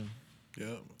Joaquin.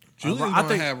 Yep. Julia's I gonna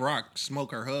think- have Rock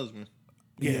smoke her husband.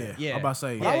 Yeah. Yeah. I'm about to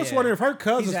say. But I was yeah. wondering if her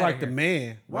cousin's He's outta like the here.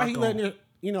 man. Why he Rock letting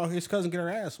on. her, his cousin get her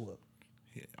ass whooped?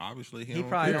 Yeah, obviously, He don't-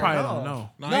 probably He probably don't don't know.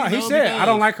 know. No, he knows said, because- I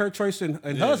don't like her choice in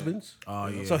Yeah. husbands. Oh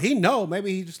yeah. So he know.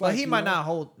 Maybe he just But like he you might know.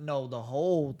 not know the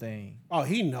whole thing. Oh,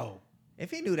 he know. If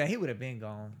he knew that, he would have been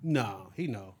gone. No, he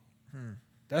know.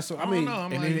 That's what I I mean, mean. know.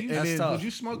 I'm and like, then- you- and That's then- tough. would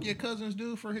you smoke your cousin's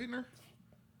dude for hitting her?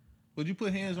 Would you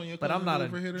put hands on your But cousin's I'm not dude a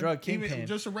for hitting her? drug Even kingpin.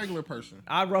 just a regular person.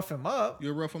 I rough him up.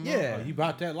 You'll rough him Yeah. up. You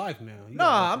about that life now. You No,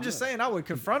 gotta I'm rough just him saying I would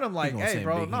confront him like, He gonna hey, send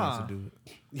bro, big hands nah. to do it.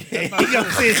 up. You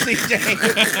gonna see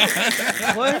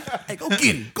CJ. What? Hey, go get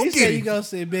him. Go He get said him. you gonna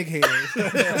see big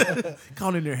hands. Go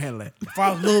on in there and handle that. If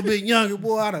I was a little bit younger,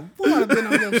 boy, I'd have been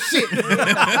on your shit.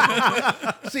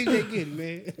 CJ get it,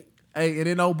 man. Hey, and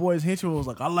then old boy's henchman was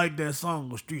like, I like that song,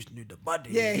 The Streets Need the Body.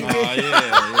 Yeah, he Oh did.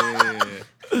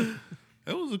 yeah.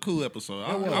 It was a cool episode.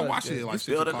 I watched it at like It's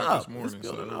 6 building o'clock up. this morning, It's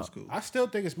so building it was up. cool. I still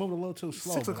think it's moving a little too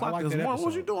slow. 6 but I o'clock like this that morning. What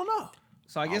was you episode. doing up?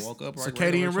 So I I guess woke up Circadian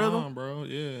regular rhythm? time, bro.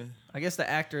 Yeah. I guess the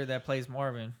actor that plays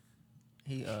Marvin,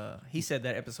 he said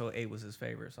that episode 8 was his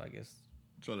favorite. So I guess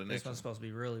So the this next one. one's supposed to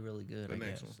be really, really good. The I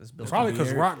next guess one. it's built Probably be because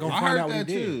Eric. Rock gonna I find heard out what he that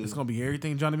did. too. It's gonna be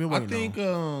everything Johnny been I waiting think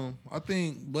on. I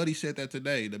think Buddy said that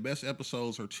today. The best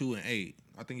episodes are 2 and 8.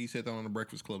 I think he said that on the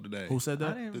Breakfast Club today. Who said I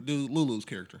that? didn't- The dude Lulu's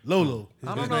character. Lulu. I His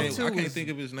don't know if name- 2 I can't was- think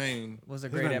of his name. was a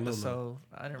His great name Lulu. episode.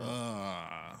 I didn't.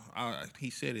 He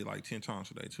said it like 10 times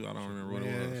today too. I don't remember what it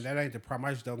Man, was. that ain't the problem.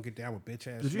 I just don't get down with bitch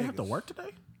ass. Did you have to niggas. work today?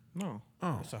 No,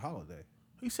 Oh, It's a holiday.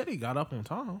 he said he got up on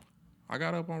time. I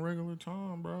got up on regular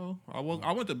time, bro. I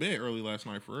went to bed early last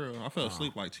night for real. I fell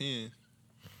asleep like 10.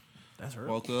 That's her.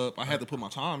 Woke up. I had to put my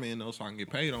time in though so I can get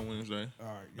paid on Wednesday. All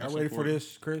right, That's y'all ready for important.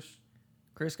 this, Chris?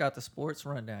 Chris got the sports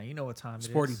rundown. You know what time it is.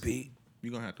 Sporty beat.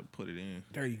 You're gonna have to put it in.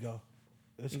 There you go.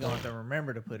 It's You gonna going. have to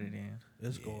remember to put it in.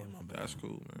 It's going. That's cool,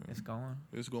 man. It's going.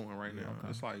 It's going right now.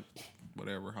 It's like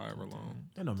whatever, however long.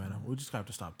 It don't matter. We just have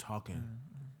to stop talking.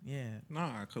 Yeah.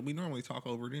 Nah, cause we normally talk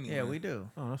over it anyway. Yeah, we do.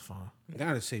 Oh, that's fine.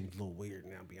 Now it seems a little weird.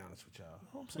 Now, to be honest with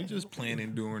y'all. We just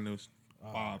planning during this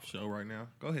live show right now.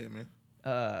 Go ahead, man.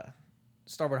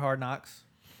 Start with Hard Knocks.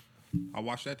 I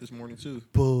watched that this morning too.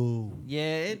 Boo.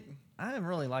 Yeah, I didn't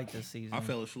really like this season. I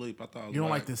fell asleep. I thought it was You don't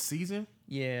whack. like this season?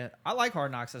 Yeah, I like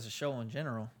Hard Knocks as a show in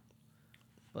general,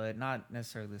 but not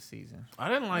necessarily this season. I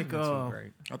didn't like. It's been too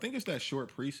great. I think it's that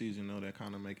short preseason though that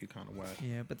kind of make it kind of whack.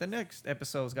 Yeah, but the next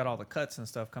episode's got all the cuts and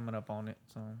stuff coming up on it.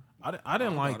 So, I didn't I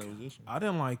like. thought it was this one. I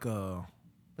didn't like. but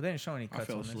they didn't show any I cuts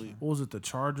fell on this asleep. What was it? The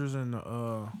Chargers and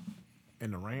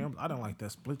the Rams. I didn't like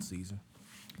that split season.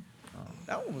 one.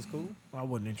 That one was cool. I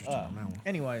wasn't interested in that one.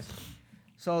 Anyways,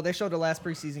 so they showed the last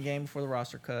preseason game before the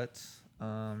roster cuts.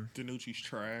 Danucci's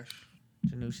trash.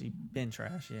 Janucci been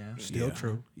trash, yeah. Still Yeah.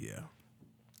 true. Yeah.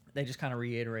 They just kind of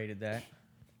reiterated that.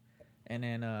 And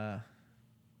then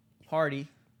Hardy,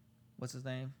 what's his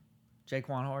name?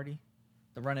 Jaquan Hardy,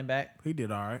 the running back. He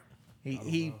did all right.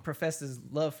 He professed his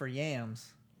love for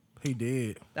yams. He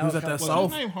did. That he was was at that kinda- What's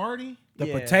his sofa. name? Hardy. The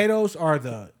Yeah. potatoes are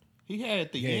the. He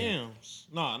had the Yeah. yams.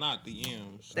 No, not the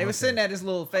yams. They were sitting at his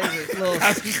little favorite little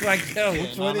like, yo, Yeah,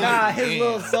 which nah, one is nah. it? his Yeah.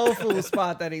 little soul food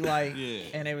spot that he liked. Yeah.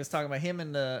 And they was talking about him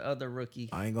and the other rookie.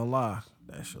 I ain't gonna lie.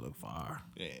 That shit look fire.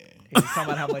 Yeah. He was talking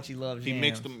about how much he loves He yams.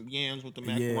 mixed the yams with the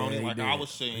Yeah, macaroni, he like did. I was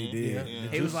saying. He did. Yeah.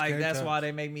 He was Juice like, came that's out. why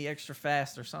they make me extra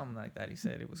fast or something like that. He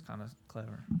said it was kind of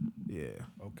clever. Yeah.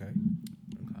 Okay. Okay.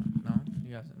 No,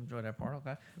 you guys enjoy that part.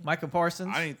 Okay. Michael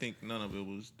Parsons. I didn't think none of it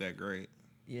was that great.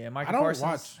 Yeah, I Michael don't Parsons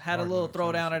watch had a Hard little Knocks,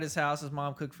 throwdown honestly. at his house. His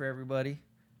mom cooked for everybody.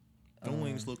 Them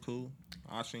wings look cool.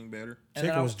 I seen better. And then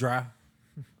Chicken I- was dry.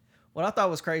 What I thought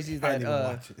was crazy is I that didn't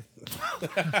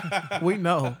even watch it. We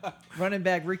know. running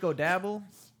back Rico Dabble,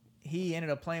 he ended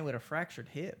up playing with a fractured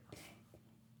hip.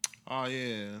 Oh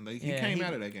yeah, he Yeah, came he-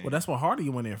 out of that game. Well, that's what Hardy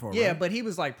went in for. Yeah, right? but he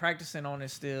was like practicing on it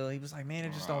still. He was like, man,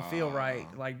 it just don't feel right.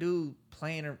 Like, dude,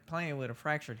 playing with a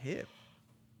fractured hip.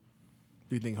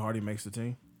 Do you think Hardy makes the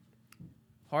team?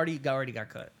 Hardy already got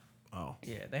cut. Oh,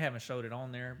 Yeah, they haven't showed it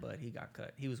on there, but he got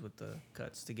cut. He was with the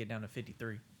cuts to get down to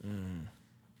 53.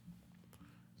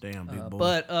 damn, big boy.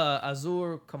 But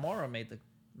Azur Kamara made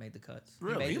the cuts.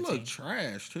 Really? made He the looked team.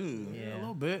 trash too. Yeah, Yeah. a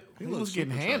little bit. He looked was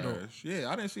getting super handled. trash. Yeah,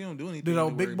 I didn't see him do anything. Did to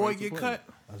old where big he boy makes the get play. cut?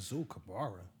 Azul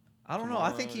Kabara. I don't know.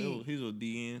 I think he. He's a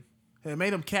DN. It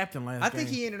made him captain last I game. think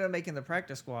he ended up making the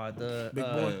practice squad. The Big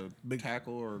boy. Big-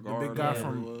 tackle or big guard. guy whatever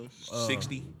from, it was.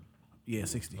 60. Yeah,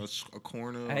 60. A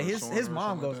corner. Hey, or his corner his or mom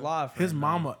something goes like live. For His him,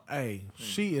 mama, hey,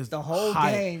 she is The whole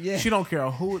hype. game, yeah. She don't care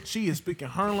who she is speaking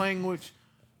her language.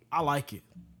 I like it.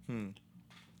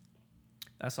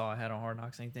 That's all I had on Hard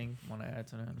Knocks. Anything want to add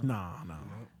to that? Nah.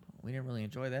 We didn't really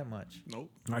enjoy that much. Nope.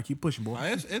 All right, keep pushing, boy.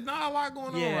 It's not a lot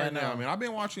going on Yeah, right now. no. Man, I've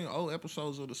been watching old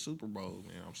episodes of the Super Bowl.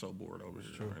 Man, I'm so bored over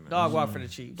here right now. Dog walk for the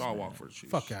Chiefs. Dog man. walk for the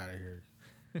Chiefs. Fuck out of here.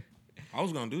 I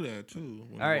was gonna do that too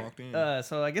when All we right. walked in.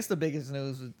 So I guess the biggest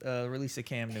news was the release of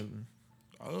Cam Newton.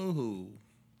 Oh,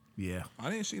 Yeah. I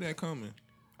didn't see that coming.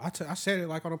 I said it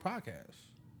like on a podcast.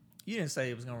 You didn't say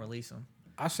it was gonna release him.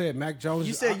 I said Mac Jones.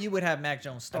 You said you would have Mac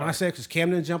Jones start. And I said because Cam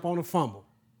didn't jump on the fumble.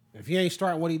 If he ain't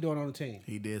starting, what he doing on the team?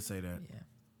 He did say that. Yeah.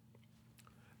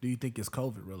 Do you think it's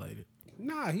COVID related?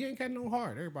 Nah, he ain't got no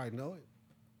heart. Everybody know it.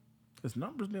 His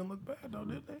numbers didn't look bad though,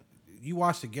 did they? You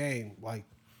watch the game, like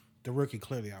the rookie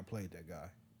clearly outplayed that guy.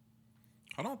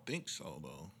 I don't think so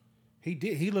though. He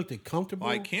did. He looked comfortable.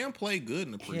 Like Cam played good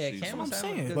in the Yeah, preseason. Cam what was I'm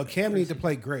having a saying. good but Cam needs to preseason.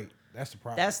 play great. That's the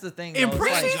problem. That's the thing. In though. It's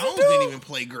like- Mac preseason, Jones dude. didn't even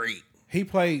play great. he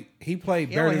played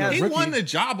better only than has- a He rookie. won the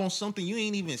job on something you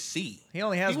ain't even see. He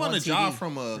only has He won one a job TD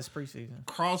from a this preseason.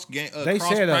 cross game. They cross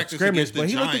said a practice scrimmage, against but the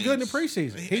he looked good in the Giants.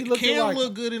 preseason. He looked Cam like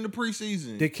looked good in the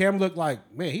preseason. did Cam look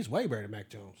like man? He's way better than Mac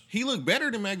Jones. He looked better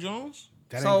than Mac Jones.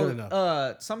 That ain't good enough.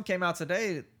 So some came out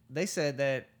today. They said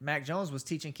that Mac Jones was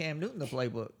teaching Cam Newton the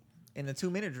playbook in the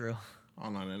 2-minute drill. Oh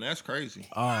no, then that's crazy.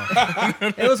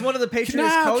 It was one of the Patriots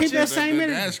Nah, keep coaches. that same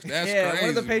energy. That's yeah, crazy, one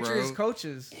of the Patriots bro.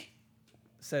 coaches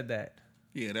said that.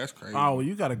 Yeah, that's crazy. Oh, well,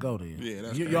 you got to go then. Yeah,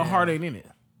 that's your crazy. heart ain't in it.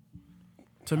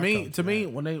 To me,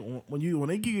 when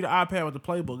they give you the iPad with the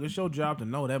playbook, it's your job to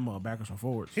know that mother backwards and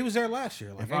forwards. He was there last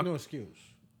year. Like, If ain't I- no excuse.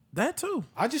 That too.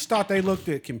 I just thought they looked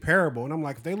at comparable, and I'm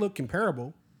like, if they look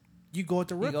comparable, you go at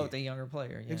the You rookie. go with the younger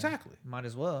player. Yeah. Exactly. Might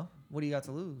as well. What do you got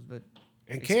to lose? But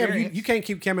And Cam, experience. you can't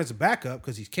keep Cam as a backup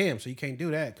because he's Cam, so you can't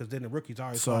do that because then the rookie's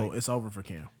always So like, it's over for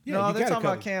Cam. yeah, no, you they're gotta talking about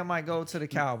cut him. Cam might go to the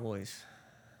Cowboys.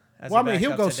 as Well, a I mean, he'll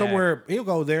backup go to Dak. somewhere. He'll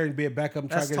go there and be a backup and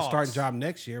try That's to get a starting talks. job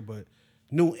next year. But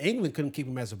New England couldn't keep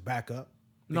him as a backup.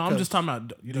 No, I'm because, just talking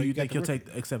about. you Do know, you you got think the he'll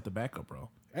rookie. accept the backup role?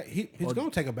 He's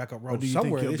going to take a backup Or role do you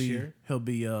somewhere think this year. he'll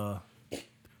be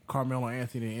Carmelo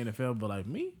Anthony in the NFL? But like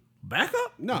me,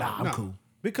 backup? No, nah, I'm no. cool.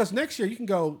 Because next year you can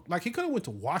go like he could have went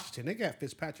to Washington. They got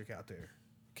Fitzpatrick out there.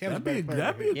 Cam's That'd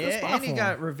be a good Yeah, spot and for he him.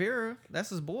 got Rivera. That's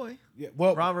his boy, Yeah,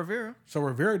 well, Ron Rivera. so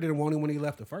Rivera didn't want him when he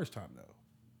left the first time though.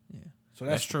 Yeah. So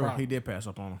That's that's the true. problem. He did pass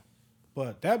up on him.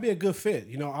 But that'd be a good fit.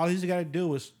 You know, all he's got to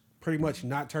do is pretty much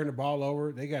not turn the ball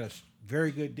over. They got a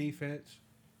very good defense.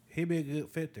 He'd be a good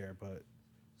fit there. But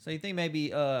So you think maybe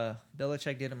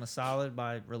Belichick did him a solid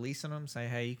by releasing him, saying,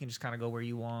 "Hey, you can just kind of go where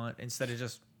you want," instead of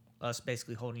just us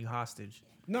basically holding you hostage.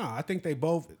 no, I think they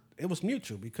both. It was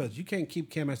mutual because you can't keep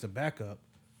Cam as the backup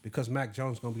because Mac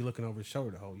Jones going to be looking over his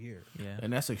shoulder the whole year. Yeah.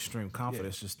 And that's extreme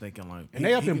confidence. Just thinking like, And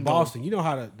they up in can go- Boston. You know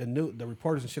how the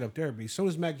reporters and shit up there be. As soon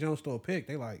as Mac Jones throw a pick,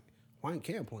 they like, why ain't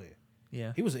Cam playing?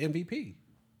 Yeah. He was an MVP.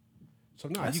 So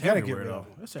no, That's you got to get everywhere, rid though. of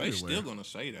him. That's They everywhere. still gonna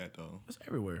say that though. That's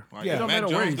everywhere. Like, Yeah. if It don't Mac matter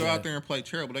where Jones he's go out at. there and play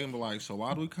terrible, they gonna be like, so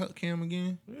why do we cut Cam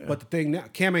again? But the thing now,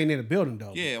 Cam ain't in the building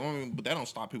though. Yeah, I mean, but that don't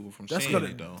stop people from That's saying gonna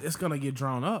it though. it's gonna get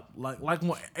drawn up. Like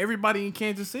when everybody in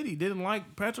Kansas City didn't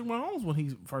like Patrick Mahomes when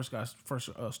he first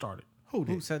started. Who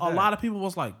did? Who said A that? lot of people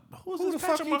was like, "Who is Who this the fuck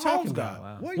Patrick are you talking Mahomes guy?" about?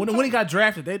 Wow. What are you When he talking- got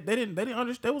drafted, they didn't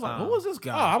understand. They was like, "Who is this Oh,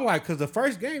 guy?" I'm like, because the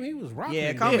first game he was rocking. Yeah, it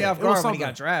it. caught me Yeah, off it was guard when he got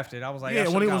something. drafted. I was like, yeah, I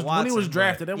when he should've was got when he was Watson,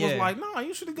 drafted, but it was yeah. like, "No,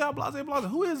 you should have got Blase Blase.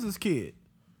 Who is this kid?"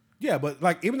 Yeah, but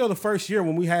like even though the first year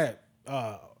when we had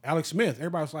Alex Smith,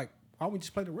 everybody was like, why don't we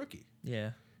just play the rookie?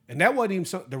 yeah. And that wasn't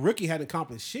even the rookie hadn't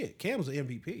accomplished shit. Cam was an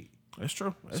MVP. That's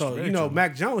true. That's So very you know, true.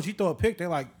 Mac Jones, you throw a pick, they're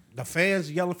like the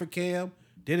fans yelling for Cam.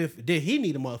 Did he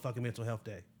need a motherfucking mental health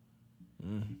day?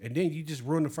 Mm-hmm. And then you just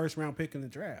ruin the first round pick in the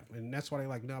draft, and that's why they're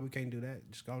like, no, we can't do that.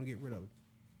 Just go and get rid of him.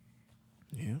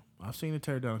 Yeah, I've seen it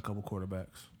tear down a couple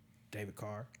quarterbacks. David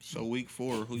Carr, So week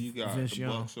 4, who you got? Vince The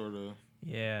Young. Bucks or the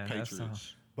Yeah. That's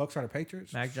Patriots? Bucks are the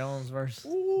Patriots. Mac Jones versus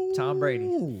Tom Brady.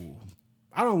 Ooh,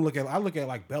 I look at it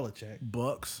like Belichick.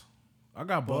 Bucks. I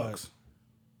got Bucks.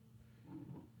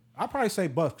 I'll probably say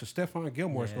Bucks because Stephon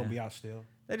Gilmore's Yeah. going to be out still.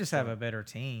 They just have a better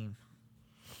team.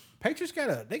 Patriots got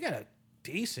a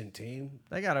decent team.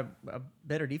 They got a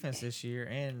better defense this year,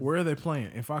 and Where are they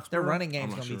playing? In Foxborough? their running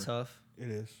game's not gonna be sure. tough. It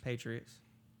is. Patriots,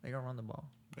 they gonna run the ball.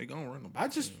 They gonna run the ball.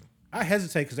 I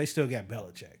hesitate because they still got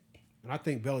Belichick, and I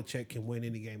think Belichick can win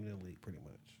any game in the league pretty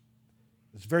much.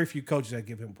 There's very few coaches that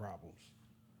give him problems.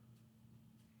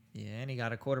 Yeah, and he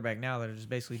got a quarterback now that'll just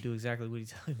basically do exactly what he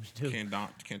tells him to do.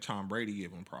 Can Tom Brady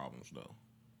give him problems though?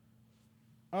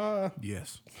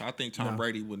 Yes. I think Tom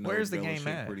Brady would know. Where's the Belichick game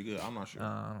at? pretty good. I'm not sure.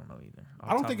 I don't know either.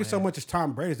 I don't think it's so much as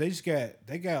Tom Brady.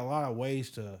 They got a lot of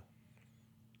ways to.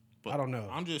 But I don't know.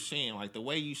 I'm just saying, like the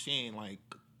way you saying, like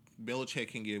Belichick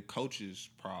can give coaches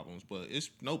problems, but it's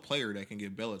no player that can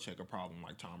give Belichick a problem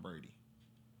like Tom Brady.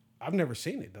 I've never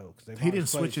seen it though because He didn't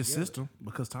switch his system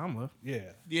because Tom left. Yeah,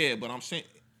 Yeah, but I'm saying,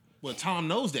 well, Tom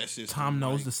knows that system. Tom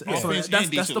knows like, the system. offense That's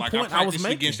and the defense. Like, point I I was practiced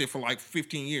making. against it for like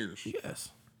 15 years. Yes.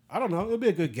 I don't know. It'll be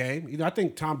a good game. You know, I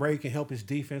think Tom Brady can help his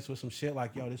defense with some shit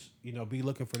like this. You know, be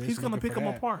looking for this. He's gonna looking pick for them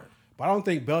that. apart. But I don't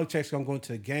think Belichick's gonna go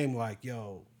into the game like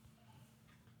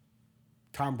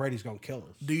Tom Brady's gonna kill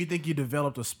us Do you think you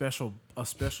developed a special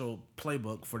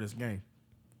playbook for this game?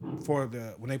 for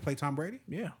when they play Tom Brady.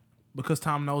 Yeah. Because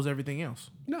Tom knows everything else.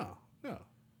 No,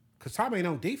 because Tom ain't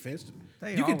on defense.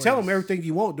 They You can tell them always- everything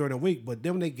you want during the week, but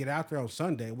then when they get out there on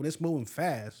Sunday, when it's moving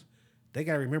fast, they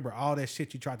gotta remember all that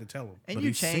shit you tried to tell them. And But you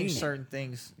he's change seen it. certain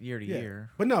things year to year.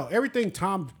 But no, everything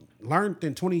Tom learned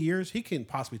in 20 years, he can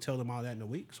possibly tell them all that in a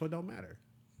week, so it don't matter.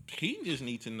 He just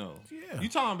need to know. Yeah. You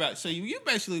talking about? So you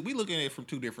basically we looking at it from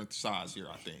two different sides here.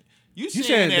 I think you saying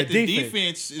saying that the the defense.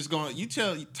 defense is going. You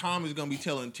tell Tom is going to be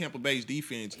telling Tampa Bay's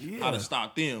defense how to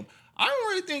stop them. I don't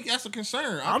really think that's a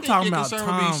concern. I I'm think talking your about concern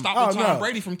would be Tom- stopping Oh, Tom no.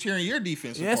 Brady from tearing your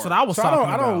defense Yeah, that's apart. what I was So talking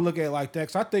I about. don't look at it like that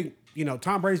because I think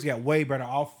Tom Brady's got way better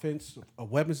offense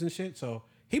weapons and shit. So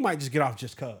he might just get off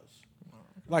just cause.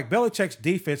 Like Belichick's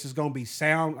defense is gonna be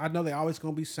sound. I know they always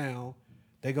gonna be sound.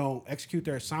 They gonna execute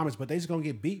their assignments, but they just gonna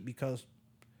get beat because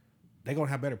they gonna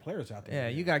have better players out there. Yeah,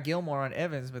 you got Gilmore on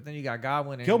Evans, but then you got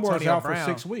Godwin and Gilmore's Antonio out Brown.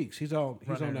 for 6 weeks. He's on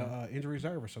Running the injury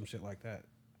reserve or some shit like that.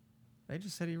 They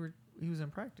just said he was in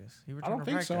practice. He I returned don't to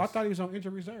think practice. so. I thought he was on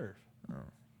injury reserve.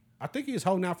 I think he was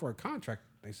holding out for a contract.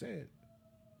 They said.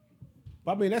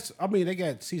 But I mean they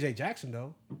got C.J. Jackson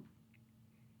though.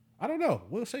 I don't know.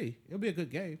 We'll see. It'll be a good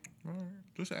game. All right,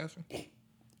 just asking.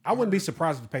 I wouldn't be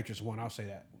surprised if the Patriots won. I'll say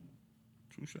that.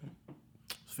 Touche.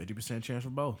 It's 50% chance for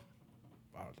both.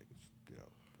 I don't think it's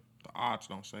The odds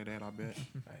don't say that. I bet.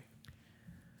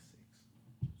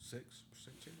 6%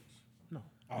 chance. No.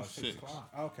 Oh, It's 6 six. o'clock.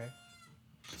 Oh, okay.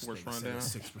 Sports They said rundown.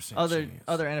 6% Other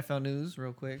chance. NFL news,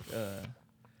 real quick.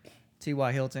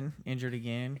 T.Y. Hilton injured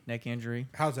again, neck injury.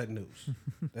 How's that news?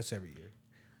 That's every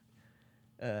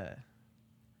year.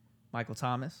 Michael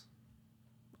Thomas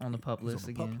on the pup He's on list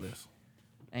the again. pup list.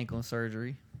 Ankle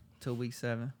surgery till week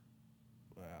 7.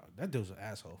 Wow, that dude's an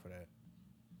asshole for that.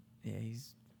 Yeah,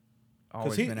 he's Because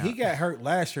always been out. he got hurt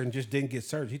last year and just didn't get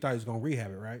surgery. He thought he was gonna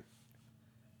rehab it, right?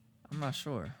 I'm not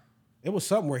sure. It was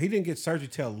something where he didn't get surgery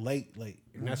till late,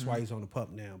 and that's why he's on the pup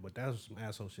now. But that was some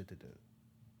asshole shit to do.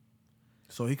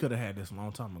 So he could have had this a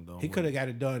long time ago. He could have got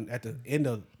it done at the end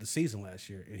of the season last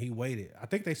year, and he waited. I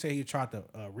think they say he tried to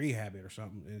rehab it or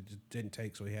something, and it just didn't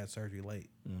take, so he had surgery late.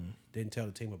 Didn't tell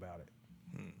the team about it.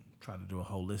 try to do it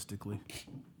holistically.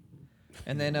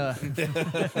 And then Now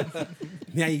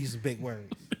you use big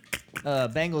words.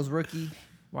 Bengals rookie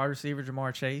wide receiver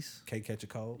Jamar Chase. Can't catch a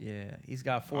cold. Yeah, he's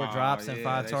got 4 Oh, drops and yeah,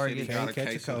 5 they said targets. He got a Can't catch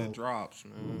a case of the cold. drops,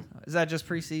 man. Is that just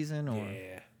preseason or?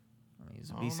 Yeah. I mean,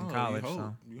 he's a I beast don't in know.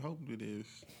 college. You hope it is.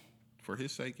 For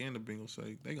his sake and the Bengals'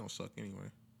 sake, they gonna suck anyway.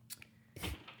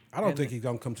 I don't And- think he's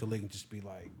gonna come to the league and just be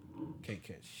like, can't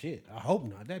catch shit. I hope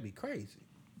not. That'd be crazy.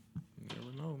 You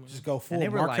never know, man. Just go full they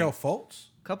were Markel like- Fultz.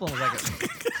 A couple of them was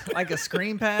like like a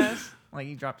screen pass. Like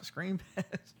he dropped a screen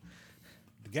pass.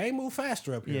 The game move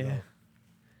faster up here.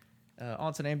 Yeah.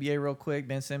 On to the NBA real quick.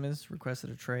 Ben Simmons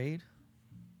requested a trade.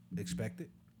 Though. Expect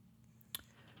it.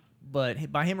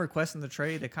 But by him requesting the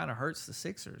trade, it kind of hurts the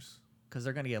Sixers because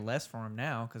they're going to get less for him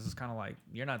now because it's kind of like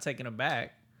you're not taking him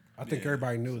back. I think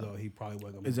everybody knew though he probably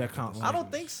wasn't gonna. Is be that back count? this I season.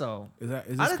 don't think so. Is that?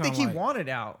 Is I this don't think kinda he like- wanted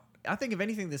out. I think if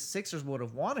anything, the Sixers would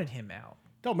have wanted him out.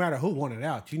 Don't matter who wanted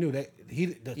out. You knew that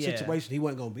the Yeah. situation he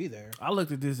wasn't gonna be there. I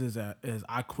looked at this as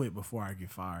I quit before I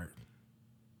get fired.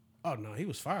 Oh no, he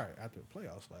was fired after the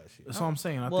playoffs last year. That's what I'm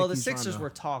saying. I Well, think the he's trying Sixers to- were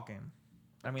talking.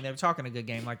 I mean, they were talking a good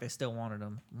game, like they still wanted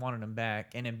him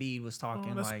back. And Embiid was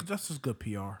talking Oh, like, that's just good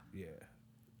PR. Yeah,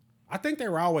 I think they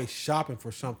were always shopping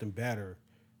for something better,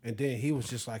 and then he was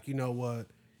just like, you know what,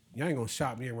 y'all ain't gonna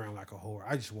shop me around like a whore.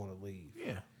 I just want to leave.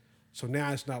 Yeah. So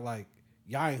now it's not like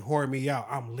y'all ain't whoring me out.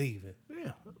 I'm leaving.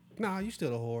 Yeah. Nah, you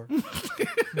still a whore.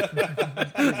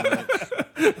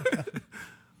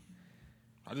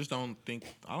 I just don't think.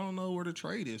 I don't know where the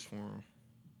trade is for him.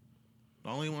 The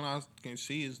only one I can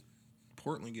see is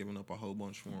Portland giving up a whole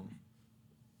bunch for him.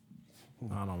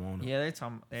 I don't want it. Yeah,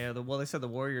 they said the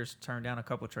Warriors turned down a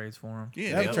couple trades for him.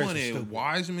 Yeah, That they trade was wanted stupid.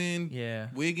 Wiseman, Yeah.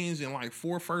 Wiggins, and like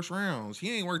 4 first rounds.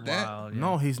 He ain't worth that. Wow, yeah.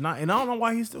 No, he's not. And I don't know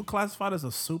why he's still classified as a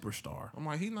superstar. I'm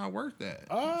like, he's not worth that.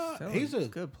 Still He's a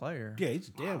good player. yeah.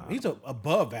 He's a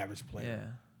above average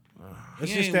player. Yeah.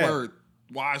 It's He just ain't that worth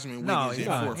Wiseman, No, Wiggins, he's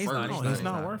and not. 4 He's first. not. No, He's he's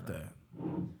not. not worth that.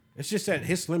 it's just that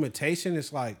his limitation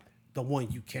is like the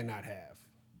one you cannot have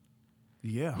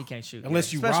Yeah. He can't shoot.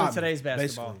 unless you Especially rob today's him,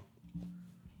 basketball. basically.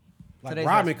 Like Today's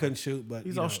Rodman basketball. couldn't shoot, but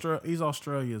He's you know, He's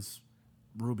Australia's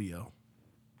Rubio.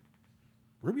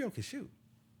 Rubio can shoot.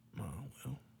 Oh,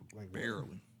 well. Like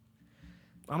Barely.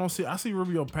 I see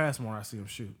Rubio pass more than I see him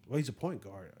shoot. Well, he's a point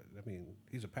guard. I mean,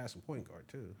 he's a passing point guard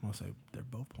too. I'll say they're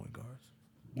both point guards.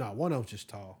 No, one of them's just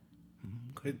tall.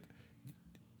 Let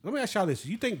me ask y'all this: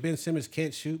 you think Ben Simmons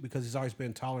can't shoot because he's always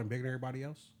been taller and bigger than everybody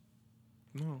else?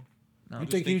 No. You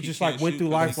just think he think he just can't like went shoot through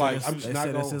because life he like said I'm just They not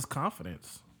said it's going? his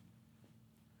confidence.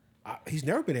 He's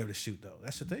never been able to shoot though.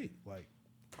 That's the thing. Like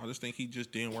I just think he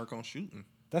just didn't work on shooting.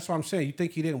 that's what I'm saying. You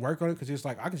think he didn't work on it because he was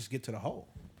like, I can just get to the hole.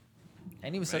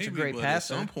 And he was such a Maybe, great but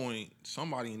passer. At some point,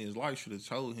 somebody in his life should have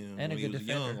told him And a when he good was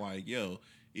young, defender. like, yo,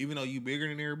 even though you bigger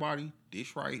than everybody,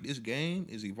 this game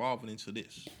is evolving into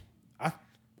this.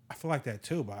 I feel like that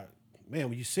too, but man,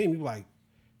 when you see him, you like,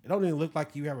 it don't even look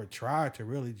like you ever tried to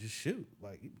really just shoot.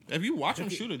 Like If you watch him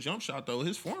shoot a jump shot, though,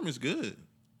 his form is good.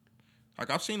 Like,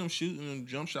 I've seen him shooting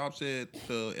jump shots at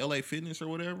the LA Fitness or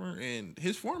whatever, and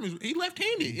his form is, he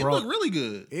left-handed. It Bro, looked really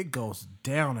good. It goes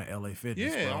down at LA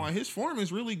Fitness. Yeah, bro. like, his form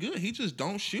is really good. He just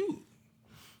don't shoot.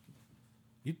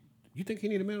 you think he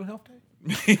need a mental health day?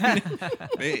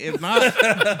 If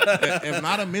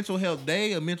not a mental health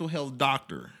day, a mental health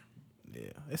doctor.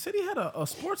 Yeah. They said he had a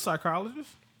sports psychologist,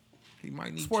 He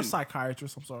might need sports to.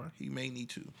 psychiatrist. I'm sorry. He may need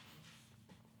to.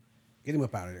 Get him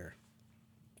up out of there.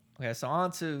 Okay, so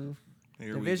on to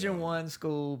Here we Division go. 1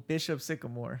 school, Bishop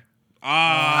Sycamore.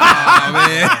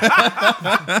 Yes,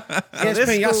 this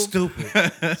man, y'all school-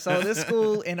 stupid. So this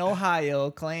school in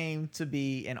Ohio claimed to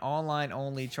be an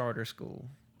online-only charter school.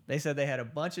 They said they had a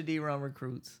bunch of D-run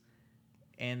recruits,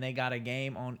 and they got a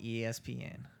game on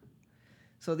ESPN.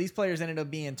 So these players ended up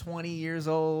being 20 years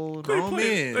old. Grown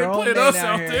men. They Grown played men us out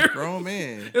out here. there. Grown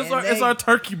man. It's And it's they- our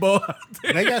turkey bowl out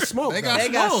there. They got smoked. They though. got They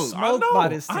got smoked. smoked I by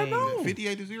know, this I team. know.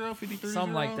 58-0, 53-0.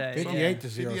 Something like that. 58 to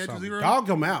 0 58 to something. 0. Dogged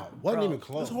them out. Wasn't Bro, even It's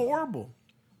close. horrible.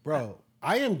 Bro,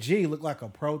 IMG looked like a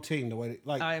pro team the way they,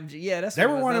 like IMG, yeah, that's they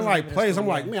what were it was. running That's like the name of plays. the I'm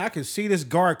school, like, yeah. man, I can see this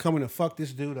guard coming to fuck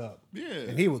this dude up. Yeah.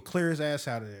 And he would clear his ass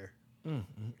out of there.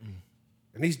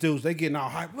 And these dudes, they getting all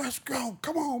hype. Let's go.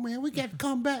 Come on, man. We got to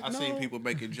come back. I no. seen people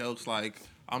making jokes like,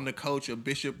 I'm the coach of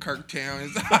Bishop Kirktown.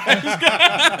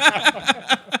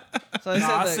 So they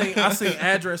Nah, said I seen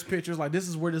address pictures like this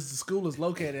is where this school is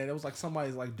located at. It was like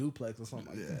somebody's like duplex or something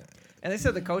like that. and they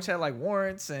said the coach had like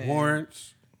warrants and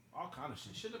warrants. All kind of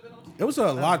shit. Should have been on. It was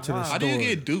a lot to Wow. this How story. do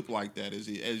you get duped like that as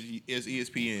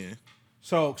ESPN?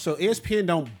 So ESPN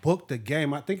don't book the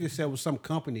game. I think it said it was some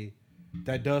company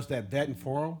that does that betting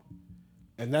for them,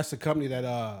 and that's the company that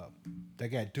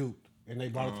got duped, and they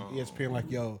brought it to ESPN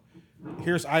like, yo,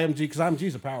 here's IMG because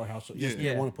IMG's a powerhouse, so ESPN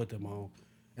Yeah. want to put them on,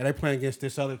 and they playing against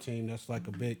this other team that's like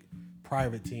a big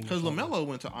private team. or Because something. LaMelo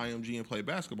went to IMG and played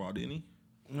basketball, didn't he?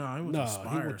 No, he went No, to he Spire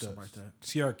or went to something like that.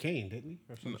 Sierra Kane, didn't he,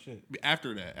 or some shit?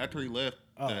 After that, after he left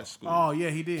that school. Oh yeah,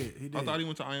 he did. He did. I thought he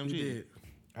went to IMG. He did.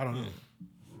 I don't know,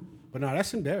 but no,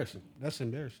 that's embarrassing. That's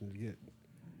embarrassing to get,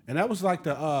 and that was like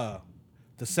the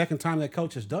second time that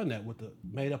coach has done that with the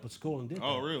made up a school and did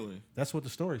Oh, that. really? That's what the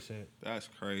story said. That's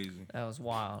crazy. that was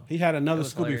wild. He had another It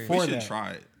was school hilarious. We before should that.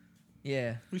 try it.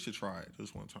 Yeah. We should try it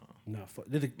this one time. No,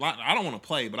 did it, Like, I don't want to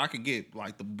play, but I could get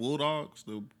like the Bulldogs,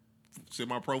 the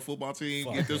semi-pro football team,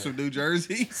 Fuck get them that. some New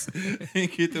Jerseys,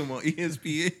 and get them on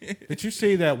ESPN. did you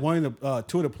see that one of the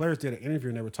two of the players did an interview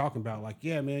and they were talking about like,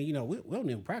 yeah, man, you know, we don't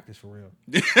even practice for real.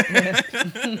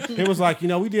 It was like, you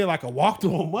know, we did like a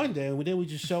walkthrough on Monday and then we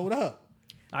just showed up.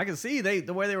 I can see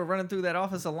the way they were running through that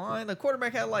offensive line. The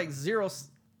quarterback had like zero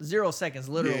seconds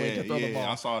literally Yeah, to throw the yeah,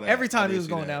 ball. I saw that. Every I time did he was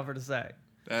see going that. down for the sack.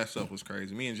 That stuff was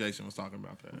crazy. Me and Jason was talking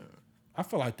about that. I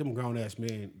feel like them grown ass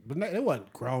men, but they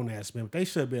wasn't grown ass men, but they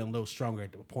should have been a little stronger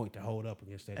at the point to hold up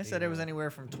against that. They said it was D-line. anywhere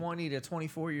from 20 to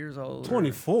 24 years old.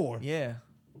 24. Yeah.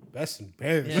 That's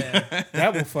embarrassing. Yeah.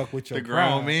 That will fuck with your The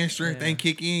grown pride. man strength Yeah. ain't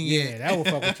kick in Yeah, yet. that will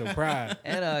fuck with your pride.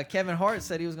 And Kevin Hart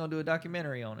said he was gonna do a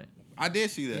documentary on it. I did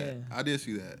see that. Yeah. I did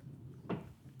see that.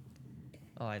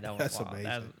 Oh, that was That's wild.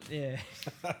 amazing.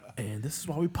 Yeah. And this is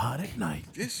why we pot at night.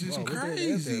 This is Whoa, look at that.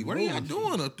 crazy. That's What are y'all moving.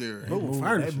 doing up there? They moving,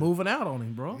 furniture. they moving out on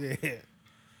him, bro. Yeah.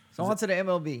 So on to the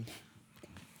MLB.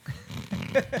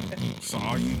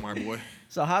 Sorry, my boy.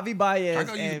 So Javi I Baez.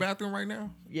 go use the bathroom right now.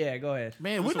 Yeah, go ahead.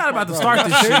 Man, we're What's not the about to point, start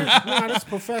this shit. Nah, that's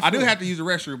professional. I do have to use the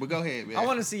restroom, but go ahead, man. I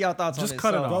want to see y'all thoughts Just on this.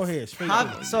 cut it So, off. Go ahead.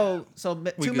 Speak So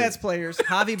We two good. Mets players,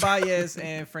 Javi Baez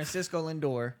and Francisco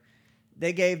Lindor,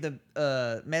 they gave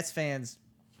the Mets fans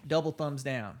double thumbs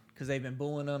down because they've been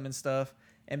booing them and stuff.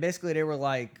 And basically, they were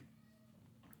like,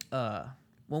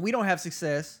 when we don't have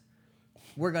success,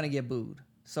 we're gonna get booed.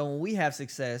 So when we have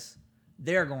success,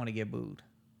 they're going to get booed.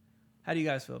 How do you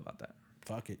guys feel about that?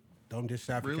 Fuck it. Don't dish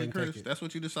out. Really, Can't Chris? take it. That's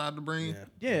what you decided to bring? Yeah.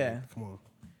 Yeah. Come on.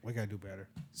 We gotta do better.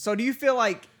 So do you feel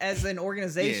like as an Yeah,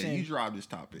 organization, you drive this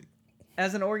topic.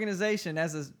 as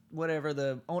a whatever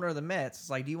the owner of the Mets, it's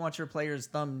like, do you want your players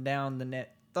thumbing down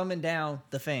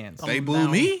the fans? They Thumb boo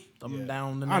down- me? Thumb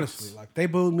down the Honestly, Nets. like they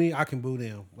booed me, I can boo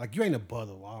them. Like you ain't a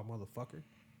brother-in-law, motherfucker.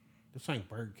 This ain't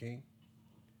Burger King.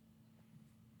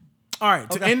 All right,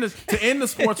 to end the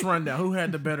sports rundown, who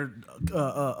had the better?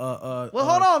 Well,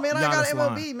 hold on, man. I got Giannis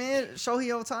MLB, line? man. Shohei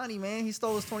Ohtani, man. He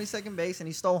stole his 22nd base and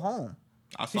he stole home.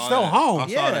 I saw still that. home. I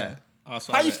saw Yeah. that. I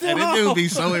saw How you that. still And that home? dude be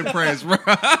so impressed, bro.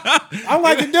 I'm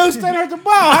like the dude standing at the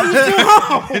ball. How you still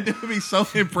home? That dude be so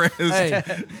impressed. Hey,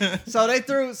 So they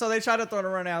tried to throw the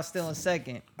runner out still in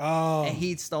second, Oh, and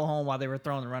he stole home while they were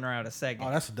throwing the runner out of second.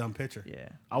 oh, that's a dumb picture. Yeah.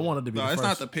 I wanted to be. No, the it's first.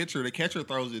 not the pitcher. The catcher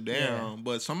throws it down,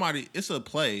 but it's a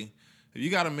play. If you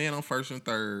got a man on first and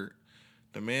third,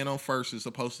 the man on first is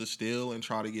supposed to steal and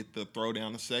try to get the throw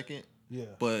down to second. Yeah.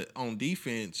 But on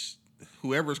defense,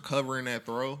 whoever's covering that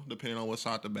throw, depending on what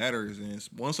side the batter is in,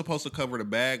 one's supposed to cover the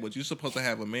bag, but you're supposed to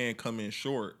have a man come in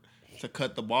short to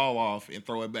cut the ball off and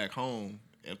throw it back home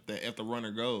if the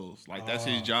runner goes. Like that's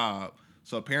his job.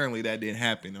 So apparently that didn't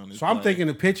happen on this. So I'm play. thinking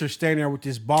the pitcher standing there with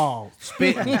this ball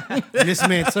spitting, and this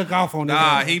man took off on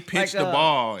Nah, this. he pitched Like, the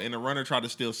ball and the runner tried to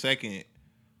steal second.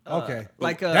 Okay,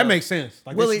 like, that makes sense.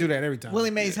 Like Willie they should do that every time.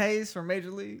 Willie Mays Hayes from Major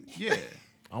League. Yeah.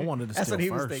 I wanted to That's steal what he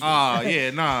was first. thinking. Oh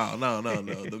yeah, no.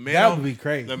 The man That on, would be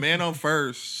crazy. The man on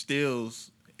first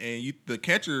steals, and the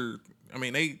catcher. I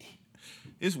mean,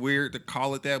 it's weird to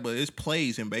call it that, but it's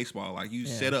plays in baseball. Like you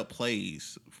set up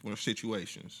plays for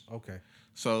situations. Okay.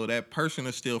 So that person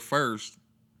is still first,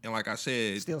 and like I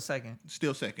said, Still second.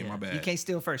 still second. My bad. You can't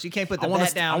steal first. You can't put I the want bat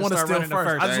to. down I and want to start steal running to first.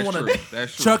 first. I just That's want true. to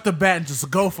That's true. chuck the bat and just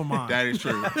go for mine. That is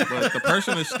true. But the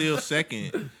person is still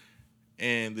second.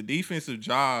 And the defensive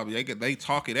job, they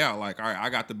talk it out like, all right, I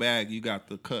got the bag, you got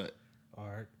the cut. All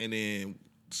right. And then,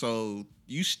 so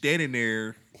you standing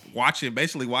there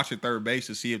basically watching third base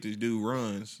to see if this dude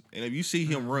runs. And if you see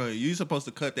him run, you're supposed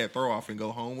to cut that throw off and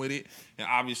go home with it. And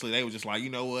obviously, they were just like, you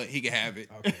know what? He can have it.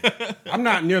 Okay. I'm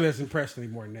not nearly as impressed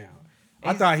anymore now.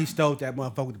 I thought he stole that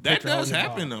motherfucker with the That pitcher does holding the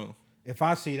happen, ball. though. If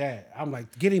I see that, I'm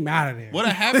like, get him out of there. What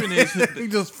happened is, He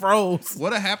just froze.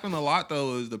 what happened a lot,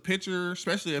 though, is the pitcher,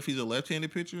 especially if he's a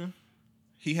left-handed pitcher,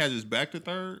 he has his back to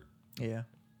third. Yeah.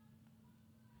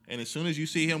 And as soon as you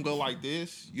see him go like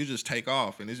this, you just take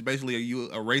off. And it's basically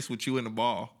a race with you and the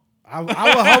ball. I would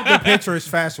hope the pitcher is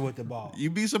faster with the ball.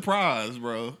 You'd be surprised,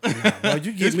 bro. Bro,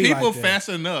 you get There's me people like that. fast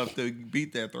enough to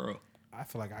beat that throw. I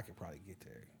feel like I could probably get there.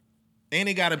 And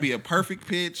it got to be a perfect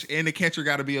pitch, and the catcher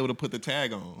got to be able to put the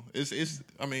tag on. It's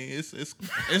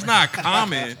not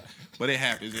common, but it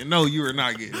happens. And no, you are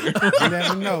not getting it. You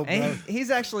never know, bro. And he's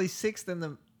actually sixth in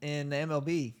the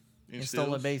MLB in In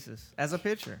stolen steals? bases as a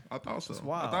pitcher. I thought so.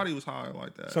 wild. I thought he was high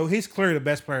like that. So he's clearly the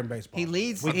best player in baseball. He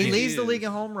leads. I He think leads he the is. league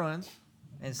in home runs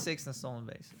and sixth in stolen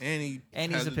bases. and he's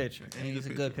he's a pitcher. And he's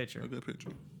a good pitcher. A good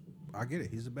pitcher. I get it.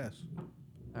 He's the best.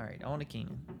 All right, on to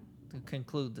Keenan to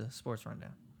conclude the sports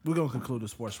rundown. We're gonna conclude the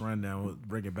sports rundown. We'll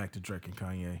bring it back to Drake and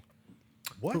Kanye.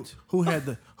 What? Who had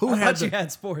the I thought you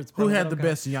had sports. who bro, had but the okay.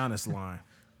 best Giannis line?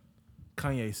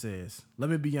 Kanye says, "Let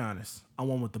me be honest. I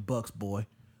won with the Bucks, boy.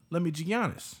 Let me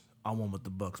Giannis. I won with the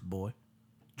Bucks, boy."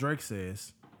 Drake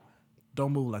says,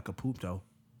 "Don't move like a poop though.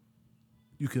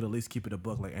 You could at least keep it a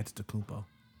buck like Antetokounmpo."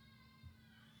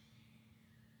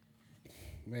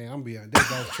 Man, I'm beyond. They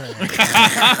both trash.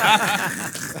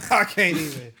 I can't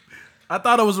even. I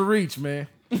thought it was a reach, man.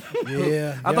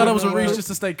 Yeah. I thought it was a reach just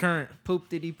to stay current. Poop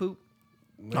did he poop?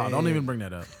 No, don't even bring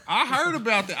that up. I heard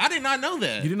about that. I did not know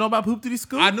that. You didn't know about Poop Diddy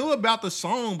Scoop? I knew about the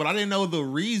song, but I didn't know the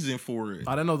reason for it.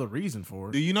 I didn't know the reason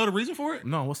for Do it. you know the reason for it?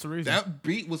 No, what's the reason? That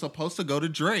beat was supposed to go to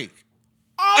Drake.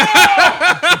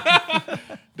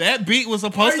 That beat was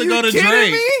supposed Are to go you to kidding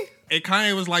Drake. me? And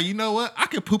Kanye was like, you know what? I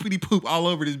can poopity poop all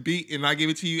over this beat and I give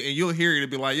it to you and you'll hear it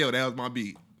and be like, yo, that was my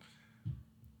beat.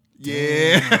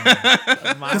 Yeah.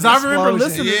 Because I remember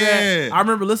listening to Yeah. that. I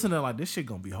remember listening to that, like, this shit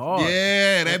gonna be hard.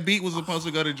 Yeah, that beat was supposed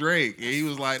to go to Drake. And he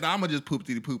was like, nah, I'm gonna just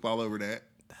poopity poop all over that.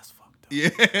 That's fucked up.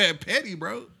 Yeah, petty,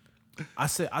 bro. I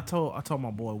told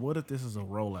my boy, what if this is a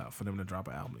rollout for them to drop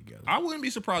an album together? I wouldn't be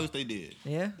surprised if they did.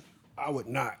 Yeah. I would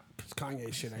not, because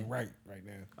Kanye shit ain't right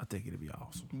now. I think it'd be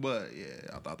awesome. But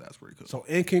yeah, I thought that was pretty cool. So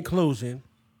in conclusion,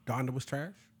 Donda was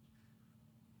trash.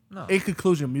 No. In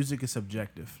conclusion, music is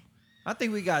subjective. I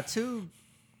think we got 2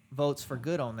 votes for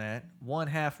good on that. 1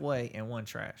 halfway and 1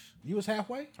 trash. You was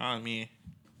halfway. I mean,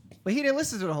 But he didn't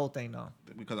listen to the whole thing though.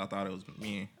 because I thought it was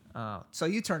me. So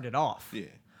you turned it off. Yeah.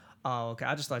 Oh, okay.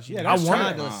 I just thought you Yeah, were that's trying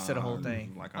trash. to listen to the whole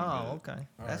thing. Like, I'm Oh, good. okay.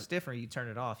 That's different. You turn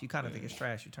it off. You kind of think it's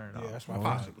trash. You turn it Yeah, off. that's why I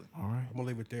Possibly. All right. I'm gonna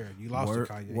leave it there. You lost to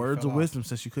Kanye. You Words fell of off. wisdom,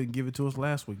 since you couldn't give it to us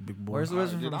last week, big boy. Where's the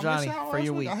wisdom Did from I miss Johnny out for last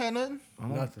your week? week? I had nothing.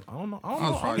 Nothing. I don't know. I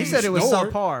was probably- He said it was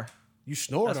snored. subpar. You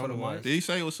snored That's on what the it mic. was. Did he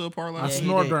say it was subpar I last Yeah, week? he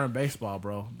snored did. during baseball,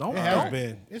 bro. Don't. It has don't.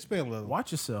 been. It's been a little.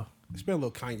 Watch yourself. It's been a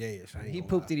little Kanye-ish. I ain't He gonna lie.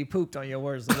 pooped it. He pooped on your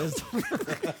words of wisdom.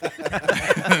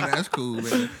 That's cool,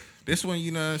 man. This one,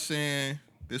 you know what I'm saying?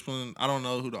 This one, I don't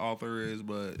know who the author is,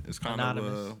 but it's kind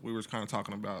Anonymous. of, we were kind of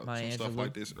talking about Maya some stuff Angelou.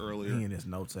 like this He earlier. in his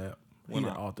notes app. He When the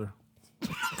I- author.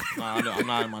 Nah, I'm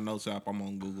not in my notes app. I'm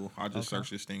on Google. I just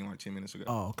searched this thing like 10 minutes ago.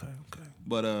 Oh, okay.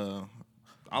 But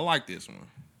I like this one.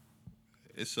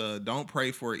 It's don't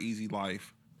pray for an easy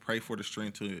life. Pray for the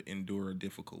strength to endure a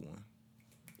difficult one.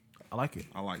 I like it.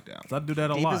 I like that. 'Cause I do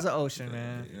that a Deep lot. as the ocean,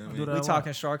 man. Yeah, I I mean, do that We a talking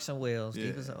lot. sharks and whales.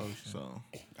 Deep yeah. as the ocean. So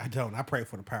I don't. I pray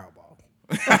for the Powerball.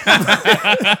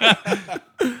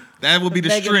 that would be the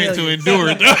Mega strength to Millions. endure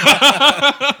it.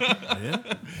 Yeah.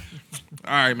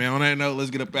 All right, man. On that note, let's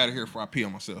get up out of here before I pee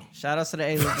on myself. Shout outs to the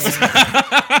A-League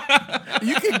game.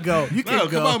 You can go. You can No,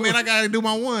 go. come on, man. I gotta do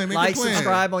my one. Make Like, a plan.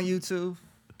 subscribe on YouTube.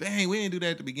 Dang, we didn't do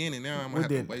that at the beginning. Now I'm We gonna have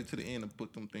did. to wait to the end to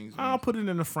put them things. I'll In. put it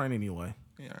in the front anyway.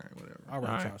 Yeah, all right, whatever. I'll write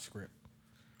All right. y'all a script.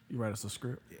 You write us a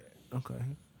script? Yeah. Okay.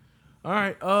 All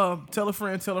right. Tell a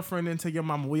friend, then tell your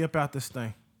mama. We up out this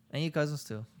thing. And your cousins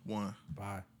too. One.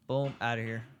 Bye. Boom. Out of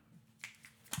here.